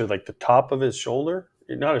fracture? Like the top of his shoulder?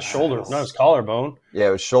 Not his shoulder, not his collarbone. Yeah,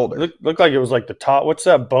 it was shoulder. Looked like it was like the top. What's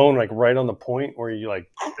that bone like right on the point where you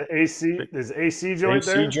like the AC? There's AC joint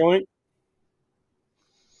there. AC joint.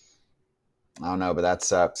 I don't know, but that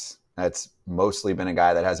sucks. That's mostly been a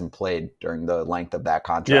guy that hasn't played during the length of that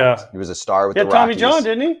contract. Yeah. He was a star with the Rockies. Tommy John,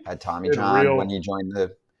 didn't he? Had Tommy John when he joined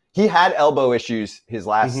he had elbow issues his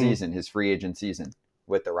last season, his free agent season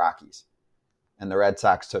with the Rockies. And the Red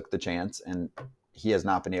Sox took the chance, and he has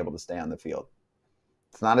not been able to stay on the field.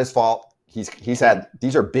 It's not his fault. He's had –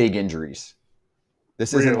 these are big injuries.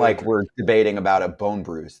 This isn't like we're debating about a bone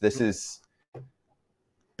bruise. This is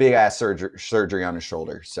big-ass surgery on his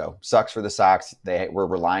shoulder. So, sucks for the Sox. They were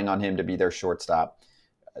relying on him to be their shortstop.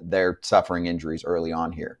 They're suffering injuries early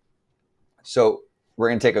on here. So, we're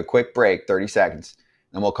going to take a quick break, 30 seconds,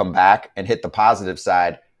 and we'll come back and hit the positive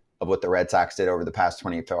side of what the Red Sox did over the past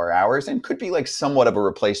 24 hours, and could be like somewhat of a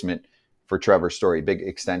replacement for Trevor Story. Big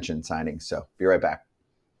extension signing. So, be right back.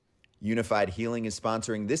 Unified Healing is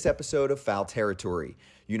sponsoring this episode of Foul Territory.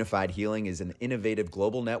 Unified Healing is an innovative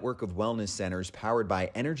global network of wellness centers powered by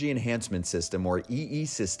Energy Enhancement System, or EE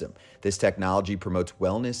System. This technology promotes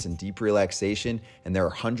wellness and deep relaxation, and there are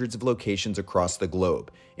hundreds of locations across the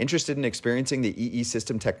globe. Interested in experiencing the EE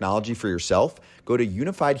System technology for yourself? Go to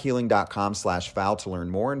unifydhealing.com/foul to learn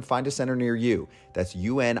more and find a center near you. That's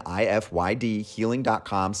UNIFYD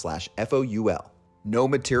healing.com/FOUL. No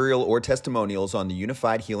material or testimonials on the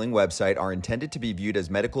Unified Healing website are intended to be viewed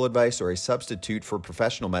as medical advice or a substitute for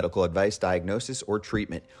professional medical advice, diagnosis, or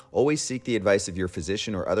treatment. Always seek the advice of your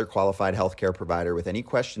physician or other qualified healthcare provider with any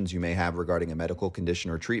questions you may have regarding a medical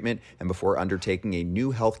condition or treatment and before undertaking a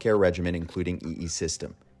new healthcare regimen, including EE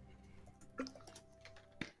system. All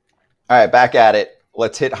right, back at it.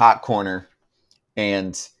 Let's hit hot corner.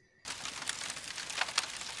 And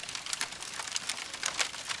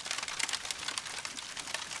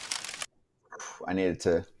I needed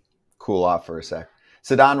to cool off for a sec.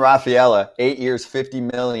 Ceddanne Rafaela, 8 years,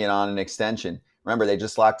 $50 million on an extension. Remember, they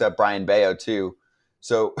just locked up Brian Bayo too.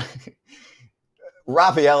 So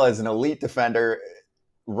Rafaela is an elite defender.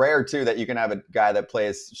 Rare too that you can have a guy that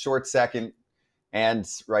plays short second and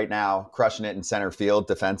right now crushing it in center field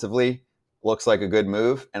defensively. Looks like a good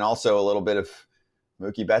move. And also a little bit of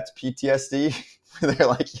Mookie Betts PTSD. They're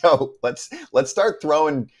like, yo, let's start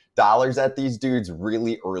throwing dollars at these dudes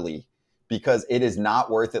really early, because it is not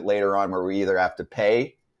worth it later on where we either have to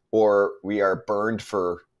pay or we are burned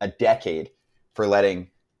for a decade for letting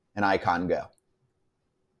an icon go.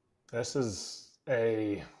 This is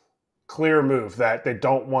a clear move that they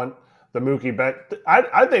don't want the Mookie Bet.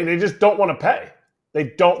 I think they just don't want to pay. They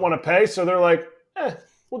don't want to pay, so they're like,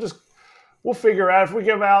 we'll figure out if we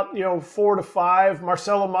give out 4 to 5.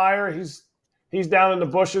 Marcelo Meyer, he's down in the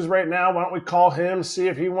bushes right now. Why don't we call him, see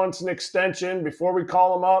if he wants an extension before we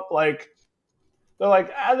call him up? Like, they're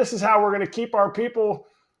like, this is how we're going to keep our people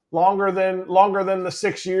longer than the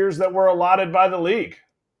 6 years that were allotted by the league.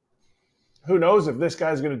 Who knows if this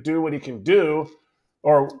guy's going to do what he can do,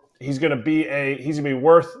 or he's going to be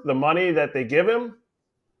worth the money that they give him.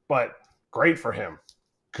 But great for him.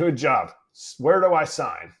 Good job. Where do I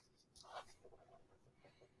sign?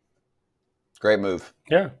 Great move.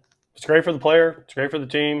 Yeah, it's great for the player. It's great for the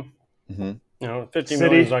team. Mm-hmm. $50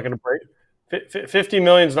 million is not going to break. $50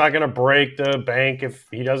 million is not going to break the bank if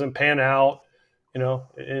he doesn't pan out,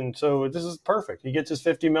 and so this is perfect. He gets his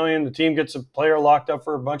 $50 million. The team gets a player locked up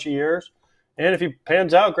for a bunch of years. And if he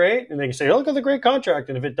pans out, great. And they can say, oh, look at the great contract.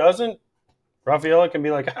 And if it doesn't, Rafaela can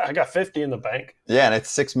be like, I got 50 in the bank. Yeah. And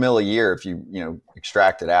it's $6 million a year. If you,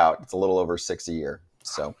 extract it out, it's a little over 6 a year.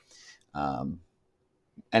 So,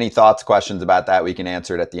 any thoughts, questions about that? We can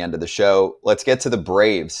answer it at the end of the show. Let's get to the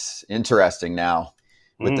Braves. Interesting now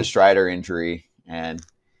with the Strider injury, and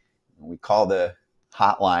we call the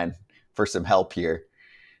hotline for some help here.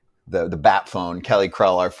 The bat phone. Kelly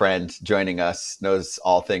Krull, our friend, joining us, knows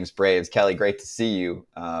all things Braves. Kelly, great to see you.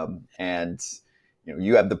 And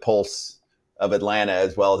you have the pulse of Atlanta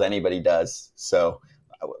as well as anybody does. So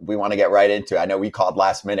we want to get right into it. I know we called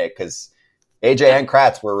last minute because AJ and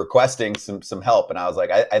Kratz were requesting some help, and I was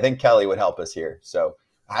like, I think Kelly would help us here. So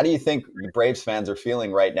how do you think the Braves fans are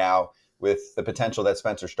feeling right now with the potential that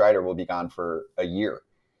Spencer Strider will be gone for a year?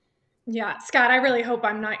 Yeah, Scott, I really hope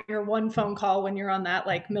I'm not your one phone call when you're on that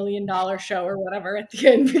 $1 million show or whatever at the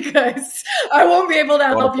end, because I won't be able to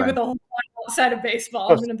help you with the whole side of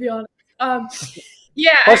baseball. I'm going to be honest.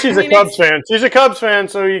 Yeah. Well, she's a Cubs fan. She's a Cubs fan,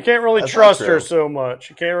 so you can't really trust her so much.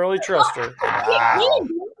 You can't really trust her. Wow.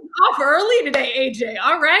 Off early today, AJ.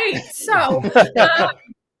 All right. So,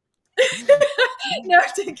 no,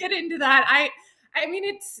 to get into that, I mean,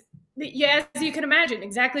 it's, yeah, as you can imagine,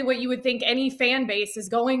 exactly what you would think any fan base is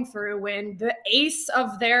going through when the ace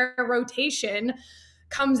of their rotation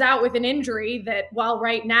comes out with an injury that, while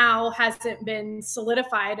right now hasn't been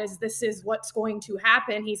solidified as this is what's going to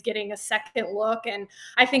happen, he's getting a second look. And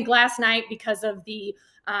I think last night, because of the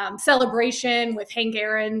celebration with Hank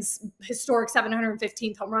Aaron's historic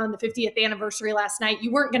 715th home run, the 50th anniversary last night,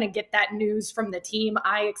 you weren't going to get that news from the team.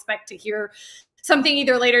 I expect to hear something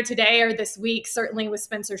either later today or this week, certainly with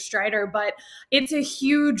Spencer Strider, but it's a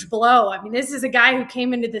huge blow. I mean, this is a guy who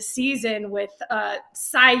came into the season with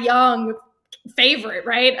Cy Young favorite,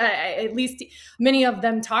 right? At least many of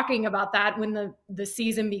them talking about that when the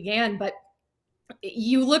season began. But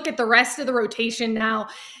you look at the rest of the rotation now,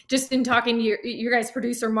 just in talking to your guys'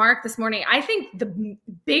 producer, Mark, this morning, I think the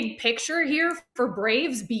big picture here for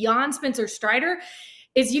Braves beyond Spencer Strider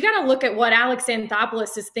is you got to look at what Alex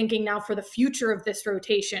Anthopoulos is thinking now for the future of this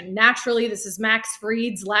rotation. Naturally, this is Max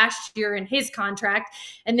Fried's last year in his contract.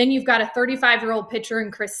 And then you've got a 35-year-old pitcher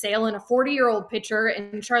in Chris Sale and a 40-year-old pitcher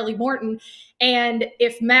in Charlie Morton. And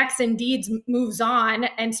if Max indeed moves on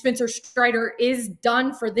and Spencer Strider is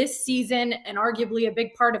done for this season and arguably a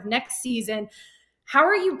big part of next season, how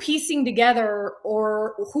are you piecing together,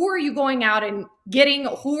 or who are you going out and getting?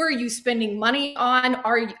 Who are you spending money on?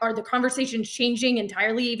 Are the conversations changing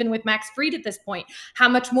entirely, even with Max Fried at this point? How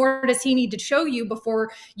much more does he need to show you before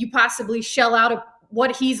you possibly shell out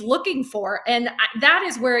what he's looking for. And that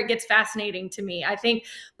is where it gets fascinating to me, I think.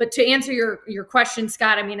 But to answer your question,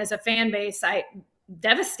 Scott, I mean, as a fan base,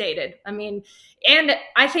 devastated. I mean, and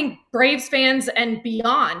I think Braves fans and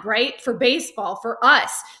beyond, right? For baseball, for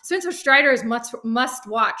us, Spencer Strider is must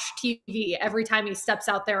watch TV every time he steps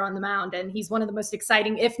out there on the mound. And he's one of the most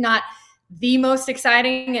exciting, if not the most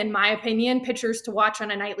exciting, in my opinion, pitchers to watch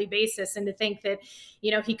on a nightly basis. And to think that,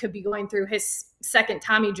 he could be going through his second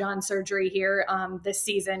Tommy John surgery here this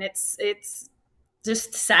season. It's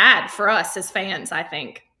just sad for us as fans, I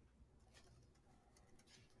think.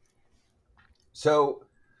 So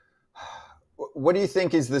what do you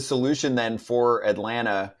think is the solution then for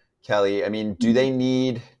Atlanta, Kelly? I mean, do they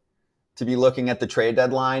need to be looking at the trade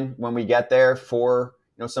deadline when we get there for,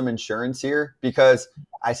 some insurance here? Because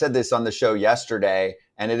I said this on the show yesterday,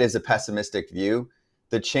 and it is a pessimistic view.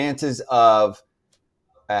 The chances of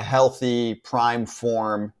a healthy prime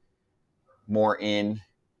form Morton,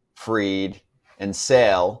 Fried, and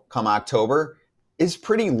Sale come October is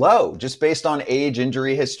pretty low, just based on age,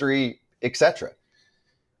 injury history, etc.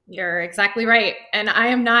 You're exactly right. And I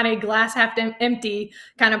am not a glass half empty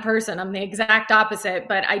kind of person. I'm the exact opposite.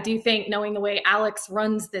 But I do think, knowing the way Alex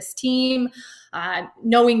runs this team,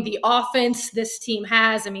 knowing the offense this team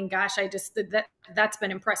has, I mean, gosh, that's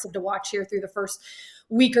been impressive to watch here through the first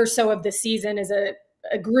week or so of the season, is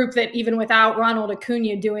a group that, even without Ronald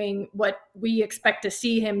Acuna doing what we expect to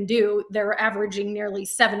see him do, they're averaging nearly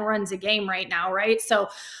 7 runs a game right now, right? So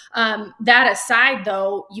that aside,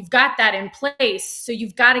 though, you've got that in place. So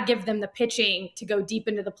you've got to give them the pitching to go deep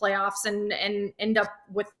into the playoffs and end up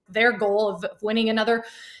with their goal of winning another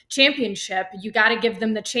championship. You got to give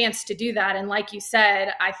them the chance to do that. And like you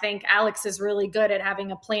said, I think Alex is really good at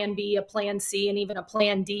having a plan B, a plan C, and even a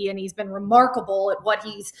plan D. And he's been remarkable at what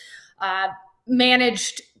he's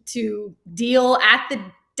managed to deal at the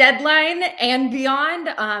deadline and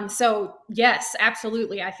beyond. So yes,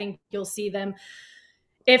 absolutely. I think you'll see them,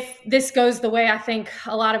 if this goes the way I think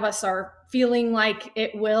a lot of us are feeling like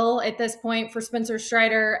it will at this point for Spencer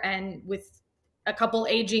Strider, and with a couple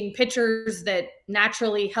aging pitchers, that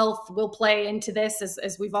naturally health will play into this,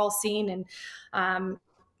 as we've all seen. And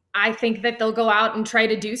I think that they'll go out and try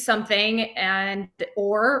to do something,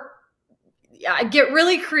 or get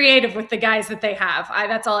really creative with the guys that they have.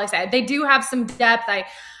 That's all I say. They do have some depth.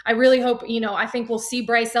 I really hope, I think we'll see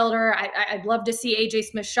Bryce Elder. I'd love to see AJ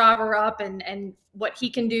Smith-Shawver up and what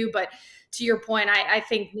he can do. But to your point, I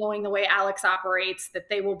think, knowing the way Alex operates, that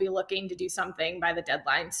they will be looking to do something by the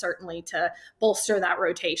deadline, certainly to bolster that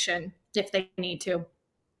rotation if they need to.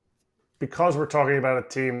 Because we're talking about a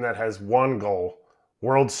team that has one goal,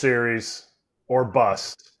 World Series or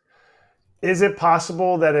bust, is it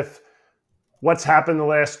possible that if what's happened the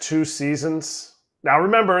last 2 seasons. Now,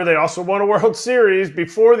 remember, they also won a World Series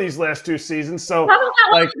before these last 2 seasons. So,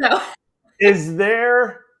 is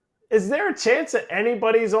there a chance that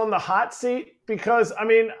anybody's on the hot seat? Because, I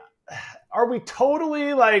mean, are we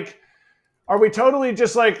totally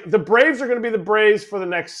just like, the Braves are going to be the Braves for the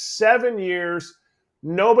next 7 years?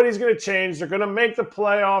 Nobody's going to change. They're going to make the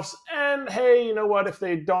playoffs. And, hey, you know what? If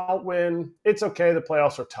they don't win, it's okay. The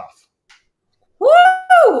playoffs are tough.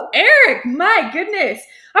 Woo! Erik, my goodness.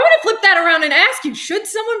 I want to flip that around and ask you, should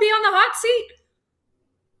someone be on the hot seat?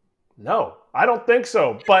 No, I don't think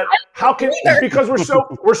so. But how can, because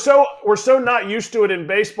we're so not used to it in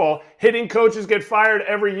baseball. Hitting coaches get fired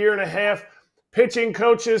every year and a half. Pitching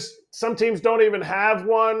coaches, some teams don't even have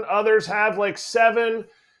one. Others have like 7.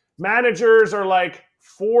 Managers are like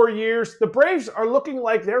 4 years. The Braves are looking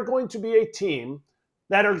like they're going to be a team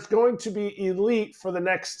that are going to be elite for the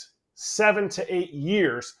next 7 to 8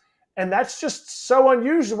 years. And that's just so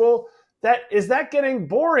unusual. Is that getting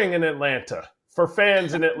boring in Atlanta for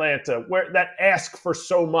fans in Atlanta that ask for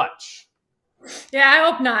so much? Yeah, I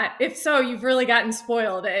hope not. If so, you've really gotten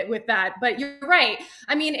spoiled with that. But you're right.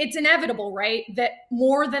 I mean, it's inevitable, right? That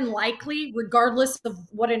more than likely, regardless of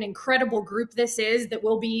what an incredible group this is, that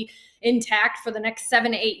will be intact for the next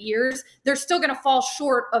 7 to 8 years, they're still going to fall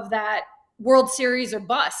short of that World Series or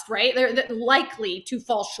bust, right? They're likely to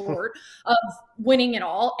fall short of winning it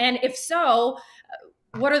all. And if so,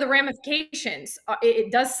 what are the ramifications?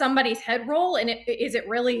 Does somebody's head roll? And is it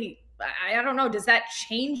really, I don't know, does that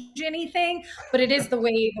change anything? But it is the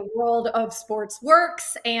way the world of sports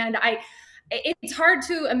works. And it's hard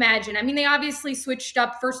to imagine. I mean, they obviously switched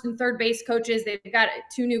up first and third base coaches. They've got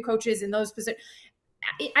 2 new coaches in those positions.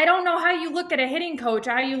 I don't know how you look at a hitting coach,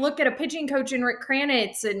 how you look at a pitching coach in Rick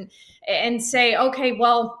Kranitz and say, okay,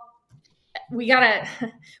 well, we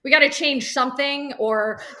gotta change something,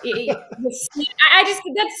 or I just,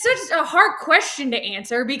 that's such a hard question to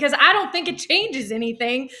answer, because I don't think it changes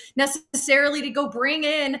anything necessarily to go bring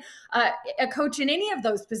in a coach in any of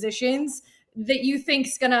those positions that you think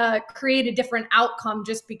is gonna create a different outcome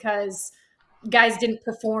just because guys didn't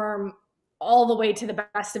perform all the way to the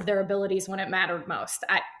best of their abilities when it mattered most.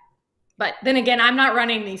 But then again, I'm not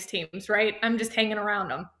running these teams, right? I'm just hanging around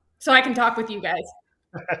them so I can talk with you guys.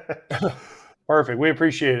 Perfect. We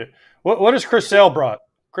appreciate it. What has Chris Sale brought?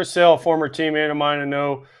 Chris Sale, a former teammate of mine, I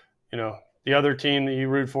know, the other team that you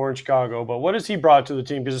root for in Chicago, but what has he brought to the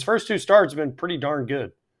team? Because his first 2 starts have been pretty darn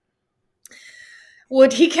good.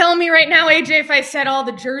 Would he kill me right now, AJ, if I said all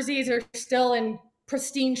the jerseys are still in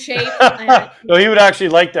pristine shape? No, he would actually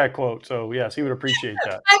like that quote. So yes, he would appreciate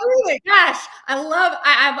that. I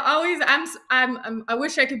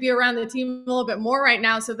wish I could be around the team a little bit more right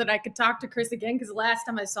now so that I could talk to Chris again, because the last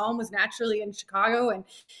time I saw him was naturally in Chicago, and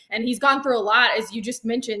he's gone through a lot, as you just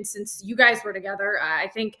mentioned, since you guys were together. I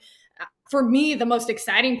think for me, the most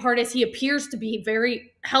exciting part is he appears to be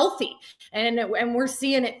very healthy, and we're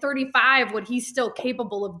seeing at 35 what he's still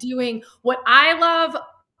capable of doing. What I love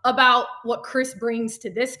about what Chris brings to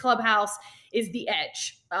this clubhouse is the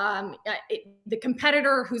edge. The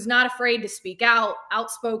competitor who's not afraid to speak out,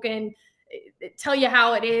 outspoken, tell you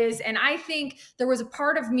how it is. And I think there was a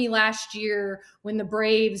part of me last year when the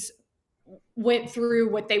Braves went through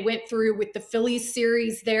what they went through with the Phillies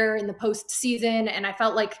series there in the postseason, and I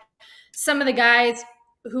felt like some of the guys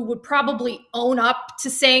who would probably own up to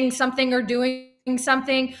saying something or doing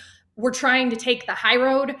something were trying to take the high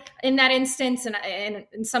road in that instance, and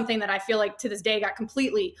something that I feel like to this day got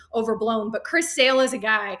completely overblown. But Chris Sale is a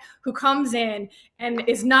guy who comes in and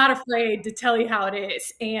is not afraid to tell you how it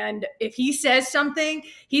is. And if he says something,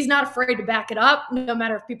 he's not afraid to back it up, no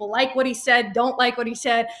matter if people like what he said, don't like what he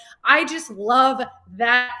said. I just love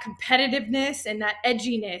that competitiveness and that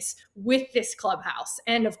edginess with this clubhouse.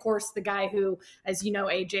 And of course, the guy who, as you know,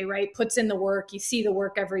 AJ, right, puts in the work. You see the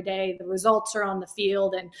work every day. The results are on the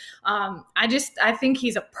field. And I think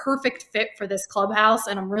he's a perfect fit for this clubhouse,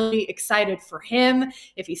 and I'm really excited for him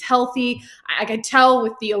if he's healthy. I could tell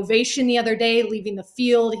with the ovation the other day leaving the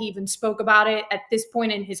field. He even spoke about it at this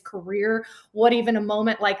point in his career, what even a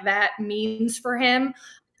moment like that means for him.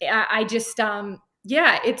 It's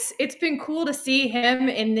been cool to see him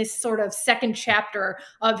in this sort of second chapter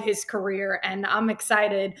of his career, and I'm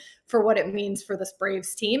excited for what it means for this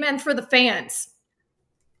Braves team and for the fans.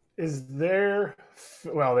 There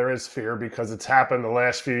is fear because it's happened the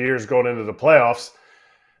last few years going into the playoffs.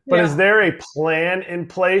 But Is there a plan in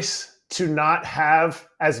place to not have,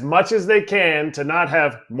 as much as they can, to not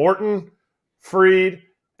have Morton, Fried,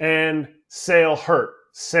 and Sale hurt?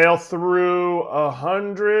 Sale threw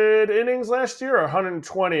 100 innings last year, or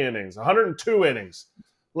 120 innings, 102 innings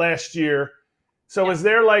last year. So is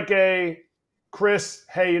there like a, Chris,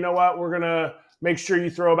 hey, you know what, we're going to make sure you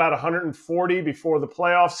throw about 140 before the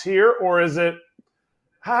playoffs here? Or is it,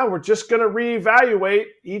 we're just going to reevaluate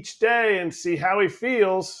each day and see how he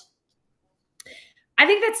feels? I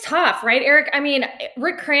think that's tough, right, Erik? I mean,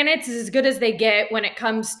 Rick Kranitz is as good as they get when it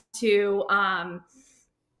comes to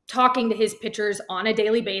talking to his pitchers on a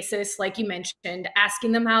daily basis, like you mentioned,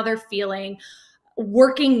 asking them how they're feeling,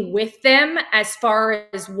 working with them as far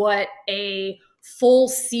as what a full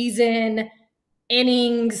season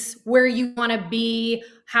innings, where you want to be,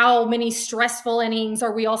 how many stressful innings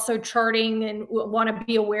are we also charting and want to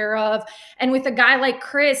be aware of. And with a guy like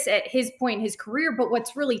Chris at his point in his career, but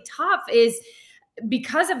what's really tough is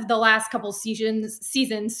because of the last couple seasons,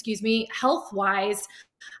 health-wise,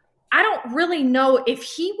 I don't really know if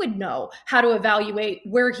he would know how to evaluate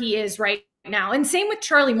where he is right now. And same with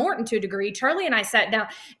Charlie Morton to a degree. Charlie and I sat down,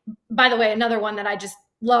 by the way, another one that I just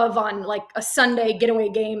love on like a Sunday getaway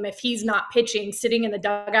game, if he's not pitching, sitting in the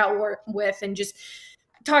dugout with and just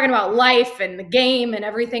talking about life and the game and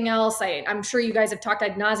everything else. I'm sure you guys have talked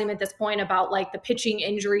ad nauseum at this point about like the pitching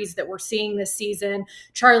injuries that we're seeing this season.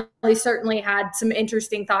 Charlie certainly had some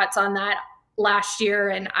interesting thoughts on that last year.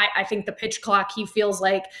 And I think the pitch clock, he feels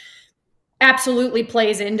like, absolutely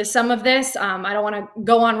plays into some of this. I don't want to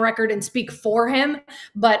go on record and speak for him,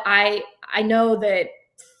 but I know that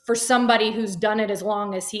for somebody who's done it as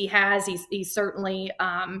long as he has, he certainly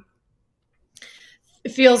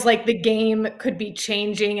feels like the game could be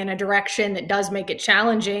changing in a direction that does make it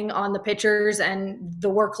challenging on the pitchers and the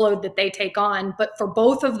workload that they take on. But for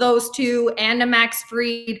both of those two and a Max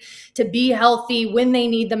Fried to be healthy when they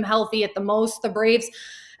need them healthy at the most, the Braves,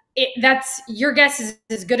 that's your guess is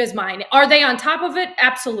as good as mine. Are they on top of it?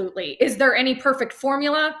 Absolutely. Is there any perfect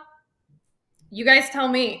formula? You guys tell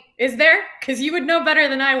me. Is there? Because you would know better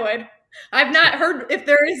than I would. I've not heard if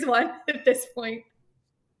there is one at this point.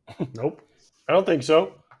 Nope. I don't think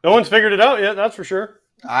so. No one's figured it out yet, that's for sure.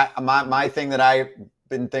 My thing that I've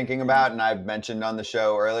been thinking about, and I've mentioned on the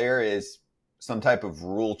show earlier, is some type of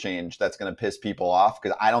rule change that's going to piss people off,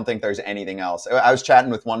 because I don't think there's anything else. I was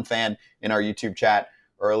chatting with one fan in our YouTube chat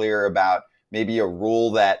earlier about maybe a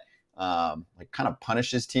rule that like kind of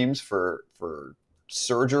punishes teams for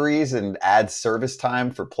surgeries and adds service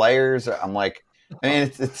time for players. I'm like, I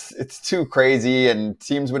mean, it's too crazy, and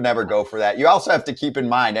teams would never go for that. You also have to keep in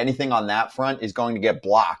mind anything on that front is going to get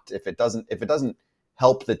blocked if it doesn't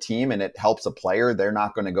help the team and it helps a player. They're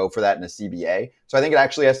not going to go for that in a CBA. So I think it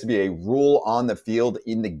actually has to be a rule on the field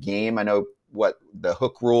in the game. I know what the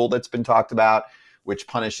hook rule that's been talked about, which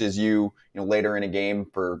punishes you later in a game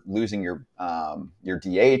for losing your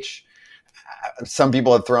DH. Some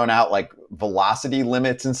people have thrown out like velocity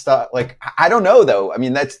limits and stuff. Like, I don't know though. I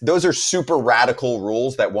mean, those are super radical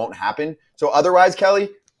rules that won't happen. So otherwise, Kelly,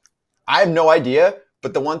 I have no idea.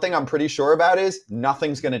 But the one thing I'm pretty sure about is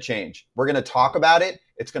nothing's going to change. We're going to talk about it.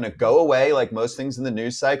 It's going to go away like most things in the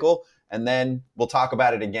news cycle. And then we'll talk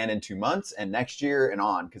about it again in 2 months and next year and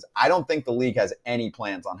on, because I don't think the league has any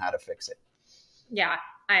plans on how to fix it. Yeah,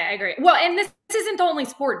 I agree. Well, and this isn't the only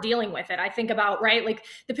sport dealing with it. I think about, right, like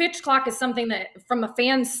the pitch clock is something that from a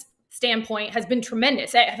fan's standpoint has been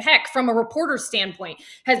tremendous. Heck, from a reporter's standpoint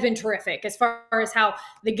has been terrific as far as how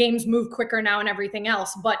the games move quicker now and everything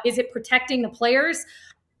else. But is it protecting the players?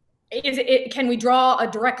 Can we draw a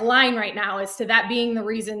direct line right now as to that being the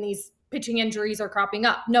reason these pitching injuries are cropping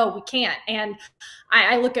up? No, we can't. And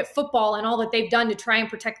I look at football and all that they've done to try and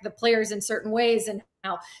protect the players in certain ways. And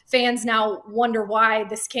now fans now wonder why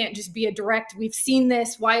this can't just be a direct, we've seen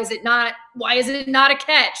this. Why is it not a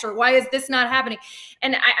catch? Or why is this not happening?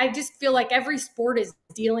 And I just feel like every sport is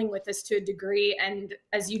dealing with this to a degree. And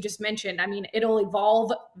as you just mentioned, I mean, it'll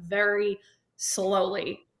evolve very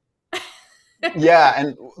slowly. Yeah.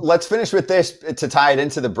 And let's finish with this to tie it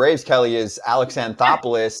into the Braves, Kelly, is Alex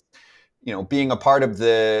Anthopoulos, being a part of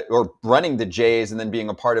or running the Jays and then being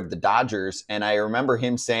a part of the Dodgers. And I remember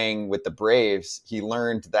him saying with the Braves, he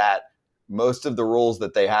learned that most of the rules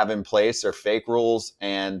that they have in place are fake rules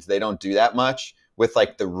and they don't do that much with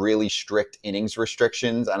like the really strict innings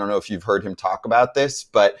restrictions. I don't know if you've heard him talk about this,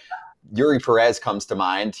 but Yuri Perez comes to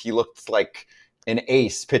mind. He looked like an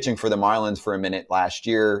ace pitching for the Marlins for a minute last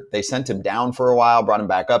year. They sent him down for a while, brought him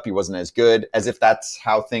back up. He wasn't as good, as if that's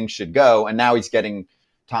how things should go. And now he's getting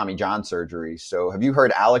Tommy John surgery. So have you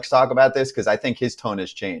heard Alex talk about this? Because I think his tone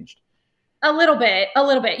has changed. A little bit.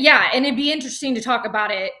 Yeah. And it'd be interesting to talk about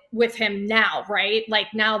it with him now, right? Like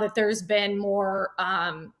now that there's been more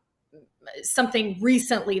something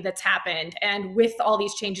recently that's happened and with all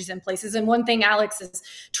these changes in places. And one thing Alex is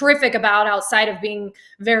terrific about, outside of being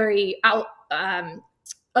very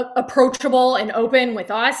approachable and open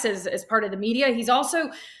with us as part of the media, he's also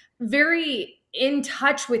very in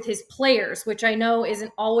touch with his players, which I know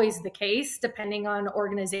isn't always the case depending on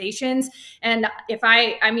organizations. And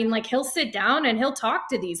he'll sit down and he'll talk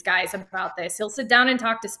to these guys about this. He'll sit down and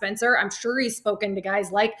talk to Spencer. I'm sure he's spoken to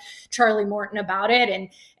guys like Charlie Morton about it.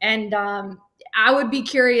 And I would be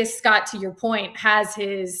curious, Scott, to your point, has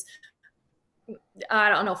his,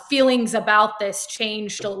 feelings about this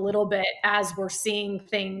changed a little bit as we're seeing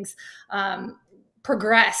things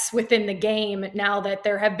progress within the game now that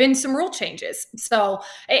there have been some rule changes. So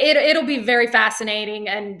it'll be very fascinating.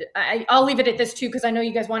 And I'll leave it at this too, because I know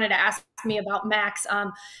you guys wanted to ask me about Max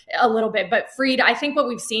a little bit. But Fried, I think what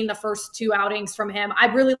we've seen the first two outings from him, I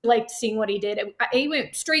really liked seeing what he did. He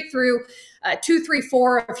went straight through 2, 3,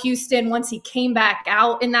 4 of Houston once he came back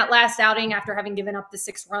out in that last outing after having given up the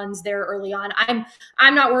 6 runs there early on.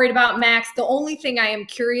 I'm not worried about Max. The only thing I am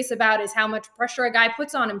curious about is how much pressure a guy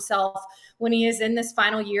puts on himself when he is in this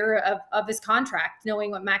final year of his contract, knowing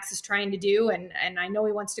what Max is trying to do. And I know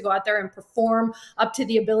he wants to go out there and perform up to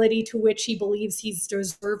the ability to which he believes he's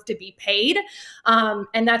deserved to be paid.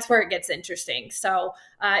 And that's where it gets interesting. So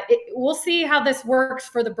we'll see how this works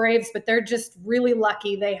for the Braves, but they're just really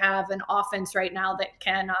lucky they have an offense right now that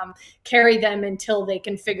can carry them until they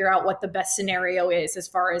can figure out what the best scenario is as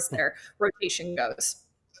far as their rotation goes.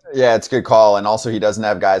 Yeah, it's a good call. And also he doesn't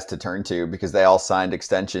have guys to turn to because they all signed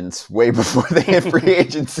extensions way before they hit free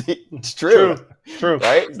agency. It's true.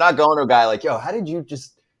 Right? It's not going to a guy like, yo, how did you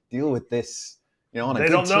just deal with this, on a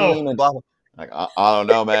good team and blah, blah. Like, I don't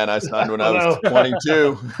know, man. I signed when I was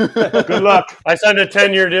 22. Good luck. I signed a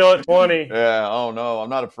 10-year deal at 20. Yeah, oh no, I'm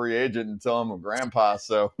not a free agent until I'm a grandpa,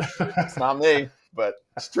 so it's not me. But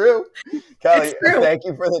it's true. Kelly, thank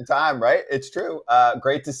you for the time, right? It's true.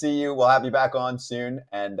 Great to see you. We'll have you back on soon.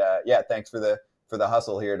 And thanks for the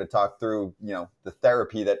hustle here to talk through, the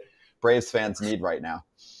therapy that Braves fans need right now.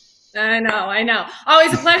 I know.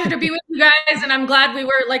 Always a pleasure to be with you guys, and I'm glad we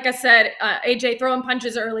were, like I said, AJ throwing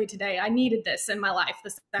punches early today. I needed this in my life.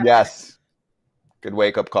 Yes. Good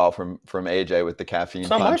wake-up call from AJ with the caffeine. It's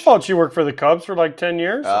not my fault she worked for the Cubs for like 10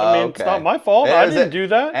 years. It's not my fault. I didn't do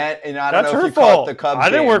that. And I That's don't know her if you caught fault. the Cubs I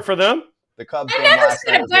didn't game. work for them. The Cubs I game never last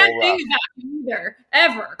said night a was bad little thing rough. about you either,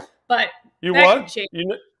 ever. But You what? I never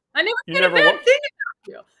said a bad thing about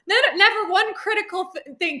you. Never one critical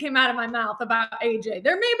thing came out of my mouth about AJ.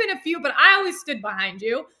 There may have been a few, but I always stood behind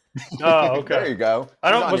you. Oh, okay. There you go.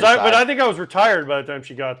 But I think I was retired by the time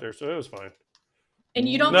she got there, so it was fine. And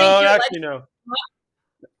you don't No, think you're actually, no.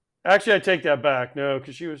 Actually, I take that back. No,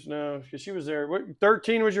 because she was there. What,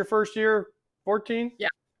 13 was your first year? 14?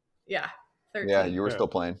 Yeah. 13. Yeah, you were still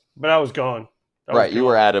playing. But I was gone. Right, you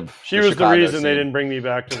were out of She was the reason they didn't bring me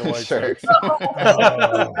back to the White Sox.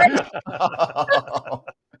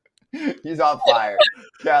 He's on fire.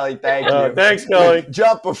 Kelly, thank you. Thanks, Kelly.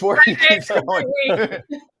 Jump before he keeps going.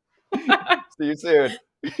 See you soon.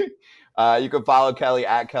 You can follow Kelly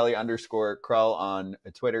at Kelly_Krull on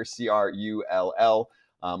Twitter, CRULL.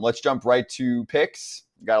 Let's jump right to picks.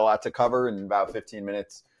 We got a lot to cover in about 15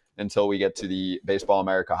 minutes until we get to the Baseball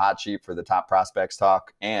America hot sheet for the top prospects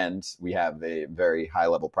talk. And we have a very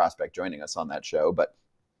high-level prospect joining us on that show. But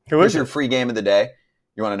here's your free game of the day.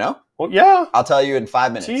 You want to know? Well, yeah. I'll tell you in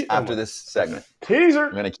 5 minutes after this segment. Teaser.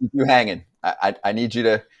 I'm going to keep you hanging. I need you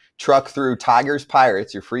to truck through Tigers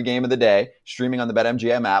Pirates, your free game of the day, streaming on the Bet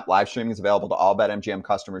MGM app. Live streaming is available to all Bet MGM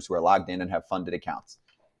customers who are logged in and have funded accounts.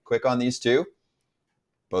 Quick on these two.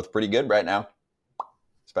 Both pretty good right now,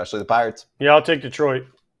 especially the Pirates. Yeah, I'll take Detroit.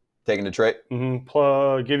 Taking Detroit?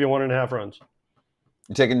 Mm-hmm. Give you 1.5 runs.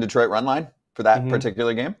 You taking Detroit run line for that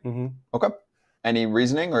particular game? Mm-hmm. Okay. Any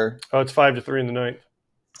reasoning or? Oh, it's 5-3 in the ninth.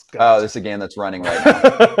 Oh, this is a game that's running right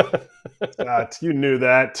now. Scott, you knew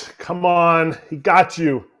that. Come on. He got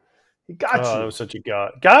you. He got you. That was such a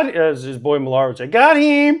God. God, as his boy Millar would say, got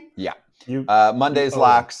him. Yeah. Monday's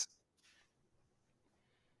locks.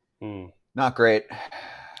 Not great.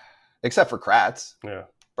 Except for Kratz. Yeah.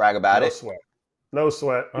 Brag about it. No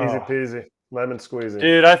sweat. Easy peasy. Lemon squeezy.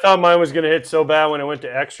 Dude, I thought mine was going to hit so bad when it went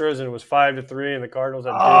to extras and it was 5-3 and the Cardinals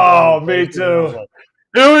had me too. Like,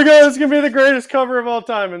 here we go. It's going to be the greatest cover of all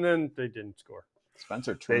time. And then they didn't score.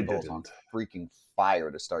 Spencer Turnbull's on freaking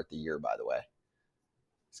fire to start the year, by the way.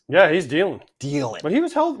 Yeah, he's dealing. When he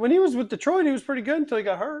was with Detroit, he was pretty good until he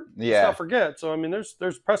got hurt. Yeah. Let's not forget. So, I mean,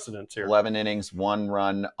 there's precedence here. 11 innings, 1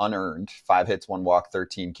 run unearned, 5 hits, 1 walk,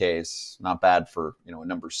 13 Ks. Not bad for, a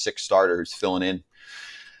number 6 starter who's filling in.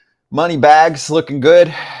 Money bags looking good.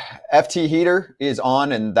 FT heater is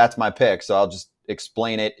on, and that's my pick. So I'll just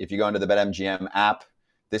explain it. If you go into the BetMGM app,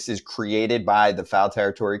 this is created by the Foul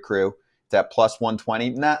Territory crew. It's at plus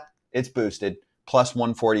 120. Nah, it's boosted. Plus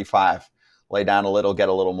 145. Lay down a little, get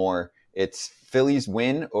a little more. It's Phillies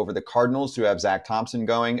win over the Cardinals, who have Zach Thompson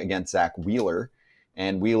going against Zach Wheeler.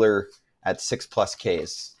 And Wheeler at 6+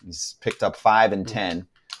 Ks. He's picked up 5 and 10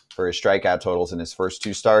 for his strikeout totals in his first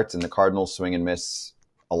 2 starts, and the Cardinals swing and miss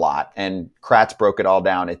a lot. And Kratz broke it all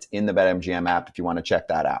down. It's in the BetMGM app if you want to check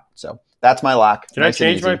that out. So that's my lock. Can I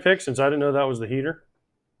change my pick since I didn't know that was the heater?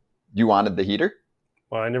 You wanted the heater?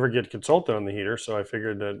 Well, I never get consulted on the heater, so I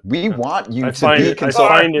figured that we want you to be consulted.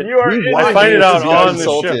 I find it out on the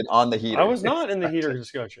show. On the heater. I was not in the heater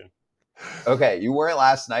discussion. Okay, you weren't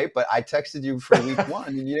last night, but I texted you for week 1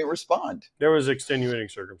 and you didn't respond. There was extenuating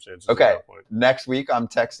circumstances. Okay, next week I'm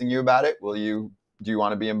texting you about it. Do you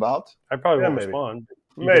want to be involved? I probably won't respond.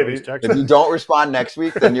 Maybe. If you don't respond next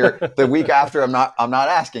week, then you're the week after. I'm not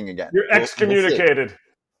asking again. You're excommunicated.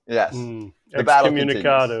 Yes. The battle continues.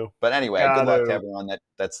 But anyway, good luck to everyone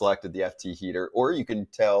that selected the FT heater. Or you can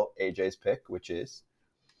tell AJ's pick, which is?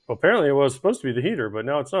 Well, apparently it was supposed to be the heater, but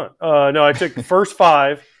now it's not. No, I took the first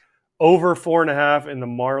 5 over 4.5 in the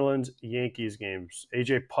Marlins-Yankees games.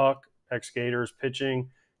 AJ Puck, ex-Gators, pitching.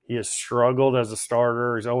 He has struggled as a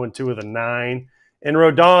starter. He's 0-2 with a 9. And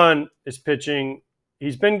Rodon is pitching.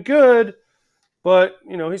 He's been good, but,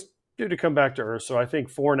 he's due to come back to earth. So I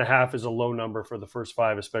think 4.5 is a low number for the first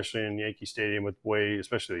 5, especially in Yankee Stadium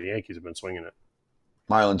especially the Yankees have been swinging it.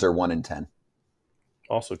 Marlins are 1-10.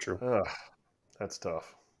 Also true. Ugh, that's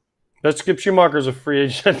tough. Let's Skip Schumacher's a free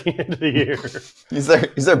agent at the end of the year.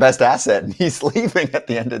 He's their best asset, and he's leaving at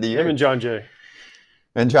the end of the year. Him and John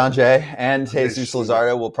Jay. And Jesus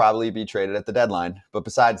Luzardo will probably be traded at the deadline. But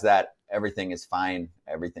besides that, everything is fine.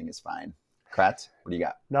 Everything is fine. Kratz, what do you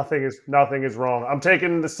got? Nothing is wrong. I'm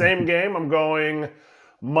taking the same game. I'm going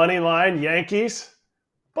money line Yankees,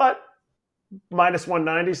 but minus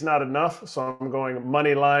 190 is not enough, so I'm going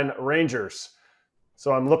money line Rangers.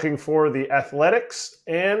 So I'm looking for the Athletics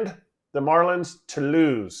and the Marlins to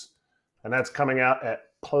lose. And that's coming out at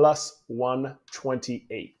plus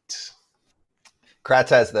 128. Kratz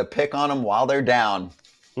has the pick on them while they're down.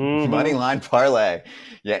 Money line parlay.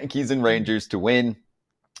 Yankees and Rangers to win.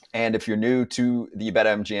 And if you're new to the Bet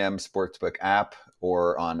MGM Sportsbook app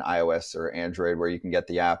or on iOS or Android where you can get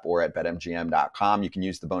the app or at betmgm.com, you can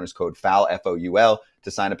use the bonus code FOUL, F-O-U-L,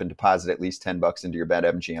 to sign up and deposit at least $10 into your Bet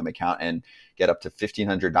MGM account and get up to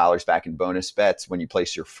 $1,500 back in bonus bets when you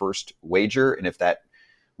place your first wager. And if that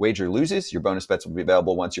wager loses, your bonus bets will be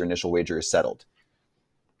available once your initial wager is settled.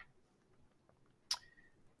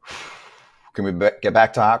 Can we get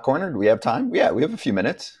back to Hot Corner? Do we have time? Yeah, we have a few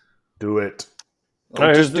minutes. Do it.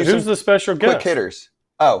 Right, who's the special guest? Quick hitters.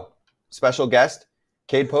 Oh, special guest,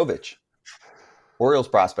 Cade Povich, Orioles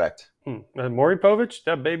prospect. Maury Povich?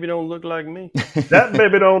 That baby don't look like me. That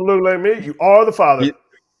baby don't look like me. You are the father.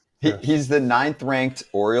 He's the 9th ranked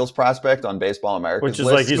Orioles prospect on Baseball America's Which is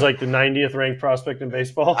list. like he's like the 90th ranked prospect in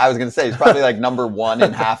baseball. I was going to say he's probably like number 1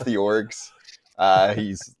 in half the orgs.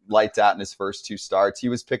 He's lights out in his first 2 starts. He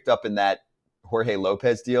was picked up in that Jorge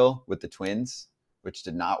Lopez deal with the Twins, which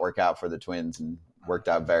did not work out for the Twins and worked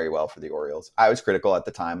out very well for the Orioles. I was critical at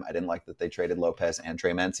the time. I didn't like that they traded Lopez and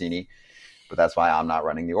Trey Mancini, but that's why I'm not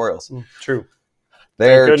running the Orioles. True.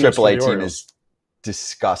 Their AAA team is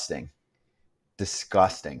disgusting.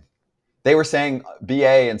 Disgusting. They were saying,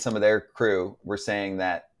 BA and some of their crew were saying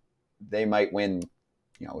that they might win,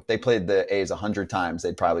 if they played the A's 100 times,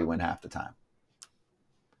 they'd probably win half the time.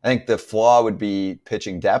 I think the flaw would be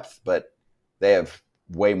pitching depth, but they have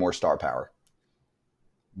way more star power.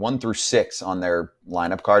 1 through 6 on their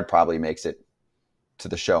lineup card probably makes it to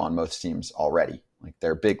the show on most teams already. Like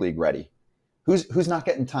they're big league ready. Who's not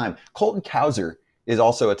getting time? Colton Cowser is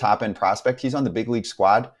also a top end prospect. He's on the big league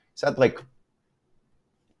squad. He's had like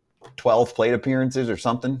 12 plate appearances or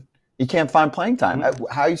something. He can't find playing time.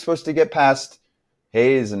 How are you supposed to get past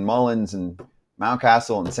Hayes and Mullins and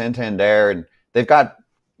Mountcastle and Santander? And they've got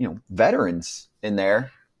veterans in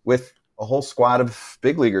there with a whole squad of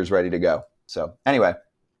big leaguers ready to go. So anyway,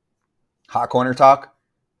 Hot Corner talk.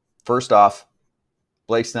 First off,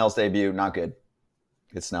 Blake Snell's debut, not good.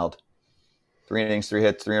 Get snelled. 3 innings, 3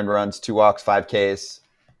 hits, 3 earned runs, 2 walks, 5 Ks.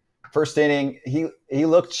 First inning, he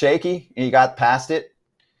looked shaky and he got past it,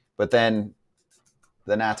 but then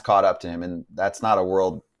the Nats caught up to him, and that's not a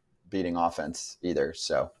world-beating offense either.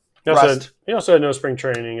 So he also had no spring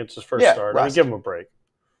training. It's his first start. I mean, give him a break.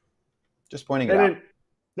 Just pointing it out.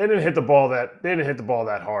 They didn't hit the ball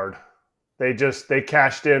that hard. They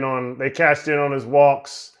cashed in on his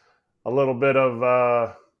walks, a little bit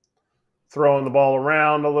of throwing the ball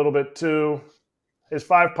around a little bit too. His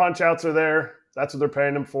 5 punch outs are there. That's what they're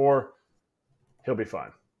paying him for. He'll be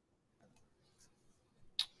fine.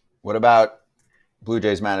 What about Blue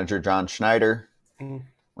Jays manager John Schneider?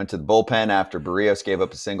 Went to the bullpen after Barrios gave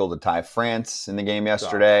up a single to tie France in the game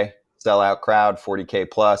yesterday. Sellout crowd, 40K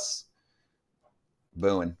plus.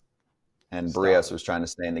 Booing. And Barrios was trying to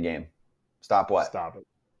stay in the game. Stop what? Stop it.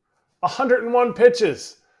 101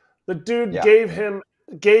 pitches. The dude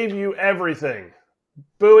gave you everything.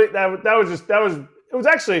 Boo it. It was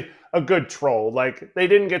actually a good troll. Like, they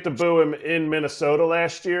didn't get to boo him in Minnesota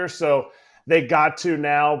last year, so they got to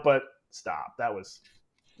now, but stop. That was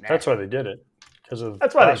nasty. That's why they did it.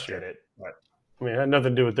 That's why they did it. But, I mean, it had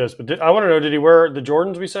nothing to do with this, but I want to know, did he wear the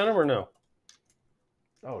Jordans we sent him or no?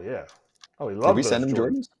 Oh, yeah. Oh, he loved Did we send him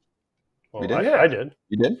Jordans? Well, we did? I did.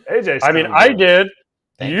 You did? AJ. I did.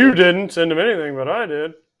 You didn't send him anything, but I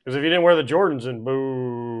did. Because if you didn't wear the Jordans, then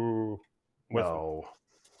boo. No.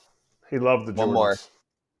 He loved the Jordans.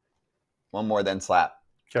 One more, then slap.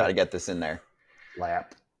 Okay. Got to get this in there.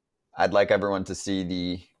 Lap. I'd like everyone to see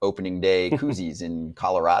the opening day koozies in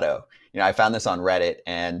Colorado. I found this on Reddit,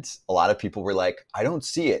 and a lot of people were like, I don't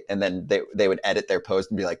see it. And then they would edit their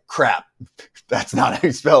post and be like, crap, that's not how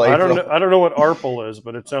you spell April. I don't know what Arple is,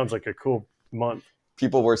 but it sounds like a cool month.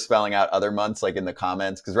 People were spelling out other months, like in the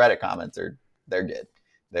comments, because Reddit comments they're good.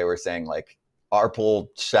 They were saying like Arple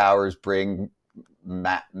showers bring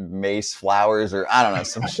mace flowers, or I don't know,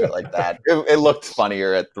 some shit like that. It looked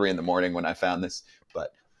funnier at 3 a.m. when I found this,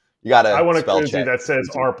 but you got to. I want a koozie that says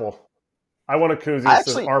Arple. I want a koozie that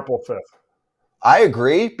says Arple 5th. I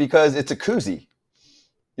agree, because it's a koozie.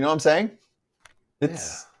 You know what I'm saying?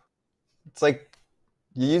 It's like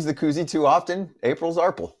you use the koozie too often. April's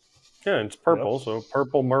Arple. Yeah, it's purple, so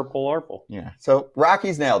purple, murple, Arple. Yeah. So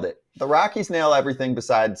Rockies nailed it. The Rockies nail everything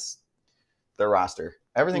besides their roster.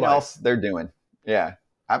 Everything else they're doing. Yeah.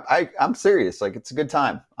 I'm serious. Like, it's a good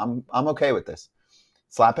time. I'm okay with this.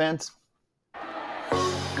 Slap hands.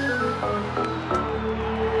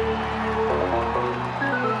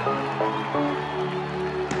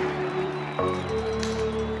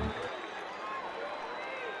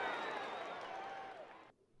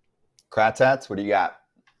 Kratz hats, what do you got?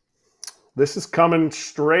 This is coming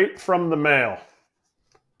straight from the mail.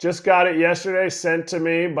 Just got it yesterday, sent to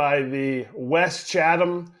me by the West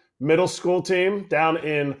Chatham middle school team down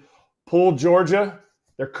in Poole, Georgia.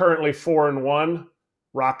 They're currently 4-1,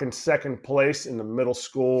 rocking second place in the middle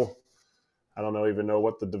school. I don't even know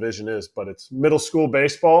what the division is, but it's middle school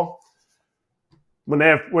baseball. When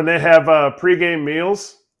they have pregame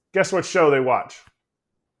meals, guess what show they watch?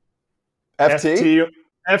 FT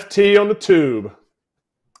on the tube.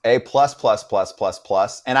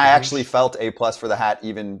 A++++++. And I actually felt A+ for the hat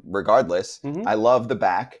even regardless. Mm-hmm. I love the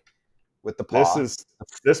back with the paw.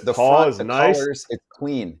 This the paw front, is the nice. Colors, it's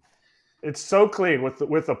clean. It's so clean with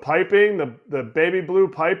the piping, the baby blue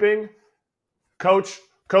piping. Coach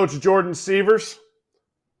Jordan Sievers.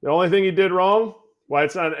 The only thing he did wrong, why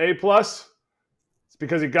it's not an A+, it's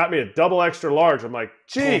because he got me a double extra large. I'm like,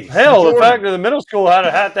 gee, hell, Jordan. the fact that the middle school had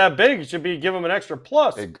a hat that big, it should give him an extra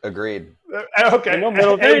plus. Agreed. Okay.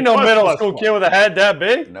 There ain't no middle school kid with a hat that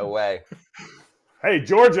big. No way. Hey,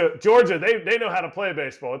 Georgia, they know how to play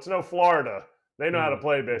baseball. It's no Florida. They know how to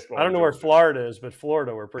play baseball. I don't know where Florida is, but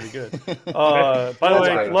Florida, we're pretty good. By the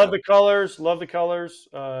way, love the colors.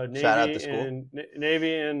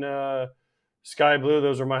 Navy and sky blue.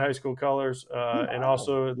 Those are my high school colors. And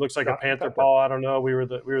also, it looks like a Panther paw. I don't know. We were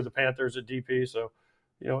the Panthers at DP, so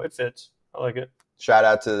it fits. I like it. Shout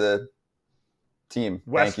out to the team.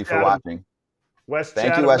 Thank you for watching.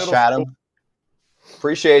 Thank you, West Chatham.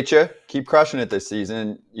 Appreciate you. Keep crushing it this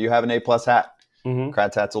season. You have an A+ hat. Mm-hmm.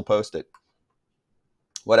 Kratz hats will post it.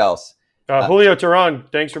 What else? Julio Teheran,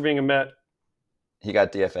 thanks for being a Met. He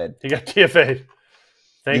got DFA'd.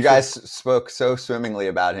 You guys spoke so swimmingly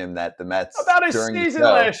about him that the Mets about his season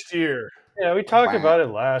last year. Yeah, we talked about it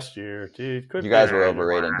last year, dude. You guys were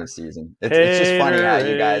overrating his season. It's just funny how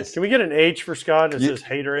you guys. Can we get an H for Scott that says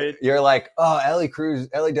haterade? You're like, oh, Ellie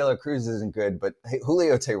De La Cruz isn't good, but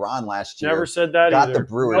Julio Teheran last year never said that got either. The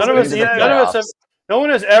Brewers. No one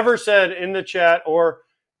has ever said in the chat or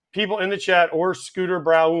people in the chat or Scooter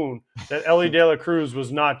Braun that Ellie De La Cruz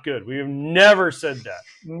was not good. We have never said that.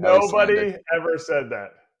 Nobody ever said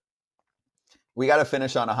that. We got to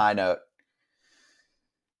finish on a high note.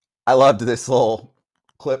 I loved this little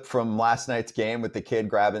clip from last night's game with the kid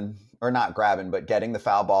getting the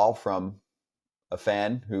foul ball from a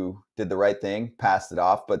fan who did the right thing, passed it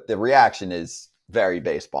off. But the reaction is very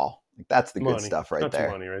baseball. That's the good stuff right there.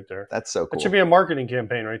 That's money right there. That's so cool. That should be a marketing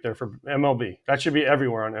campaign right there for MLB. That should be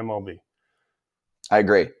everywhere on MLB. I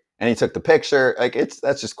agree. And he took the picture.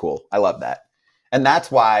 That's just cool. I love that. And that's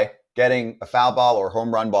why getting a foul ball or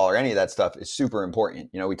home run ball or any of that stuff is super important.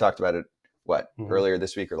 We talked about it, earlier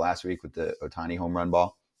this week or last week with the Ohtani home run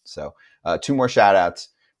ball. So 2 more shout outs.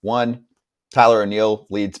 1, Tyler O'Neill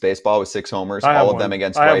leads baseball with 6 homers, all of them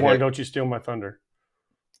against I have one. Don't you steal my thunder.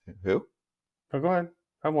 Who? Oh, go ahead.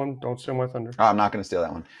 I have one. Don't steal my thunder. Oh, I'm not going to steal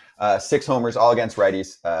that one. 6 homers, all against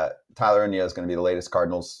righties. Tyler O'Neill is going to be the latest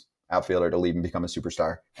Cardinals outfielder to leave and become a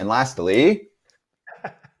superstar. And lastly,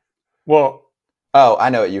 I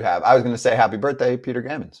know what you have. I was going to say happy birthday, Peter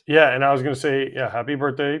Gammons. Yeah, and I was going to say, happy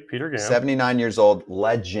birthday, Peter Gammons. 79 years old,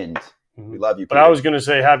 legend. We love you, Peter. But I was going to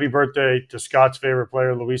say happy birthday to Scott's favorite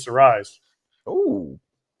player, Luis Arraez. Oh.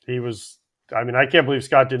 He was – I can't believe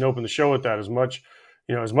Scott didn't open the show with that as much.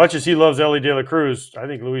 As much as he loves Ellie De La Cruz, I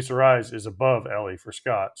think Luis Arraez is above Ellie for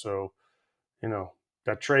Scott. So,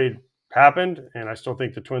 that trade happened, and I still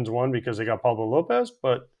think the Twins won because they got Pablo Lopez.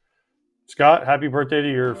 But, Scott, happy birthday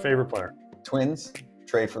to your favorite player. Twins,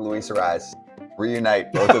 trade for Luis Arraez.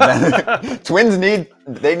 Reunite both of them. Twins need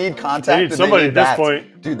contact. They need somebody at this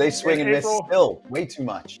point. Dude, they swing and miss still way too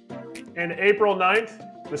much. And April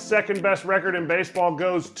 9th, the second best record in baseball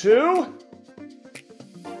goes to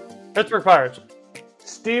Pittsburgh Pirates.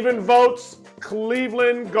 Steven Vogt's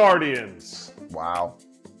Cleveland Guardians. Wow.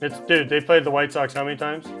 Dude, they played the White Sox how many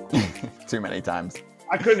times? Too many times.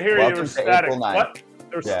 I couldn't hear you. It was static. What?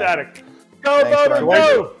 They're static. Go, Voter,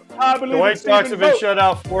 go! The White Sox have been shut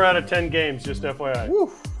out 4 out of 10 games, just FYI. Woo.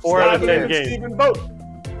 4 out of 10 games. Steven Vogt.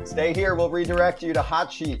 Stay here. We'll redirect you to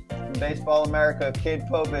Hot Sheet from Baseball America. Cade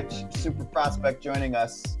Povich, super prospect, joining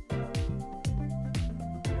us.